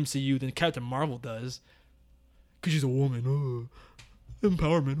centerpiece of the MCU than Captain Marvel does. Because she's a woman.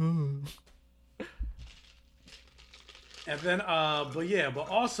 Empowerment. And then, but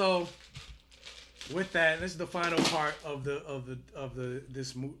also with that, this is the final part of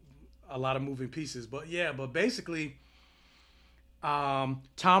a lot of moving pieces. But basically, Tom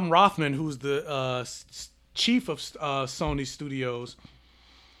Rothman, who's the chief of Sony Studios,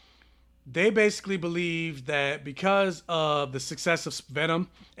 they basically believe that because of the success of Venom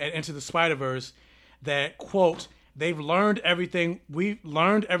and Into the Spider-Verse, that quote, we've learned everything we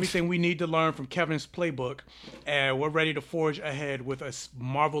need to learn from Kevin's playbook, and we're ready to forge ahead with a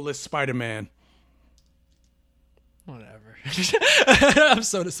marvelous Spider-Man. Whatever. I'm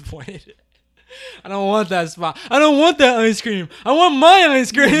so disappointed. I don't want that spot. I don't want that ice cream. I want my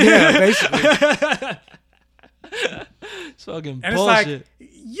ice cream. Yeah, basically. It's fucking and bullshit. It's like,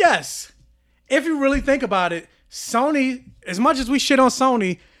 yes, if you really think about it, Sony, as much as we shit on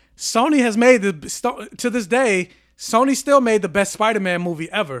Sony has made to this day, Sony still made the best Spider-Man movie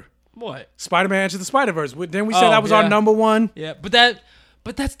ever. What? Spider-Man Into the Spider-Verse. Then we said that was our number one. Yeah, but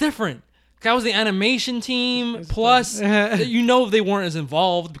that's different. That was the animation team. Plus, they weren't as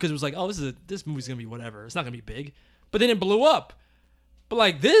involved because it was like, oh, this movie's gonna be whatever. It's not gonna be big. But then it blew up. But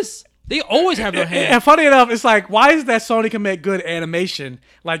like this, they always have their hand. And funny enough, it's like, why is that Sony can make good animation?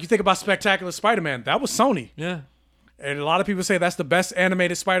 Like you think about Spectacular Spider-Man, that was Sony. Yeah. And a lot of people say that's the best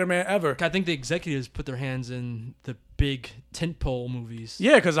animated Spider-Man ever. I think the executives put their hands in the big tentpole movies.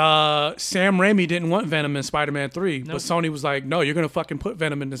 Yeah, because Sam Raimi didn't want Venom in Spider-Man 3. Nope. But Sony was like, no, you're going to fucking put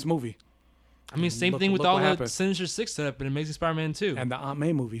Venom in this movie. I mean, same thing with all the Sinister Six setup in Amazing Spider-Man 2. And the Aunt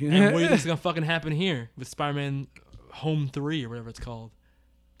May movie. And what do you think is going to fucking happen here with Spider-Man Home 3 or whatever it's called?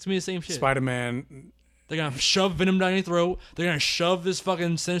 It's going to be the same shit. Spider-Man... They're going to shove Venom down your throat. They're going to shove this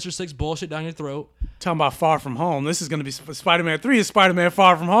fucking Sinister Six bullshit down your throat. Talking about Far From Home. This is going to be Spider-Man 3 is Spider-Man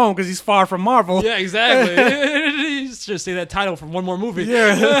Far From Home because he's far from Marvel. Yeah, exactly. You should say that title from one more movie.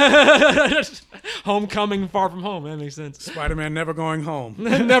 Yeah. Homecoming, Far From Home. That makes sense. Spider-Man Never Going Home.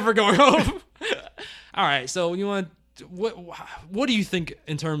 Never Going Home. All right, so you want what do you think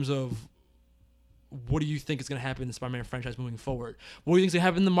in terms of what do you think is going to happen in the Spider-Man franchise moving forward? What do you think is going to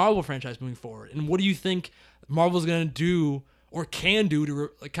happen in the Marvel franchise moving forward? And what do you think Marvel's going to do or can do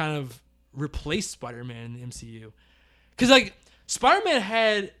to kind of replace Spider-Man in the MCU? Because like Spider-Man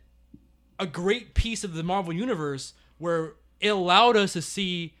had a great piece of the Marvel universe where it allowed us to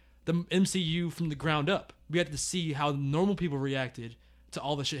see the MCU from the ground up. We had to see how normal people reacted to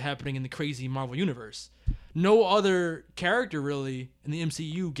all the shit happening in the crazy Marvel universe. No other character really in the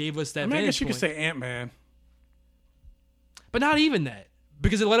MCU gave us that. I guess you could say Ant-Man, but not even that,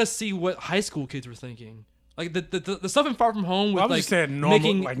 because it let us see what high school kids were thinking. Like the stuff in Far From Home with just saying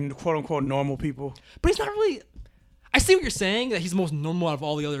normal, like quote unquote normal people. But he's not really. I see what you're saying, that he's the most normal out of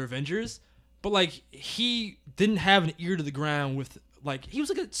all the other Avengers, but like he didn't have an ear to the ground with. Like, he was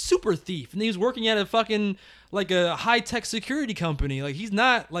like a super thief, and he was working at a fucking, like, a high-tech security company. Like, he's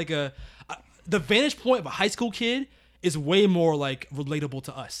not, like, the vantage point of a high school kid is way more, like, relatable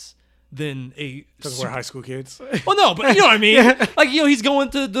to us than a. Because we're high school kids. Well, no, but you know what I mean. Like, he's going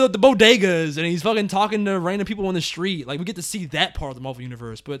to the bodegas and he's fucking talking to random people on the street. Like, we get to see that part of the Marvel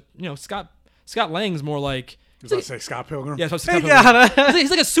universe. But Scott Lang's more like. I was about to say Scott Pilgrim. Yeah, Scott Pilgrim.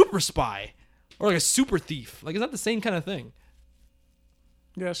 He's like a super spy or like a super thief. Like, it's not the same kind of thing.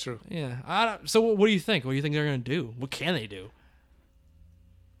 Yeah, that's true. Yeah. So what do you think? What do you think they're gonna do? What can they do?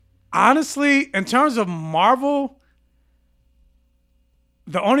 Honestly, in terms of Marvel,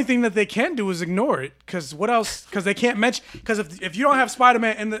 the only thing that they can do is ignore it. Because what else? Because they can't mention. Because if you don't have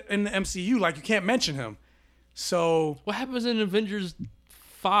Spider-Man in the MCU, like, you can't mention him. So what happens in Avengers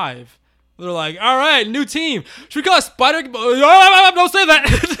 5? They're like, all right, new team. Should we call it Spider? Don't say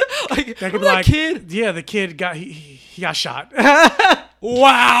that. Like, that could be like, kid. Yeah, the kid got he got shot.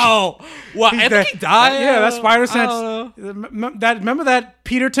 Wow. I think he died. Yeah, that's Spider Sense. Remember that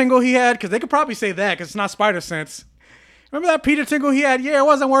Peter Tingle he had? Because they could probably say that because it's not Spider Sense. Remember that Peter Tingle he had? Yeah, it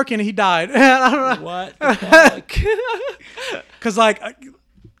wasn't working. He died. I don't know. What the fuck? Because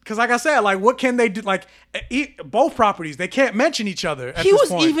like I said, like, what can they do? Like, both properties, they can't mention each other at this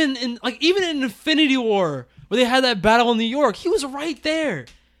point. Even in Infinity War, where they had that battle in New York, he was right there.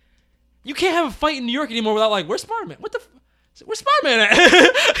 You can't have a fight in New York anymore without, like, where's Spider-Man? Where's Spider-Man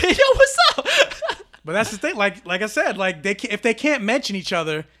at? Yo, what's up? But that's the thing. Like I said, like, if they can't mention each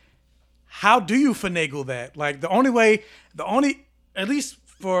other, how do you finagle that? Like, at least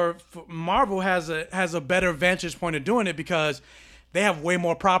for Marvel has a better vantage point of doing it because they have way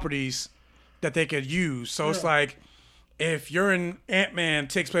more properties that they could use. So it's like, if you're in Ant-Man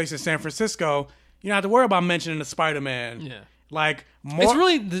takes place in San Francisco, you don't have to worry about mentioning the Spider-Man. Yeah. Like, it's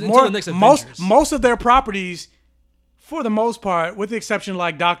really until the next Avengers. Most of their properties, for the most part, with the exception of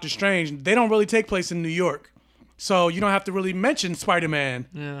like Doctor Strange, they don't really take place in New York. So you don't have to really mention Spider-Man.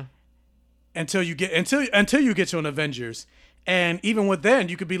 Yeah. Until you get to an Avengers. And even with then,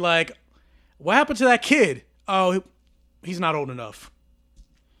 you could be like, what happened to that kid? Oh, he's not old enough.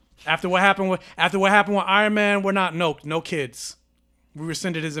 After what happened with Iron Man, no kids. We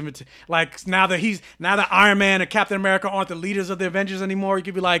rescinded his invitation. Like, now that Iron Man and Captain America aren't the leaders of the Avengers anymore, you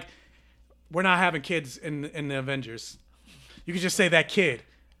could be like, we're not having kids in the Avengers. You could just say that kid.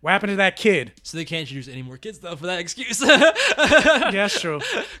 What happened to that kid? So they can't introduce any more kids though for that excuse. Yeah, that's true.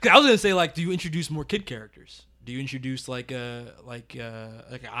 I was gonna say, like, do you introduce more kid characters? Do you introduce like an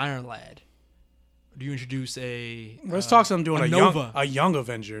Iron Lad? Do you introduce Let's talk to them doing a young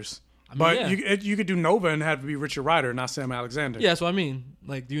Avengers. I mean, but you could do Nova and have to be Richard Rider, not Sam Alexander. Yeah, that's what I mean.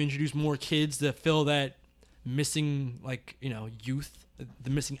 Like, do you introduce more kids to fill that missing, like, youth, the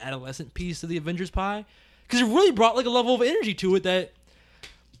missing adolescent piece of the Avengers pie? Because it really brought like a level of energy to it that,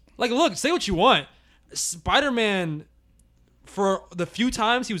 like, look, say what you want, Spider-Man, for the few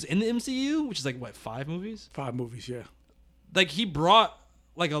times he was in the MCU, which is like what, 5 movies? 5 movies, yeah. Like, he brought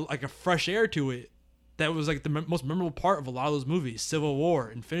like a fresh air to it. That was like the most memorable part of a lot of those movies: Civil War,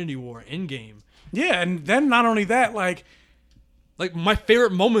 Infinity War, Endgame. Yeah, and then not only that, like my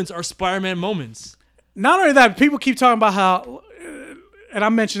favorite moments are Spider-Man moments. Not only that, people keep talking about how, and I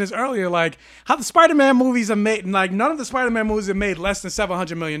mentioned this earlier, like how the Spider-Man movies are made. Like, none of the Spider-Man movies are made less than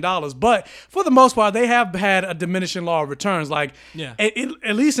 $700 million, but for the most part, they have had a diminishing law of returns. Like, yeah,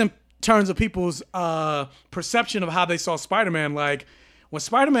 at least in terms of people's perception of how they saw Spider-Man, like.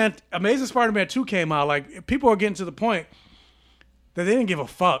 When Amazing Spider-Man 2 came out, like, people are getting to the point that they didn't give a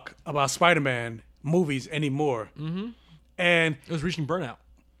fuck about Spider-Man movies anymore. Mm-hmm. And it was reaching burnout.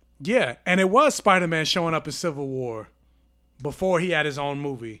 Yeah, and it was Spider-Man showing up in Civil War before he had his own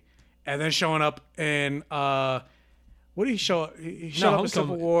movie, and then showing up in what did he show up? He showed up in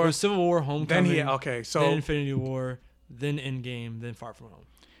Civil War. It was Civil War, Homecoming. Then then Infinity War, then Endgame, then Far From Home.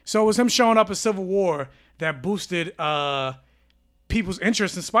 So it was him showing up in Civil War that boosted people's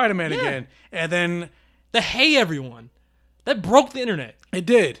interest in Spider-Man again. And then hey everyone, that broke the internet. It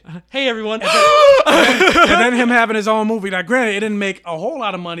did. Hey everyone. And then him having his own movie. Now, granted, it didn't make a whole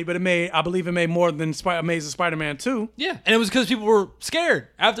lot of money, but I believe it made more than Amazing Spider-Man 2. Yeah, and it was because people were scared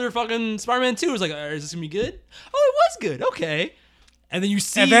after fucking Spider-Man 2. It was like, is this gonna be good? Oh, it was good. Okay. And then you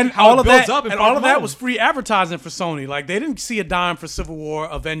see how it builds up. And all of that was free advertising for Sony. Like, they didn't see a dime for Civil War,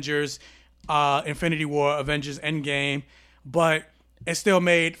 Avengers, Infinity War, Avengers Endgame, but it still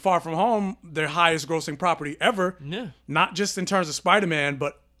made Far From Home their highest grossing property ever. Yeah. Not just in terms of Spider-Man,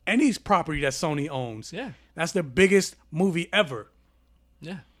 but any property that Sony owns. Yeah. That's their biggest movie ever.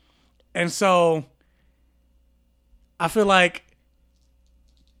 Yeah. And so I feel like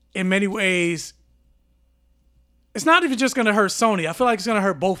in many ways, it's not even just going to hurt Sony. I feel like it's going to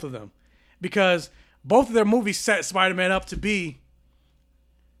hurt both of them, because both of their movies set Spider-Man up to be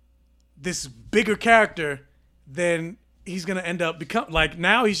this bigger character than he's gonna end up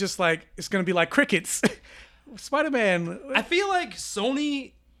now he's just like it's gonna be like crickets. Spider-Man. I feel like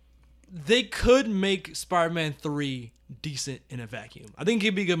Sony, they could make Spider-Man 3 decent in a vacuum. I think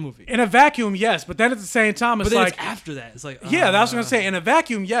it'd be a good movie. In a vacuum, yes, but then at the same time, it's like after that, it's like yeah, that's what I'm gonna say. In a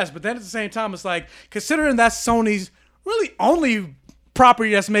vacuum, yes, but then at the same time, it's like considering that's Sony's really only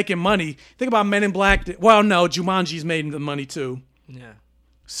property that's making money. Think about Men in Black. Well, no, Jumanji's made the money too. Yeah.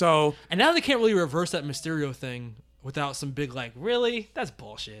 So and now they can't really reverse that Mysterio thing without some big like really that's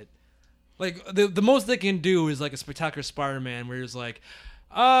bullshit. Like the most they can do is like a Spectacular Spider-Man where it's like,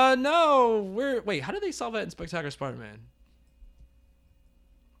 no, wait, how did they solve that in Spectacular Spider-Man?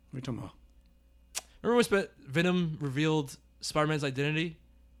 What are you talking about? Remember when Venom revealed Spider-Man's identity?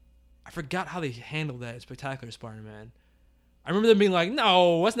 I forgot how they handled that in Spectacular Spider-Man. I remember them being like,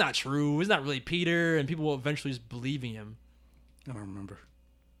 no, that's not true. It's not really Peter, and people will eventually just believing him. I don't remember.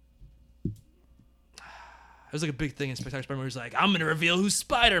 It was like a big thing in Spectacular Spider-Man where he's like, I'm going to reveal who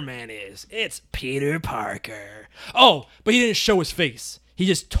Spider-Man is. It's Peter Parker. Oh, but he didn't show his face. He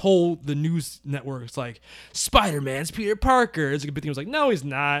just told the news networks, like, Spider-Man's Peter Parker. It's like a big thing. It was like, no, he's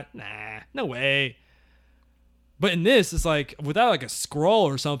not. Nah, no way. But in this, it's like, without like a scroll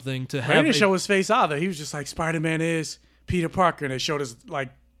or something to have... He didn't show his face either. He was just like, Spider-Man is Peter Parker. And they showed his, like,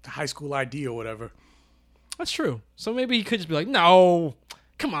 high school ID or whatever. That's true. So maybe he could just be like, no...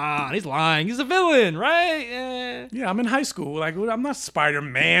 Come on, he's lying. He's a villain, right? Yeah, I'm in high school. Like, I'm not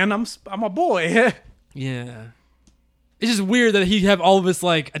Spider-Man. I'm a boy. Yeah. It's just weird that he have all of this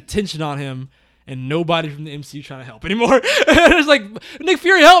like attention on him and nobody from the MCU trying to help anymore. It's like, Nick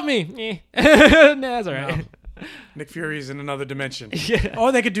Fury, help me. Nah, that's all right. No. Nick Fury's in another dimension. Yeah.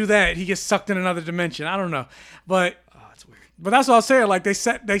 Or they could do that. He gets sucked in another dimension. I don't know. But that's weird. But that's what I was saying. Like they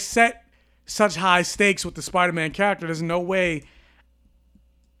set such high stakes with the Spider-Man character. There's no way.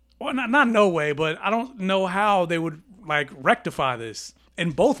 Well, not no way, but I don't know how they would like rectify this in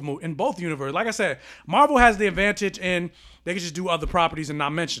both universes. Like I said, Marvel has the advantage in they can just do other properties and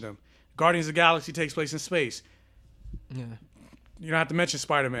not mention them. Guardians of the Galaxy takes place in space. Yeah. You don't have to mention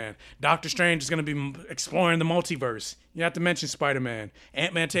Spider-Man. Doctor Strange is going to be exploring the multiverse. You have to mention Spider-Man.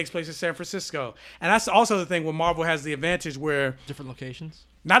 Ant-Man takes place in San Francisco. And that's also the thing where Marvel has the advantage where... Different locations?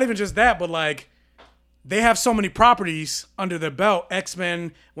 Not even just that, but like... They have so many properties under their belt.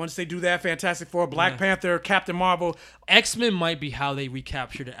 X-Men, once they do that, Fantastic Four, Black Panther, Captain Marvel. X-Men might be how they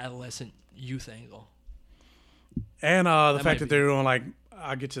recapture the adolescent youth angle. And the fact that they're doing, like,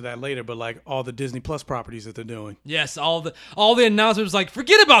 I'll get to that later, but, like, all the Disney Plus properties that they're doing. Yes, all the announcements like,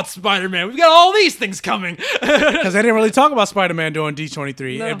 forget about Spider-Man. We've got all these things coming. Because they didn't really talk about Spider-Man during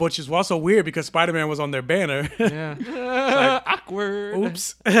D23, No. which is also weird because Spider-Man was on their banner. Yeah. Like, awkward.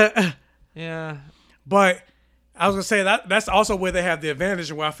 Oops. Yeah. But I was going to say that's also where they have the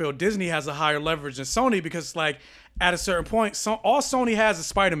advantage and where I feel Disney has a higher leverage than Sony because, like, at a certain point, all Sony has is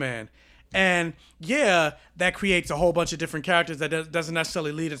Spider-Man. And, yeah, that creates a whole bunch of different characters that doesn't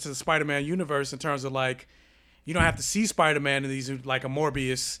necessarily lead into the Spider-Man universe in terms of, like, you don't have to see Spider-Man in these, like, a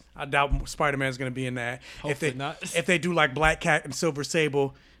Morbius. I doubt Spider-Man's going to be in that. Hopefully not. If they do, like, Black Cat and Silver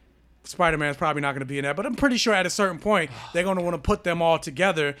Sable, Spider-Man's probably not going to be in that, but I'm pretty sure at a certain point they're going to want to put them all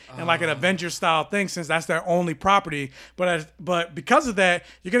together in like an Avengers style thing since that's their only property. But because of that,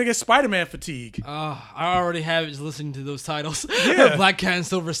 you're going to get Spider-Man fatigue. I already have it just listening to those titles. Yeah. Black Cat and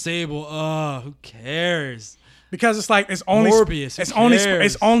Silver Sable. Who cares? Because it's like it's only Morbius.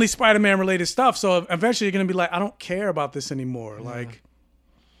 It's only Spider-Man related stuff. So eventually you're going to be like, I don't care about this anymore. Yeah. Like,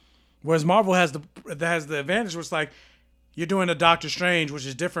 whereas Marvel has the advantage where it's like, you're doing a Doctor Strange, which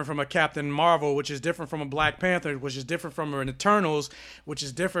is different from a Captain Marvel, which is different from a Black Panther, which is different from an Eternals, which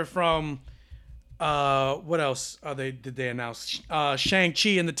is different from what else did they announce?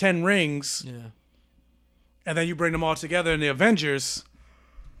 Shang-Chi and the Ten Rings. Yeah. And then you bring them all together in the Avengers.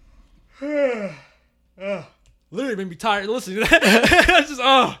 Literally made me tired listening to that. It's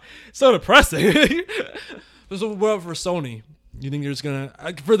just so depressing. So what for Sony? You think they're just gonna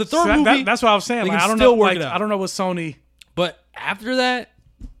for the third movie? That's what I was saying. Like, I don't know. Like, I don't know what Sony. But after that,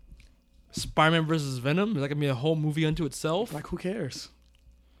 Spider-Man versus Venom, is that gonna be a whole movie unto itself? Like, who cares?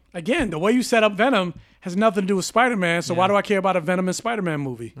 Again, the way you set up Venom has nothing to do with Spider-Man. So why do I care about a Venom and Spider-Man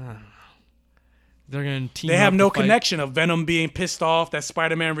movie? They're gonna team. They have no connection of Venom being pissed off that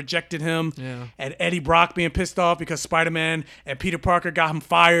Spider-Man rejected him, and Eddie Brock being pissed off because Spider-Man and Peter Parker got him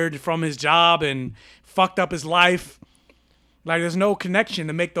fired from his job and fucked up his life. Like, there's no connection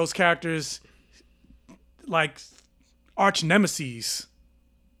to make those characters like arch nemesis.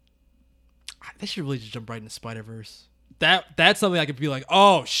 They should really just jump right into Spider-Verse. That's something I could be like,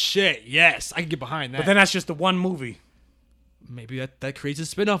 oh shit, yes, I can get behind that. But then that's just the one movie. Maybe that creates a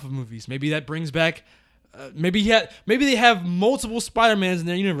spin-off of movies. Maybe that brings back Maybe they have multiple Spider-Mans in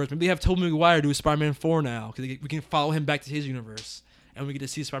their universe. Maybe they have Tobey Maguire do a Spider-Man 4 now because we can follow him back to his universe, and we get to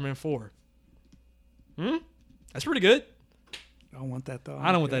see Spider-Man 4. That's pretty good. I don't want that though.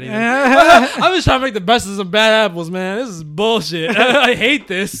 I don't want that either. I'm just trying to make the best of some bad apples, man. This is bullshit. I hate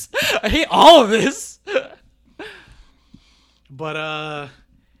this. I hate all of this. But I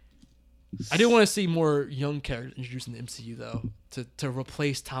do want to see more young characters introduced in the MCU though, to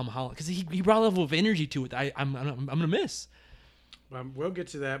replace Tom Holland because he brought a level of energy to it that I'm gonna miss. We'll get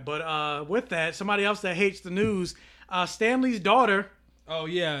to that. But with that, somebody else that hates the news, Stan Lee's daughter. Oh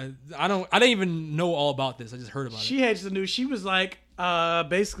yeah, I didn't even know all about this. I just heard about it. She hates the news. She was like,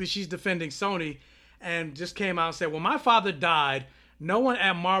 basically, she's defending Sony, and just came out and said, "When my father died, no one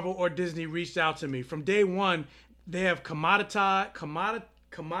at Marvel or Disney reached out to me. From day one, they have commoditized.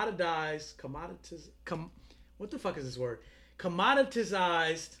 What the fuck is this word?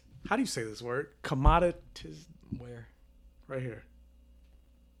 Commoditized. How do you say this word? Commoditized. Where? Right here.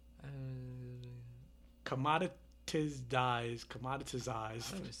 Commoditized. Commoditized. I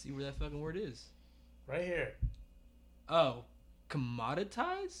don't even see where that fucking word is. Right here. Oh,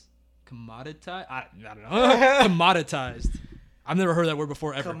 commoditized? Commoditized? I don't know. Commoditized. I've never heard that word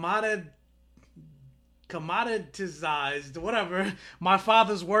before ever. Commoditized, whatever, my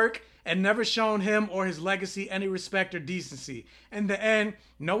father's work and never shown him or his legacy any respect or decency. In the end,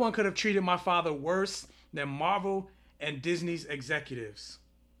 no one could have treated my father worse than Marvel and Disney's executives.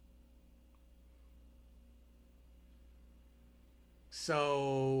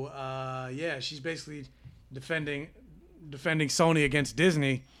 So, yeah, she's basically defending Sony against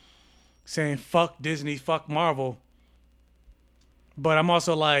Disney, saying fuck Disney, fuck Marvel. But I'm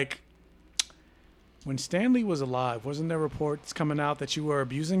also like, when Stan Lee was alive, wasn't there reports coming out that you were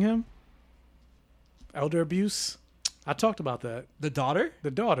abusing him? Elder abuse? I talked about that. The daughter? The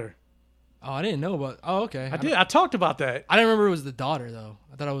daughter. Oh, I didn't know about. Oh, okay. I did. I talked about that. I didn't remember it was the daughter though.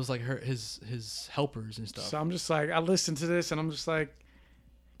 I thought it was like his helpers and stuff. So I'm just like, I listened to this and I'm just like,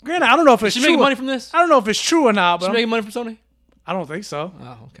 granted, I don't know if it's true. She making money from this? I don't know if it's true or not. But She making money from Sony? I don't think so.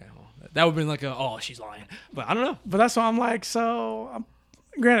 Oh, okay. Well, that would have been like she's lying. But I don't know. But that's why I'm like,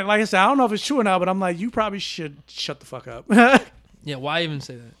 granted, like I said, I don't know if it's true or not, but I'm like, you probably should shut the fuck up. Yeah, why even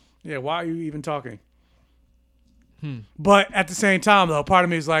say that? Yeah, why are you even talking? But at the same time, though, part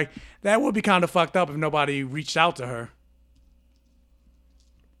of me is like, that would be kind of fucked up if nobody reached out to her.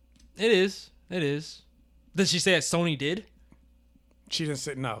 It is. Did she say that Sony did? She didn't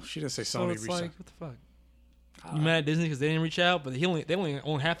say no. She didn't say So Sony it's reached like, out. what the fuck? You mad at Disney because they didn't reach out, but they only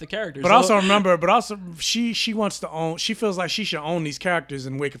own half the characters. But also remember, she wants to own. She feels like she should own these characters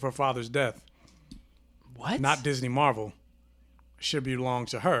in wake of her father's death. What? Not Disney Marvel. It should belong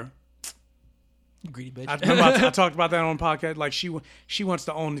to her. You greedy bitch. I talked about that on the podcast. Like she wants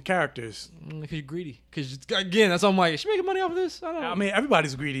to own the characters. Because you're greedy. Because again, that's all I'm like. Is she making money off of this? I don't know. I mean,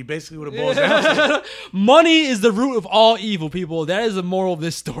 everybody's greedy. Basically, what it boils down to. Money is the root of all evil, people. That is the moral of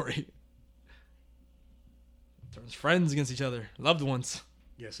this story. Turns friends against each other, loved ones.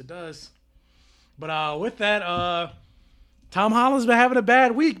 Yes, it does. But with that, Tom Holland's been having a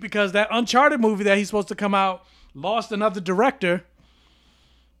bad week because that Uncharted movie that he's supposed to come out lost another director.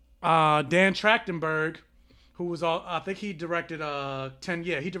 Dan Trachtenberg, who was I think he directed 10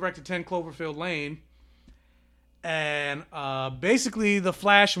 Cloverfield Lane. And basically the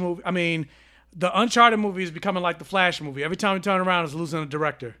Flash movie, the Uncharted movie is becoming like the Flash movie. Every time you turn around, it's losing a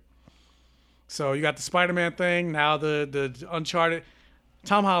director. So you got the Spider-Man thing, now the Uncharted.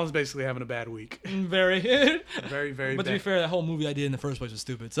 Tom Holland's basically having a bad week. Very. Very, very But bad. to be fair, that whole movie I did in the first place was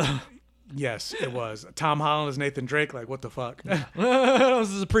stupid, so... Yes, it was. Tom Holland is Nathan Drake. Like, what the fuck? This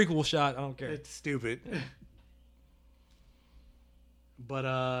is a prequel shot. I don't care. It's stupid.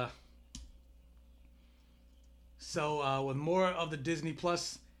 But, so with more of the Disney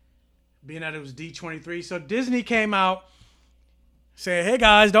Plus, being that it was D23, so Disney came out saying, hey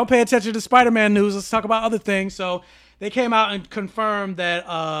guys, don't pay attention to Spider-Man news. Let's talk about other things. So they came out and confirmed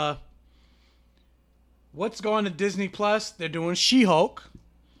that what's going to Disney Plus, they're doing She-Hulk.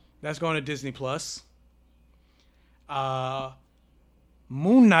 That's going to Disney Plus. Moon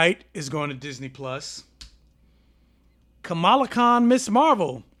Knight is going to Disney Plus. Kamala Khan Miss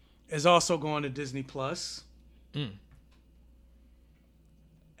Marvel is also going to Disney Plus.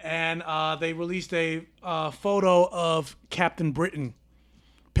 And they released a photo of Captain Britain,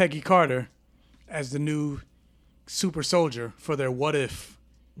 Peggy Carter, as the new super soldier for their What If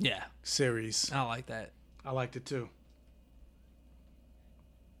series. I like that. I liked it too.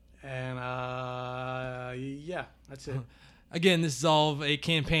 And yeah, that's it. Again, this is all a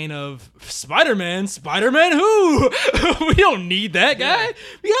campaign of Spider-Man. Spider-Man who? We don't need that guy.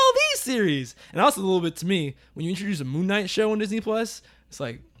 We got all these series. And also a little bit to me, when you introduce a Moon Knight show on Disney Plus, it's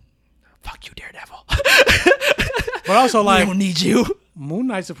like, fuck you, Daredevil. But also, like, we don't need you. Moon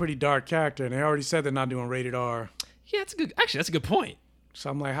Knight's a pretty dark character, and they already said they're not doing rated R. Yeah, that's a good point. So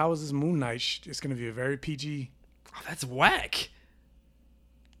I'm like, how is this Moon Knight? It's going to be a very PG. Oh, that's whack.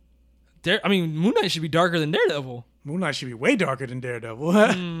 Moon Knight should be darker than Daredevil. Moon Knight should be way darker than Daredevil.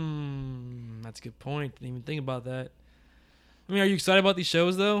 That's a good point. Didn't even think about that. I mean, are you excited about these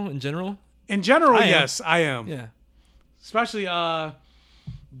shows, though, in general? In general, yes, I am. Yeah. Especially,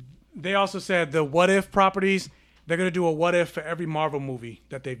 they also said the What If properties, they're going to do a What If for every Marvel movie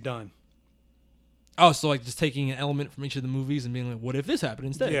that they've done. Oh, so like just taking an element from each of the movies and being like, what if this happened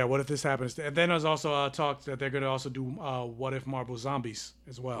instead? Yeah, what if this happens? And then there's also talk that they're going to also do What If Marvel Zombies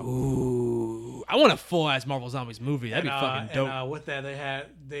as well. Ooh, I want a full-ass Marvel Zombies movie. That'd be fucking dope. And with that,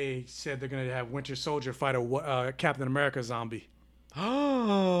 they said they're going to have Winter Soldier fight a Captain America zombie.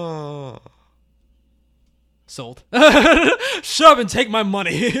 Oh. Sold. Shut up and take my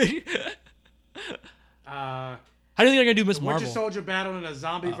money. How do you think they're going to do Miss Marvel? Winter Soldier battling a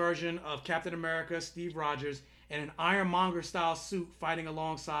zombie version of Captain America, Steve Rogers, in an Ironmonger-style suit fighting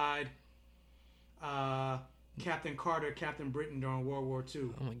alongside Captain Carter, Captain Britain during World War II.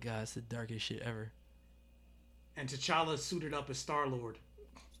 Oh my god, it's the darkest shit ever. And T'Challa suited up as Star-Lord.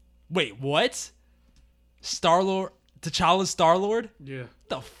 Wait, what? Star-Lord? T'Challa's Star-Lord? Yeah.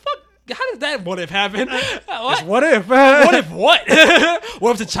 The fuck? How did that what if happen? What? What if? What if what?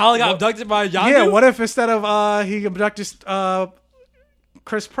 What if T'Challa got abducted by Yondu? Yeah, what if instead of he abducted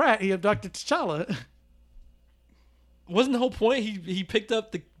Chris Pratt, he abducted T'Challa? Wasn't the whole point he picked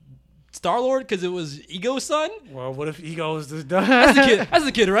up the Star-Lord because it was Ego's son? Well, what if Ego's the That's the kid. That's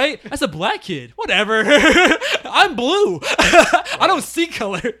the kid, right? That's a black kid. Whatever. I'm blue. I don't see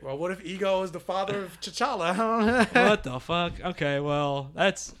color. Well, what if Ego is the father of T'Challa? What the fuck? Okay, well,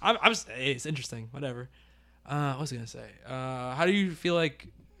 that's hey, it's interesting. Whatever. What was I gonna say? How do you feel like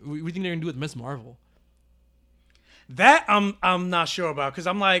we think they're gonna do with Miss Marvel? That I'm not sure about because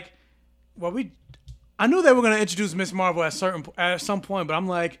I'm like, well, I knew they were gonna introduce Miss Marvel at some point, but I'm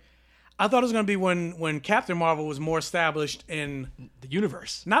like, I thought it was going to be when Captain Marvel was more established in the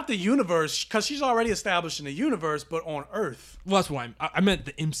universe. Not the universe, because she's already established in the universe, but on Earth. Well, that's what I meant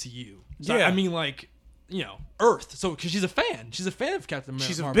the MCU. So yeah. I mean, like, Earth. So, because she's a fan. She's a fan of Captain Marvel.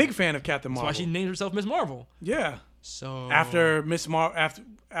 She's a big fan of Captain Marvel. That's why she named herself Miss Marvel. Yeah. So after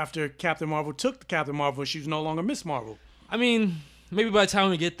Captain Marvel took Captain Marvel, she was no longer Miss Marvel. I mean, maybe by the time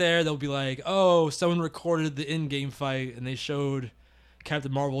we get there, they'll be like, oh, someone recorded the Endgame fight, and they showed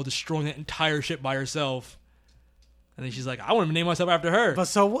Captain Marvel destroying that entire ship by herself, and then she's like, I want to name myself after her. But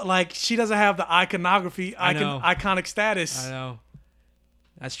so, like, she doesn't have the iconography, iconic status. I know.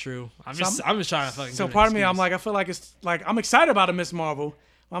 That's true. I'm just trying to fucking. So part of me, I'm like, I feel like it's like I'm excited about a Miss Marvel.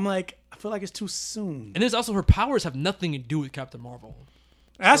 I'm like, I feel like it's too soon. And there's also her powers have nothing to do with Captain Marvel.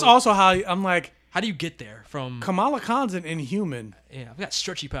 That's also how I'm like. How do you get there from Kamala Khan's an Inhuman? Yeah, I've got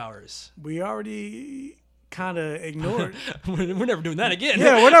stretchy powers. We already kind of ignored. We're never doing that again.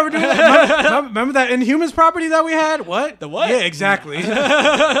 Yeah, we're never doing that. Remember that Inhumans property that we had? What? The what? Yeah, exactly.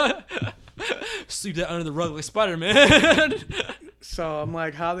 Sweep that under the rug like Spider-Man. So I'm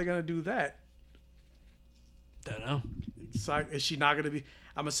like, how are they gonna do that? Don't know. So is she not gonna be?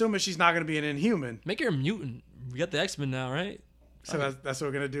 I'm assuming she's not gonna be an Inhuman. Make her a mutant. We got the X-Men now, right? So that's what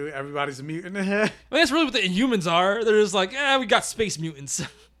we're gonna do. Everybody's a mutant. I mean, that's really what the Inhumans are. They're just like, we got space mutants.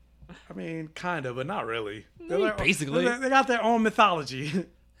 I mean, kind of, but not really. Basically. They got their own mythology.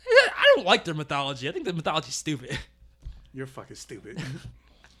 I don't like their mythology. I think the mythology's stupid. You're fucking stupid.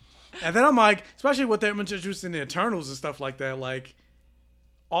 And then I'm like, especially what they're introducing the Eternals and stuff like that, like,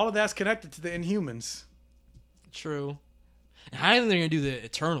 all of that's connected to the Inhumans. True. And how do you think they're going to do the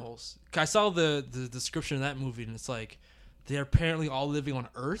Eternals? I saw the description of that movie, and it's like, they're apparently all living on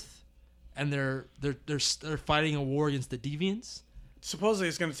Earth, and they're fighting a war against the Deviants. Supposedly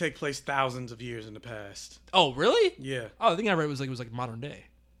it's going to take place thousands of years in the past. Oh, really? Yeah. Oh, I think I read it was like modern day.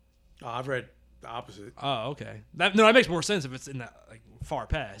 Oh, I've read the opposite. Oh, okay. That makes more sense if it's in that like far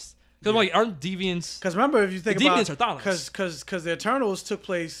past. Because like, aren't Deviants? Because remember, if you think about Deviants are Thanos. Because the Eternals took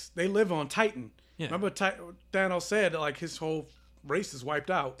place, they live on Titan. Yeah. Remember, Thanos said like his whole race is wiped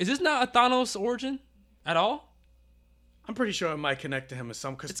out. Is this not a Thanos origin at all? I'm pretty sure it might connect to him as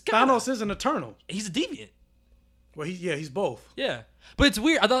some, because Thanos is an Eternal. He's a Deviant. Well, he's both. Yeah. But it's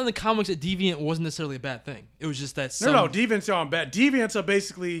weird. I thought in the comics that Deviant wasn't necessarily a bad thing. It was just that No, Deviants aren't bad. Deviants are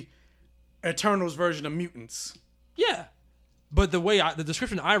basically Eternals' version of mutants. Yeah. But the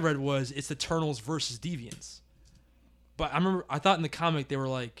description I read was it's Eternals versus Deviants. But I thought in the comic they were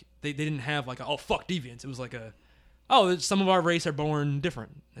like they didn't have like oh fuck deviants. It was like some of our race are born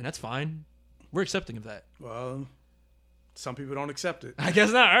different, and that's fine. We're accepting of that. Well, some people don't accept it. I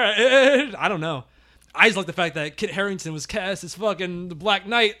guess not. All right. I don't know. I just like the fact that Kit Harington was cast as fucking the Black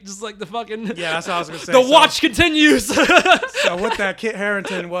Knight, just like the fucking... Yeah, that's what I was going to say. The watch continues. So with that, Kit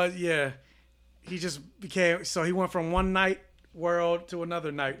Harington was, he just became... So he went from one night world to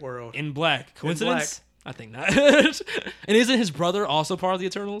another night world. In black. Coincidence? I think not. And isn't his brother also part of the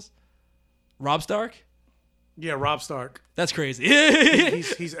Eternals? Rob Stark? Yeah, Rob Stark. That's crazy.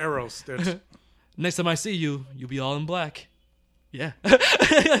 He's Eros. Next time I see you, you'll be all in black. Yeah.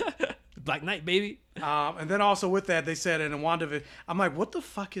 Black Knight, baby. And then also with that, they said in WandaVision, I'm like, what the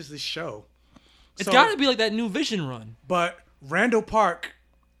fuck is this show? It's got to be like that new Vision run. But Randall Park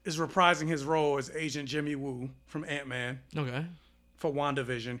is reprising his role as Agent Jimmy Woo from Ant-Man. Okay. For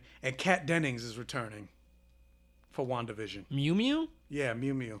WandaVision. And Kat Dennings is returning for WandaVision. Mew Mew? Yeah,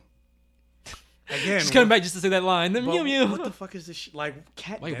 Mew Mew. Again, she's coming back just to say that line. The Mew Mew. What the fuck is this?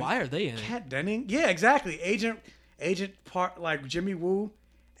 Wait, why are they in it? Kat Dennings? Yeah, exactly. Agent Park, like Jimmy Woo.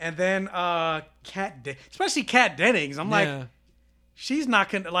 And then especially Kat Dennings. I'm like, she's not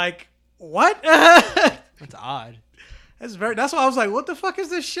gonna like what? That's odd. That's why I was like, what the fuck is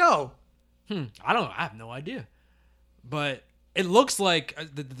this show? I don't know. I have no idea. But it looks like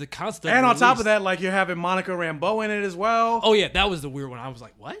the concept. And on top of that, like you're having Monica Rambeau in it as well. Oh yeah, that was the weird one. I was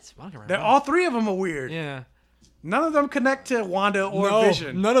like, what? Monica Rambeau? All three of them are weird. Yeah. None of them connect to Wanda or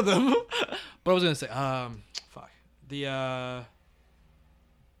Vision. None of them. But I was gonna say, fuck the.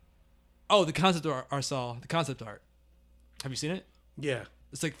 Oh, the concept art I saw. The concept art. Have you seen it? Yeah.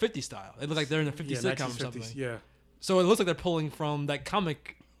 It's like 50 style. It looks like they're in a 50 sitcom or something. Yeah. So it looks like they're pulling from that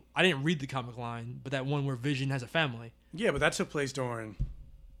comic. I didn't read the comic line, but that one where Vision has a family. Yeah, but that took place during...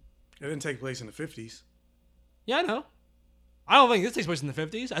 It didn't take place in the 50s. Yeah, I know. I don't think this takes place in the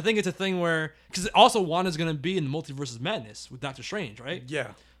 50s. I think it's a thing where... Because also Wanda's going to be in the Multiverse of Madness with Doctor Strange, right?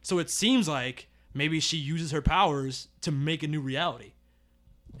 Yeah. So it seems like maybe she uses her powers to make a new reality.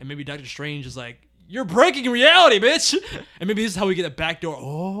 And maybe Doctor Strange is like, you're breaking reality, bitch. And maybe this is how we get a backdoor.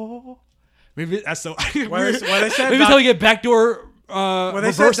 Oh, maybe that's so. They said maybe that's how we get backdoor.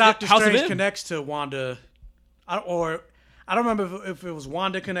 They said Doctor Strange connects to Wanda, I don't remember if it was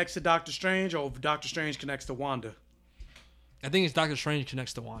Wanda connects to Doctor Strange or if Doctor Strange connects to Wanda. I think it's Doctor Strange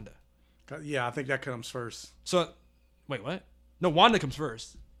connects to Wanda. Yeah, I think that comes first. So, wait, what? No, Wanda comes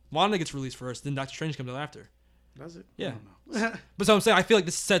first. Wanda gets released first, then Doctor Strange comes out after. Does it? Yeah. But so I'm saying, I feel like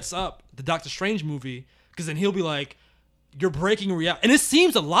this sets up the Doctor Strange movie because then he'll be like, you're breaking reality. And it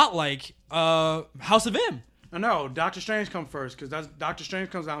seems a lot like House of M. No, Doctor Strange comes first because Doctor Strange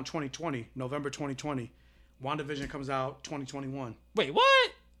comes out in 2020, November 2020. WandaVision comes out 2021. Wait,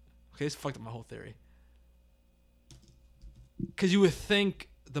 what? Okay, this fucked up my whole theory. Because you would think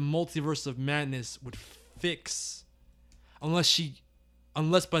the Multiverse of Madness would fix, unless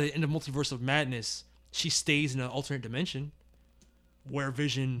by the end of Multiverse of Madness, she stays in an alternate dimension where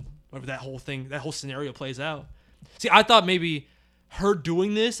Vision, whatever that whole scenario plays out. See, I thought maybe her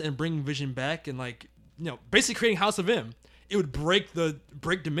doing this and bringing Vision back and basically creating House of M, it would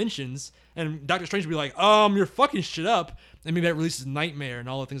break dimensions, and Doctor Strange would be like, you're fucking shit up, and maybe that releases Nightmare and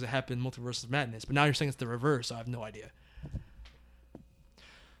all the things that happen in Multiverse of Madness. But now you're saying it's the reverse, so I have no idea.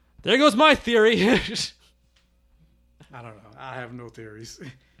 There goes my theory. I don't know. I have no theories.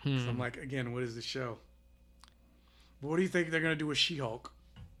 So I'm like, again, what is the show? What do you think they're going to do with She-Hulk?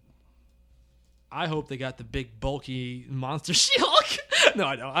 I hope they got the big, bulky monster She-Hulk. No,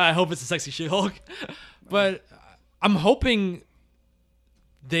 I don't. I hope it's a sexy She-Hulk. But I'm hoping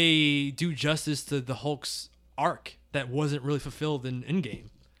they do justice to the Hulk's arc that wasn't really fulfilled in Endgame.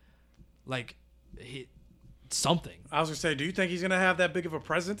 Like, something. I was going to say, do you think he's going to have that big of a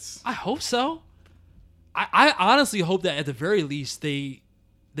presence? I hope so. I honestly hope that at the very least they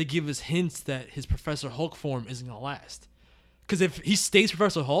give us hints that his Professor Hulk form isn't going to last. Because if he stays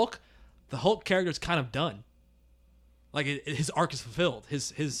Professor Hulk, the Hulk character is kind of done. Like, his arc is fulfilled.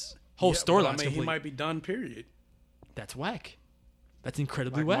 His whole storyline is complete. He might be done, period. That's whack. That's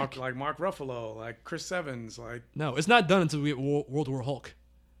incredibly whack. Like Mark Ruffalo, like Chris Evans. No, it's not done until we get World War Hulk.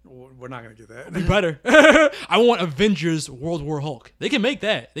 We're not going to get that. Be better. I want Avengers World War Hulk. They can make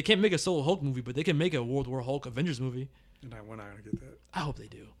that. They can't make a solo Hulk movie, but they can make a World War Hulk Avengers movie. No, we're not going to get that. I hope they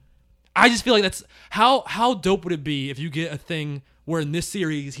do. I just feel like that's... How dope would it be if you get a thing where in this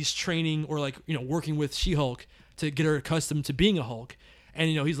series he's training or working with She-Hulk to get her accustomed to being a Hulk. And,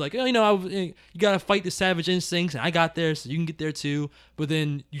 he's like, you got to fight the savage instincts, and I got there, so you can get there too. But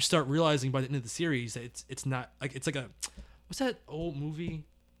then you start realizing by the end of the series that it's not... It's like a... What's that old movie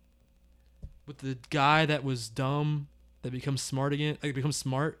with the guy that was dumb that becomes smart again. Like, becomes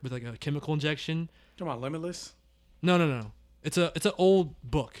smart with like a chemical injection. Talking about Limitless? No. It's an old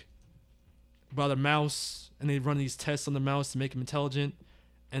book about a mouse, and they run these tests on the mouse to make him intelligent,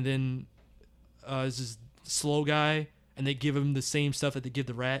 and then there's this slow guy, and they give him the same stuff that they give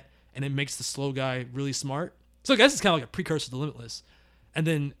the rat, and it makes the slow guy really smart. So I guess it's kind of like a precursor to Limitless. And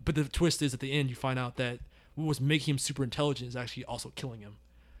then, but the twist is at the end you find out that what was making him super intelligent is actually also killing him.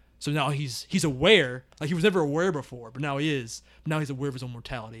 So now he's aware, like he was never aware before, but now he is. Now he's aware of his own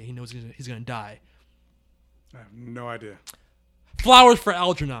mortality. He knows he's gonna die. I have no idea. Flowers for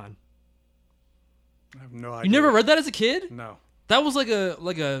Algernon. I have no idea. You never read that as a kid? No. That was like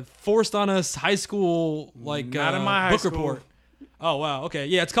a forced on us high school like Not in my high book school. report. Oh wow, okay,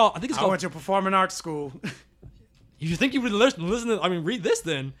 yeah, it's called. I think it's I called. went to performing arts school. You think you would listen to? I mean, read this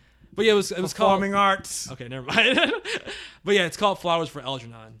then. But yeah, it was called Performing arts. Okay, never mind. But yeah, it's called Flowers for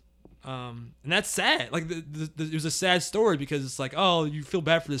Algernon. And that's sad. Like it was a sad story because it's like, oh, you feel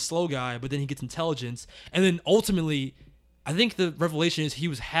bad for this slow guy, but then he gets intelligence, and then ultimately, I think the revelation is he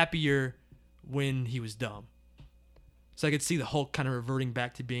was happier when he was dumb. So I could see the Hulk kind of reverting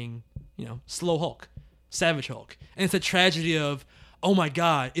back to being, slow Hulk, Savage Hulk, and it's a tragedy of, oh my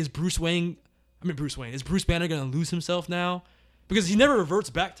God, is Bruce Banner gonna lose himself now? Because he never reverts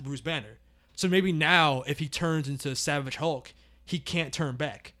back to Bruce Banner. So maybe now, if he turns into Savage Hulk, he can't turn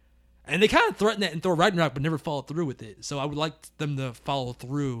back. And they kind of threaten that in Thor Ragnarok, but never follow through with it. So I would like them to follow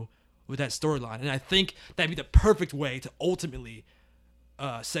through with that storyline. And I think that'd be the perfect way to ultimately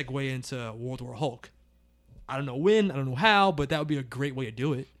segue into World War Hulk. I don't know when, I don't know how, but that would be a great way to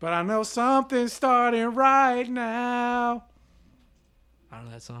do it. But I know something's starting right now. I don't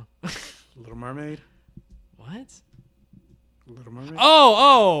know that song. Little Mermaid. What? Little Mermaid.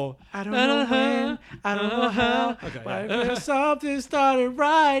 Oh. I don't know when, I don't know how, Okay, but yeah. there's something starting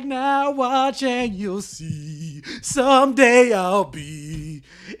right now. Watch and you'll see. Someday I'll be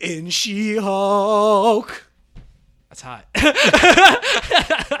in She-Hulk. That's hot.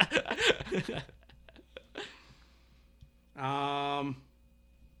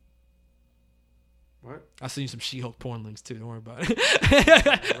 What? I'll send you some She-Hulk porn links too. Don't worry about it.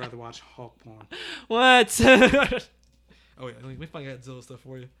 I'd rather watch Hulk porn. What? Oh yeah, let me find Godzilla stuff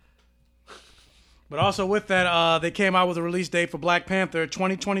for you. But also with that, they came out with a release date for Black Panther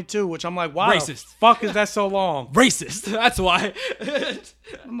 2022, which I'm like, why Racist. the fuck is that so long? Racist. That's why.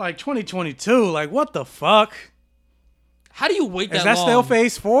 I'm like, 2022. Like, what the fuck? How do you wait that Is that long? still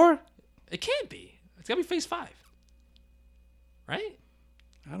Phase 4? It can't be. It's gotta be Phase 5. Right?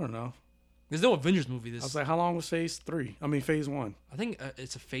 I don't know. There's no Avengers movie I this. was like, how long was Phase 3? I mean, Phase 1. I think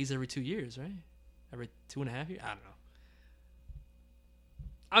it's a phase every 2 years, right? Every 2.5 years? I don't know.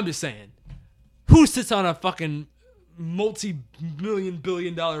 I'm just saying. Who sits on a fucking multi-million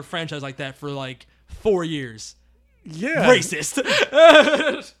billion dollar franchise like that for like 4 years? Yeah. Racist.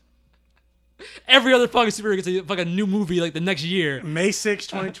 Every other fucking superhero gets a fucking new movie like the next year. May 6,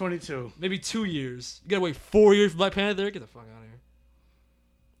 2022. Maybe 2 years. You gotta wait 4 years for Black Panther? Get the fuck out of here.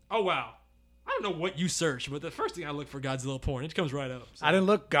 Oh, wow. I don't know what you searched, but the first thing I look for Godzilla porn, it comes right up. So. I didn't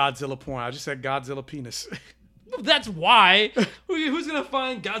look Godzilla porn. I just said Godzilla penis. That's why. Who's gonna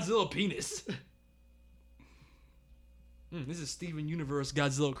find Godzilla penis? This is Steven Universe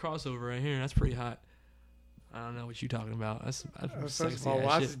Godzilla crossover right here. That's pretty hot. I don't know what you're talking about. That's First of all,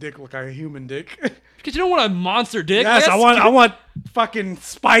 why does his dick look like a human dick? Because you don't want a monster dick. Yes, I want fucking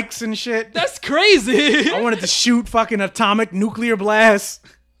spikes and shit. That's crazy. I wanted to shoot fucking atomic nuclear blasts.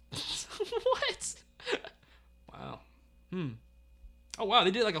 What? Wow. Oh wow,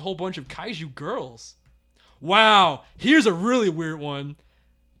 they did like a whole bunch of kaiju girls. Wow. Here's a really weird one.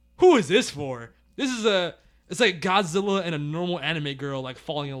 Who is this for? It's like Godzilla and a normal anime girl like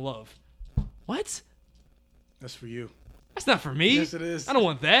falling in love. What? That's for you. That's not for me. Yes, it is. I don't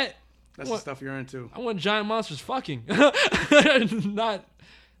want that. That's the stuff you're into. I want giant monsters fucking. Not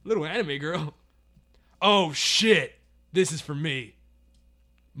little anime girl. Oh shit. This is for me.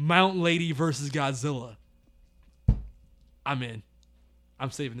 Mount Lady versus Godzilla. I'm in.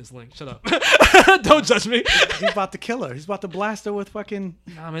 I'm saving this link. Shut up. Don't judge me. He's about to kill her. He's about to blast her with fucking...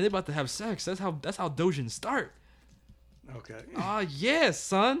 Nah, man, they about to have sex. That's how doujins start. Okay. Yeah,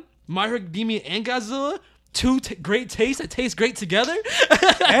 son. My Hero Academia and Godzilla. Two great tastes that taste great together.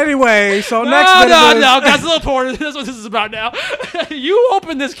 Anyway, so no, next... No, Godzilla porn. That's what this is about now. You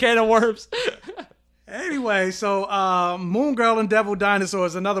open this can of worms. Anyway, so Moon Girl and Devil Dinosaur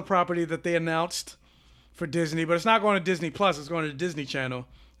is another property that they announced for Disney, but it's not going to Disney Plus. It's going to the Disney Channel,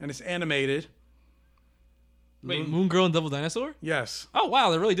 and it's animated. Wait, Moon Girl and Devil Dinosaur? Yes. Oh, wow.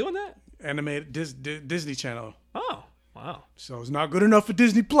 They're really doing that? Animated Disney Channel. Oh, wow. So it's not good enough for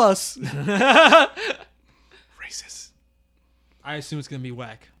Disney Plus. Racist. I assume it's gonna be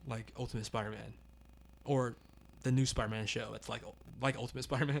whack, like Ultimate Spider-Man, or the new Spider-Man show. It's like Ultimate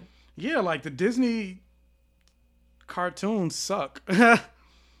Spider-Man. Yeah, like the Disney cartoons suck.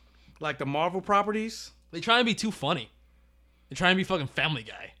 Like the Marvel properties. They try and be too funny. They try and be fucking Family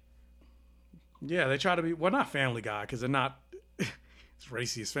Guy. Yeah, they try to be not Family Guy because they're not as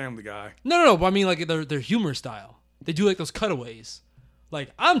racy as Family Guy. No. But I mean, like their humor style. They do like those cutaways.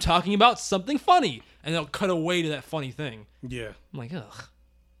 Like I'm talking about something funny, and they'll cut away to that funny thing. Yeah. I'm like, ugh.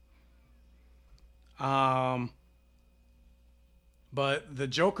 But the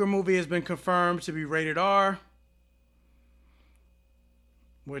Joker movie has been confirmed to be rated R.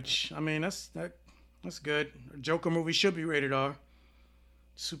 Which, I mean, that's good. A Joker movie should be rated R.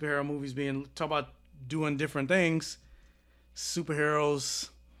 Superhero movies talk about doing different things. Superheroes,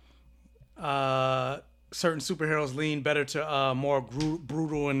 certain superheroes lean better to more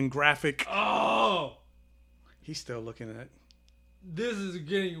brutal and graphic. Oh! He's still looking at it. This is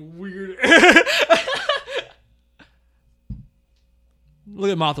getting weird. Look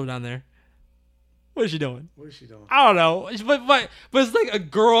at Mothra down there. What is she doing? I don't know. But it's like a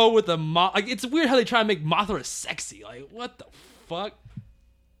girl with a like it's weird how they try to make Mothra sexy. Like what the fuck?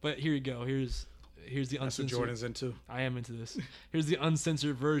 But here you go. Here's the uncensored. That's what Jordan's into. I am into this. Here's the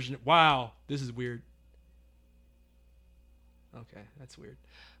uncensored version. Wow, this is weird. Okay, that's weird.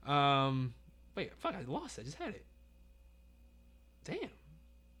 Wait, fuck, I lost it. I just had it. Damn.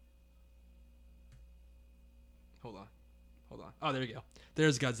 Hold on. Oh, there you go.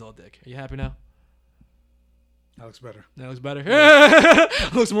 There's Godzilla dick. Are you happy now? That looks better. That looks better.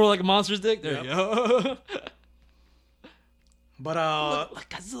 Looks more like a monster's dick. There you go. But look,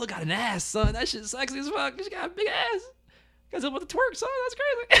 Godzilla got an ass, son. That shit's sexy as fuck. She got a big ass. Godzilla with the twerk, son. That's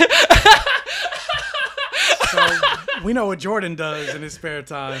crazy. So we know what Jordan does in his spare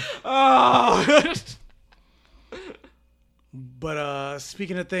time. Oh. But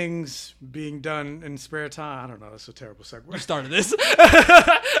speaking of things being done in spare time, I don't know. That's a terrible segue. You started this.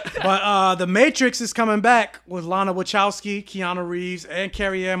 But The Matrix is coming back with Lana Wachowski, Keanu Reeves, and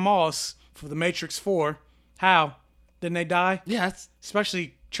Carrie-Anne Moss for The Matrix 4. How? Didn't they die? Yeah.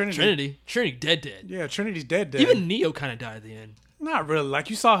 Especially Trinity. Trinity dead. Yeah, Trinity's dead. Even Neo kind of died at the end. Not really. Like,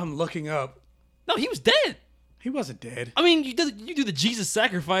 you saw him looking up. No, he was dead. He wasn't dead. I mean, you do the Jesus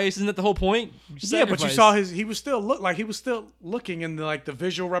sacrifice. Isn't that the whole point? Yeah, but you saw he was still looking in the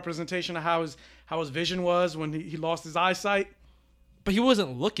visual representation of how his vision was when he lost his eyesight. But he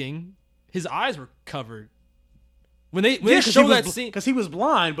wasn't looking. His eyes were covered. When they showed that scene, because he was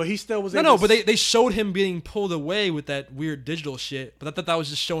blind, but he still was. But they showed him being pulled away with that weird digital shit. But I thought that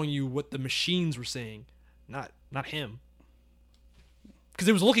was just showing you what the machines were saying, not him. Because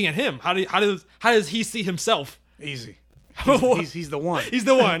it was looking at him. How does he see himself? Easy. He's the one. He's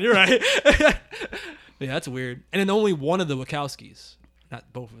the one. You're right. Yeah, that's weird. And then only one of the Wachowskis,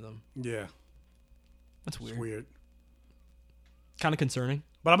 not both of them. Yeah, that's weird. It's weird. Kind of concerning.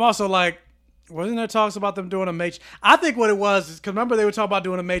 But I'm also like, wasn't there talks about them doing a Matrix? I think what it was is because remember they were talking about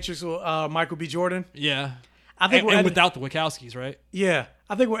doing a Matrix with Michael B. Jordan. Yeah. I think and without the Wachowskis, right? Yeah,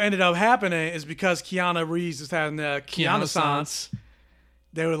 I think what ended up happening is because Keanu Reeves was having the Keanu-sans.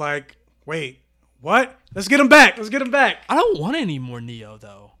 They were like, wait, what? Let's get him back. I don't want any more Neo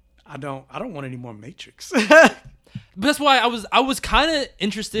though. I don't want any more Matrix. But that's why I was kind of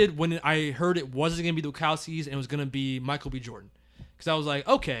interested when I heard it wasn't going to be the Wachowskis and it was going to be Michael B. Jordan. Because I was like,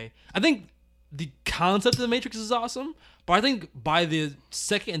 okay, I think the concept of the Matrix is awesome, but I think by the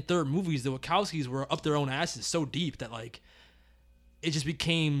second and third movies, the Wachowskis were up their own asses so deep that like it just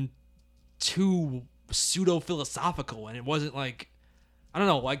became too pseudo-philosophical, and it wasn't like, I don't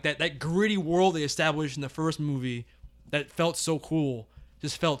know, like that gritty world they established in the first movie that felt so cool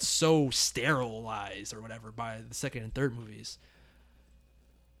just felt so sterilized or whatever by the second and third movies.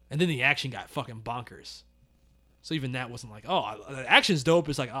 And then the action got fucking bonkers. So even that wasn't like, oh, the action's dope.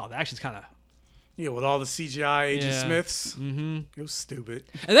 It's like, oh, the action's kind of... Yeah, with all the CGI Agent Smiths. Mm-hmm. It was stupid.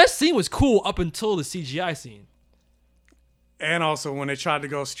 And that scene was cool up until the CGI scene. And also when they tried to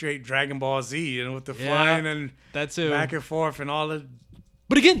go straight Dragon Ball Z and with the flying and that too. Back and forth and all the...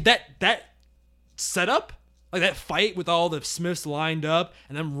 But again, that setup, like that fight with all the Smiths lined up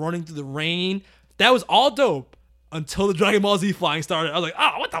and them running through the rain, that was all dope until the Dragon Ball Z flying started. I was like,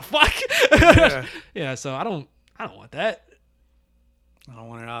 oh, what the fuck? Yeah. Yeah, so I don't want that. I don't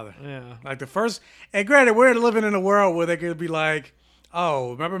want it either. Yeah. Like the first, and granted, we're living in a world where they could be like,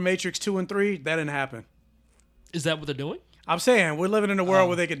 oh, remember Matrix 2 and 3? That didn't happen. Is that what they're doing? I'm saying we're living in a world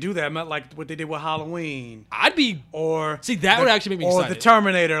where they could do that, like what they did with Halloween. Would actually make me excited. Or the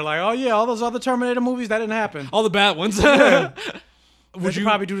Terminator, like, oh yeah, all those other Terminator movies, that didn't happen. All the bad ones. Yeah. Would you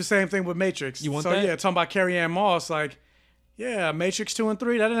probably do the same thing with Matrix? You want that? Yeah, talking about Carrie-Anne Moss, like, Yeah, Matrix 2 and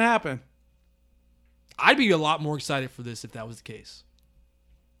 3, that didn't happen. I'd be a lot more excited for this if that was the case.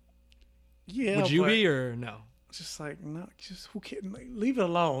 Yeah, would you be or no? Just like no, just who can like, leave it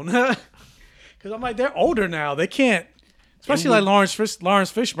alone? Because I'm like they're older now. They can't, especially like Lawrence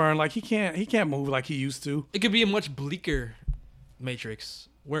Fishburne. Like he can't move like he used to. It could be a much bleaker Matrix.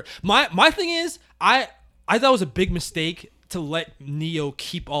 Where my thing is, I thought it was a big mistake to let Neo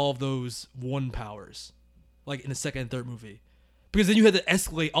keep all of those one powers, like in the second and third movie, because then you had to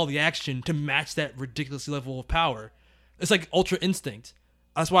escalate all the action to match that ridiculous level of power. It's like Ultra Instinct.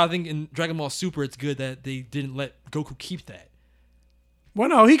 That's why I think in Dragon Ball Super it's good that they didn't let Goku keep that. Well,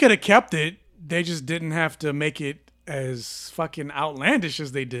 no, he could have kept it. They just didn't have to make it as fucking outlandish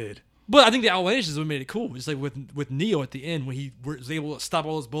as they did. But I think the outlandish is what made it cool. Just like with Neo at the end when he was able to stop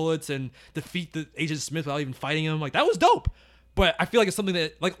all those bullets and defeat the Agent Smith without even fighting him. Like that was dope. But I feel like it's something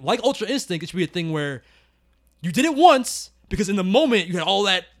that like Ultra Instinct, it should be a thing where you did it once because in the moment you had all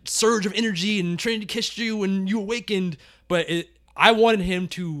that surge of energy and Trinity kissed you and you awakened. But I wanted him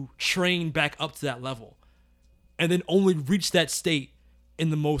to train back up to that level and then only reach that state in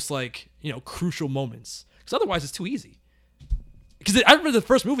the most like, crucial moments. Because otherwise it's too easy. Because I remember the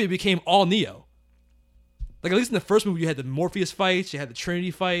first movie, it became all Neo. Like, at least in the first movie, you had the Morpheus fights, you had the Trinity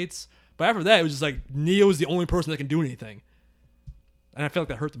fights. But after that, it was just like, Neo is the only person that can do anything. And I feel like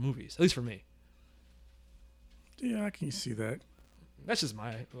that hurt the movies, at least for me. Yeah, I can see that. That's just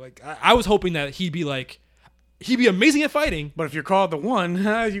I was hoping that he'd be amazing at fighting. But if you're called the one,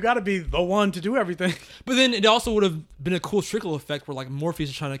 you got to be the one to do everything. But then it also would have been a cool trickle effect where, like, Morpheus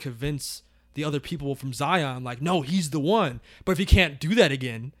is trying to convince the other people from Zion, like, no, he's the one. But if he can't do that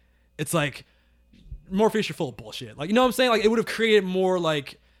again, it's like, Morpheus, you're full of bullshit. Like, you know what I'm saying? Like, it would have created more,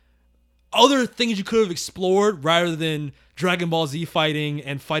 like, other things you could have explored rather than Dragon Ball Z fighting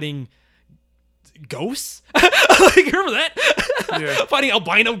and fighting ghosts. Like, remember that? Yeah. Fighting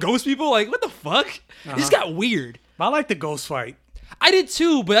albino ghost people? Like, what the fuck? It just got weird. I like the ghost fight. I did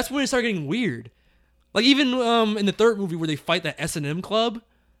too, but that's when it started getting weird. Like, even in the third movie where they fight that S&M club.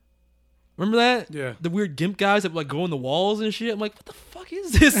 Remember that? Yeah. The weird gimp guys that like go in the walls and shit. I'm like, what the fuck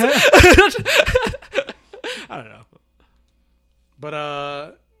is this? I don't know.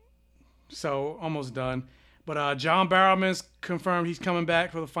 But so almost done. But John Barrowman's confirmed he's coming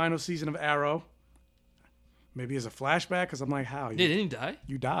back for the final season of Arrow. Maybe as a flashback, because I'm like, how? Yeah, didn't he die?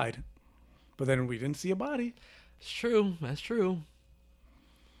 You died. But then we didn't see a body. It's true. That's true.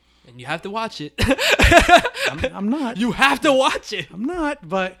 And you have to watch it. I'm not. You have to watch it. I'm not.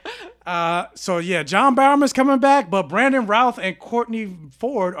 But so yeah, John Barrowman's coming back, but Brandon Routh and Courtney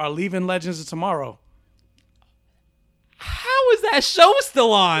Ford are leaving Legends of Tomorrow. How is that show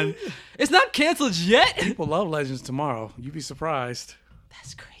still on? It's not canceled yet. People love Legends of Tomorrow. You'd be surprised.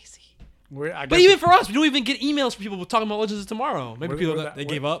 That's crazy. But even for us, we don't even get emails from people talking about Legends of Tomorrow. Maybe they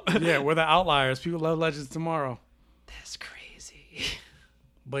gave up. Yeah, we're the outliers. People love Legends of Tomorrow. That's crazy.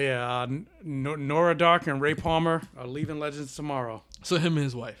 But yeah, Nora Dark and Ray Palmer are leaving Legends Tomorrow. So him and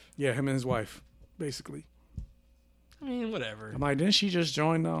his wife. Yeah, him and his wife, basically. I mean, whatever. I'm like, didn't she just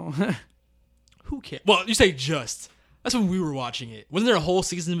join though? Who cares? Well, you say just. That's when we were watching it. Wasn't there a whole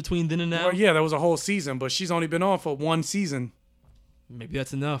season between then and now? Well, yeah, there was a whole season, but she's only been on for one season. Maybe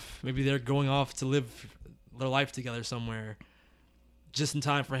that's enough. Maybe they're going off to live their life together somewhere. Just in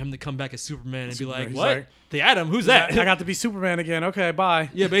time for him to come back as Superman and be like, He's what? like, The Atom? Who's that? I got to be Superman again. Okay, bye.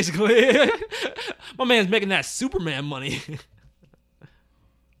 Yeah, basically. My man's making that Superman money.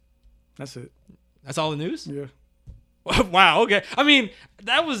 That's it. That's all the news? Yeah. Wow, okay. I mean,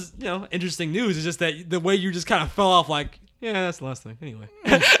 that was, interesting news. It's just that the way you just kind of fell off like, yeah, that's the last thing. Anyway.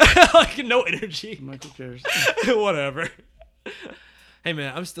 Like, no energy. Michael cares. Whatever. Hey,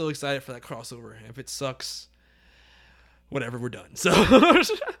 man, I'm still excited for that crossover. If it sucks, whatever, we're done. So,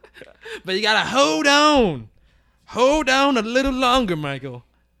 but you gotta hold on. Hold on a little longer, Michael.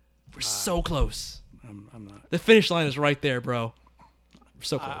 We're so close. I'm not. The finish line is right there, bro. We're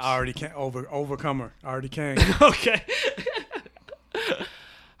so close. I already can't overcomer. I already came. Okay.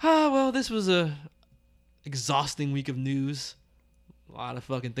 Well, this was a exhausting week of news. A lot of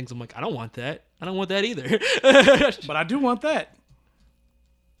fucking things. I'm like, I don't want that. I don't want that either. But I do want that.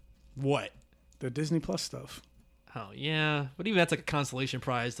 What? The Disney Plus stuff. Oh, yeah. But even that's like a consolation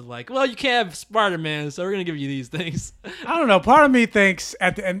prize to like, well, you can't have Spider-Man, so we're going to give you these things. I don't know. Part of me thinks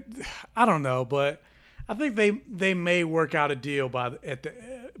at the end, I don't know, but I think they may work out a deal but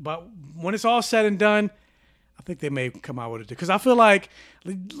when it's all said and done, I think they may come out with it. Because I feel like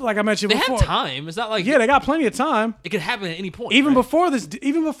I mentioned before. They have time. It's not like... Yeah, they got plenty of time. It could happen at any point. Even right? before this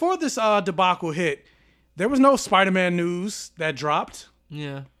debacle hit, there was no Spider-Man news that dropped.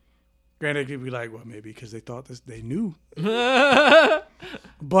 Yeah. Granted, they could be like, well, maybe because they thought they knew. But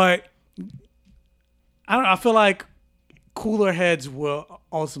I don't know. I feel like cooler heads will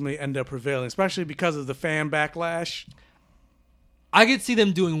ultimately end up prevailing, especially because of the fan backlash. I could see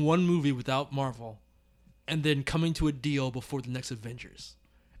them doing one movie without Marvel and then coming to a deal before the next Avengers.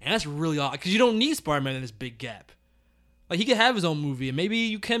 And that's really odd because you don't need Spider-Man in this big gap. Like, he could have his own movie, and maybe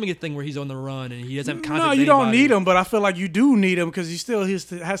you can make a thing where he's on the run and he doesn't have contact with you don't anybody. need him, but I feel like you do need him because he still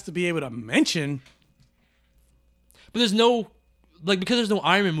has to be able to mention. But there's no, like, because there's no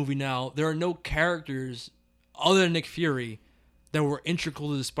Iron Man movie now, there are no characters other than Nick Fury that were integral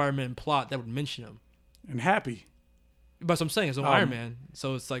to the Spider-Man plot that would mention him. And Happy. But that's what I'm saying. It's no Iron Man.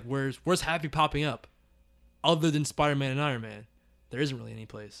 So it's like, where's Happy popping up other than Spider-Man and Iron Man? There isn't really any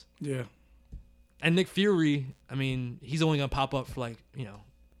place. Yeah. And Nick Fury, I mean, he's only going to pop up for, like, you know,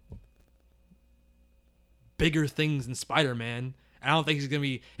 bigger things than Spider-Man. I don't think he's going to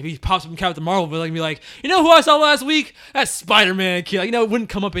be, if he pops up in Captain Marvel, but like, be like, you know who I saw last week? That's Spider-Man kid. Like, you know, it wouldn't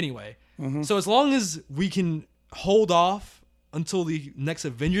come up anyway. Mm-hmm. So as long as we can hold off until the next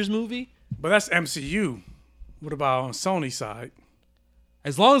Avengers movie. But that's MCU. What about on Sony's side?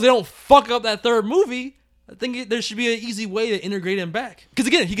 As long as they don't fuck up that third movie, I think there should be an easy way to integrate him back. Because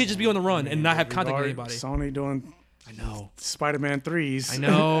again, he could just be on the run and not have contact with anybody. Sony doing, I know, Spider-Man 3s. I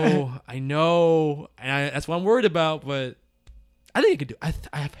know, and that's what I'm worried about. But I think it could do. I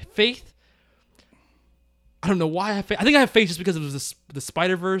have faith. I don't know why I have faith. I think I have faith just because it was the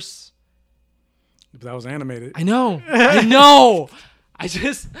Spider-Verse. But that was animated. I know. I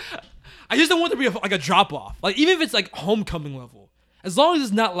just don't want there to be a drop off. Like, even if it's like Homecoming level, as long as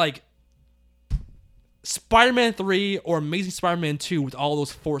it's not like Spider-Man 3 or Amazing Spider-Man 2 with all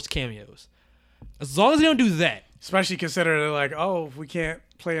those forced cameos. As long as they don't do that. Especially considering they're like, oh, if we can't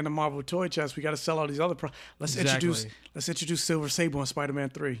play in the Marvel toy chest, we got to sell all these other Let's introduce Silver Sable in Spider-Man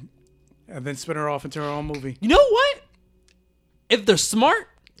 3 and then spin her off into her own movie. You know what? If they're smart,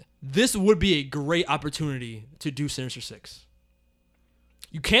 this would be a great opportunity to do Sinister Six.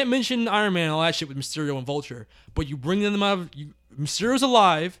 You can't mention Iron Man and all that shit with Mysterio and Vulture, but you bring them out of... Mysterio's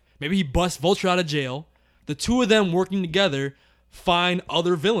alive. Maybe he busts Vulture out of jail. The two of them working together find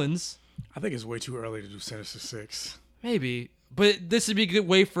other villains. I think it's way too early to do Sinister Six. Maybe. But this would be a good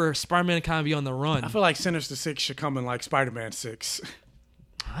way for Spider-Man to kind of be on the run. I feel like Sinister Six should come in like Spider-Man 6.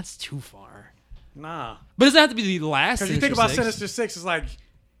 That's too far. Nah. But does that have to be the last Because you think about Sinister Six, it's like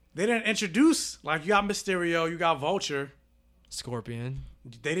they didn't introduce, like, you got Mysterio, you got Vulture. Scorpion.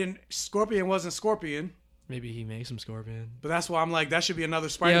 Scorpion wasn't Scorpion. Maybe he makes some Scorpion. But that's why I'm like, that should be another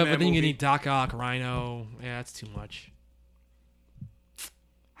Spider-Man movie. Yeah, but then you need Doc Ock, Rhino. Yeah, that's too much.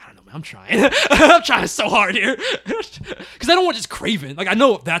 I don't know, man. I'm trying. I'm trying so hard here. Because I don't want just Kraven. Like, I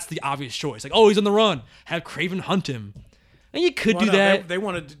know that's the obvious choice. Like, oh, he's on the run. Have Kraven hunt him. And you could do that. They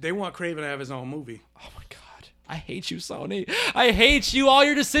want Kraven to have his own movie. Oh, my God. I hate you, Sony. I hate you. All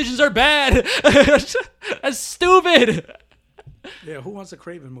your decisions are bad. That's stupid. Yeah, who wants a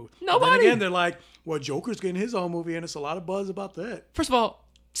Kraven movie? Nobody. Then again, they're like, well, Joker's getting his own movie, and it's a lot of buzz about that. First of all,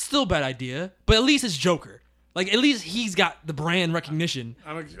 still a bad idea, but at least it's Joker. Like, at least he's got the brand recognition.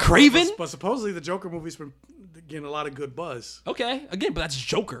 Kraven? But supposedly the Joker movie's been getting a lot of good buzz. Okay, again, but that's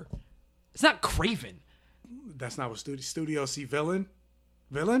Joker. It's not Kraven. That's not what studios see. Villain?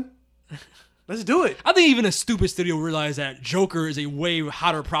 Let's do it. I think even a stupid studio realized that Joker is a way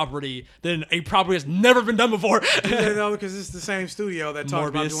hotter property than a property that's never been done before. No, because it's the same studio that talked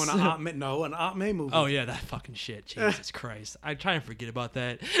about doing an Aunt May movie. Oh, yeah, that fucking shit. Jesus Christ. I try and forget about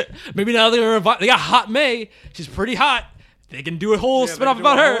that. Maybe now they got Hot May. She's pretty hot. They can do a whole spinoff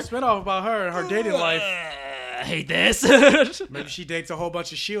about her. Spinoff about her and her dating life. I hate this. Maybe she dates a whole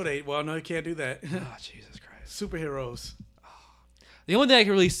bunch of S.H.I.E.L.D. Well, no, you can't do that. Oh, Jesus Christ. Superheroes. The only thing I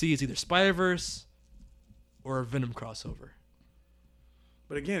can really see is either Spider-Verse or a Venom crossover.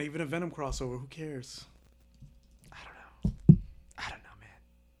 But again, even a Venom crossover, who cares? I don't know, man.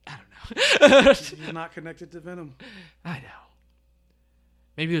 I don't know. He's not connected to Venom. I know.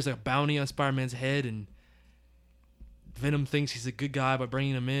 Maybe there's like a bounty on Spider-Man's head and Venom thinks he's a good guy by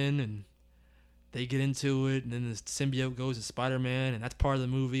bringing him in and they get into it, and then the symbiote goes to Spider-Man, and that's part of the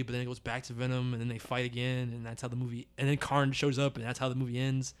movie, but then it goes back to Venom, and then they fight again, and that's how the movie... And then Carnage shows up, and that's how the movie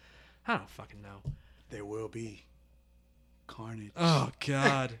ends. I don't fucking know. There will be Carnage. Oh,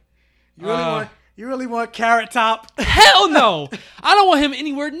 God. You really want Carrot Top? Hell no! I don't want him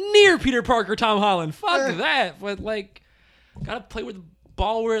anywhere near Peter Parker, Tom Holland. Fuck that. But, like, gotta play with the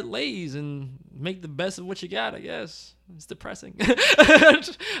ball where it lays and make the best of what you got, I guess. It's depressing. All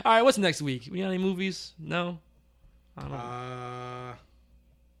right, what's next week? We got any movies? No? I don't know.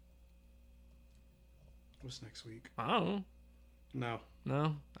 What's next week? I don't know. No.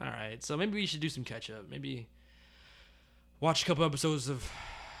 No? All right. So maybe we should do some catch up. Maybe watch a couple episodes of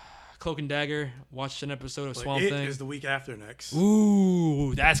Cloak and Dagger. Watch an episode of Swamp Thing. It is the week after next.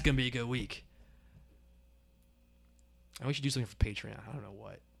 Ooh, that's going to be a good week. And we should do something for Patreon. I don't know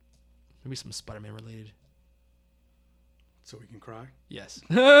what. Maybe some Spider-Man related. So we can cry? Yes.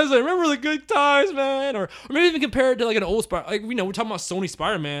 I was like, remember the good times, man? Or maybe even compare it to like an old Spider. Like, we're talking about Sony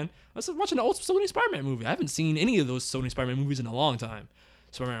Spider-Man. Let's watch an old Sony Spider-Man movie. I haven't seen any of those Sony Spider-Man movies in a long time.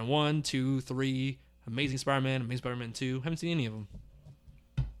 Spider-Man 1, 2, 3, Amazing Spider-Man, Amazing Spider-Man 2. Haven't seen any of them.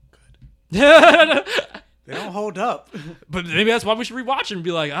 Good. They don't hold up. But maybe that's why we should rewatch it and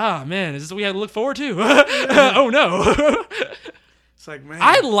be like, ah, man, is this what we had to look forward to? Oh, no. It's like, man.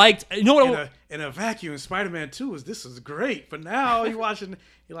 I liked, you know what? In a vacuum, Spider-Man 2 this is great. But now you're watching,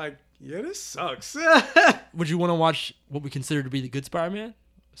 you're like, yeah, this sucks. Would you want to watch what we consider to be the good Spider-Man?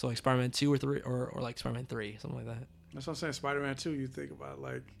 So like Spider-Man 2 or 3 or like Spider-Man 3, something like that. That's what I'm saying. Spider-Man 2, you think about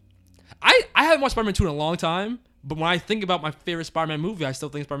like. I haven't watched Spider-Man 2 in a long time, but when I think about my favorite Spider-Man movie, I still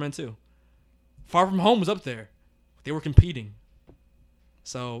think Spider-Man 2. Far From Home was up there. They were competing.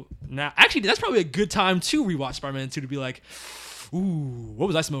 So now, actually, that's probably a good time to rewatch Spider-Man 2 to be like, ooh, what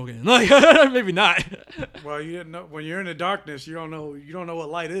was I smoking? Like, maybe not. Well, you didn't know when you're in the darkness. You don't know what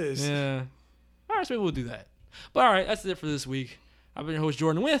light is. Yeah. All right, so maybe we'll do that. But all right, that's it for this week. I've been your host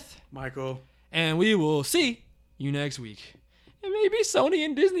Jordan with Michael, and we will see you next week. And maybe Sony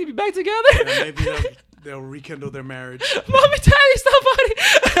and Disney be back together. And maybe they'll rekindle their marriage. Mommy, Daddy, stop fighting.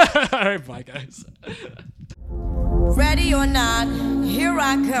 All right, bye, guys. Ready or not, here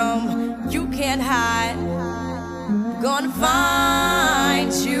I come. You can't hide. Gonna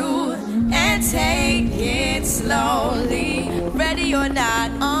find you and take it slowly. Ready or not.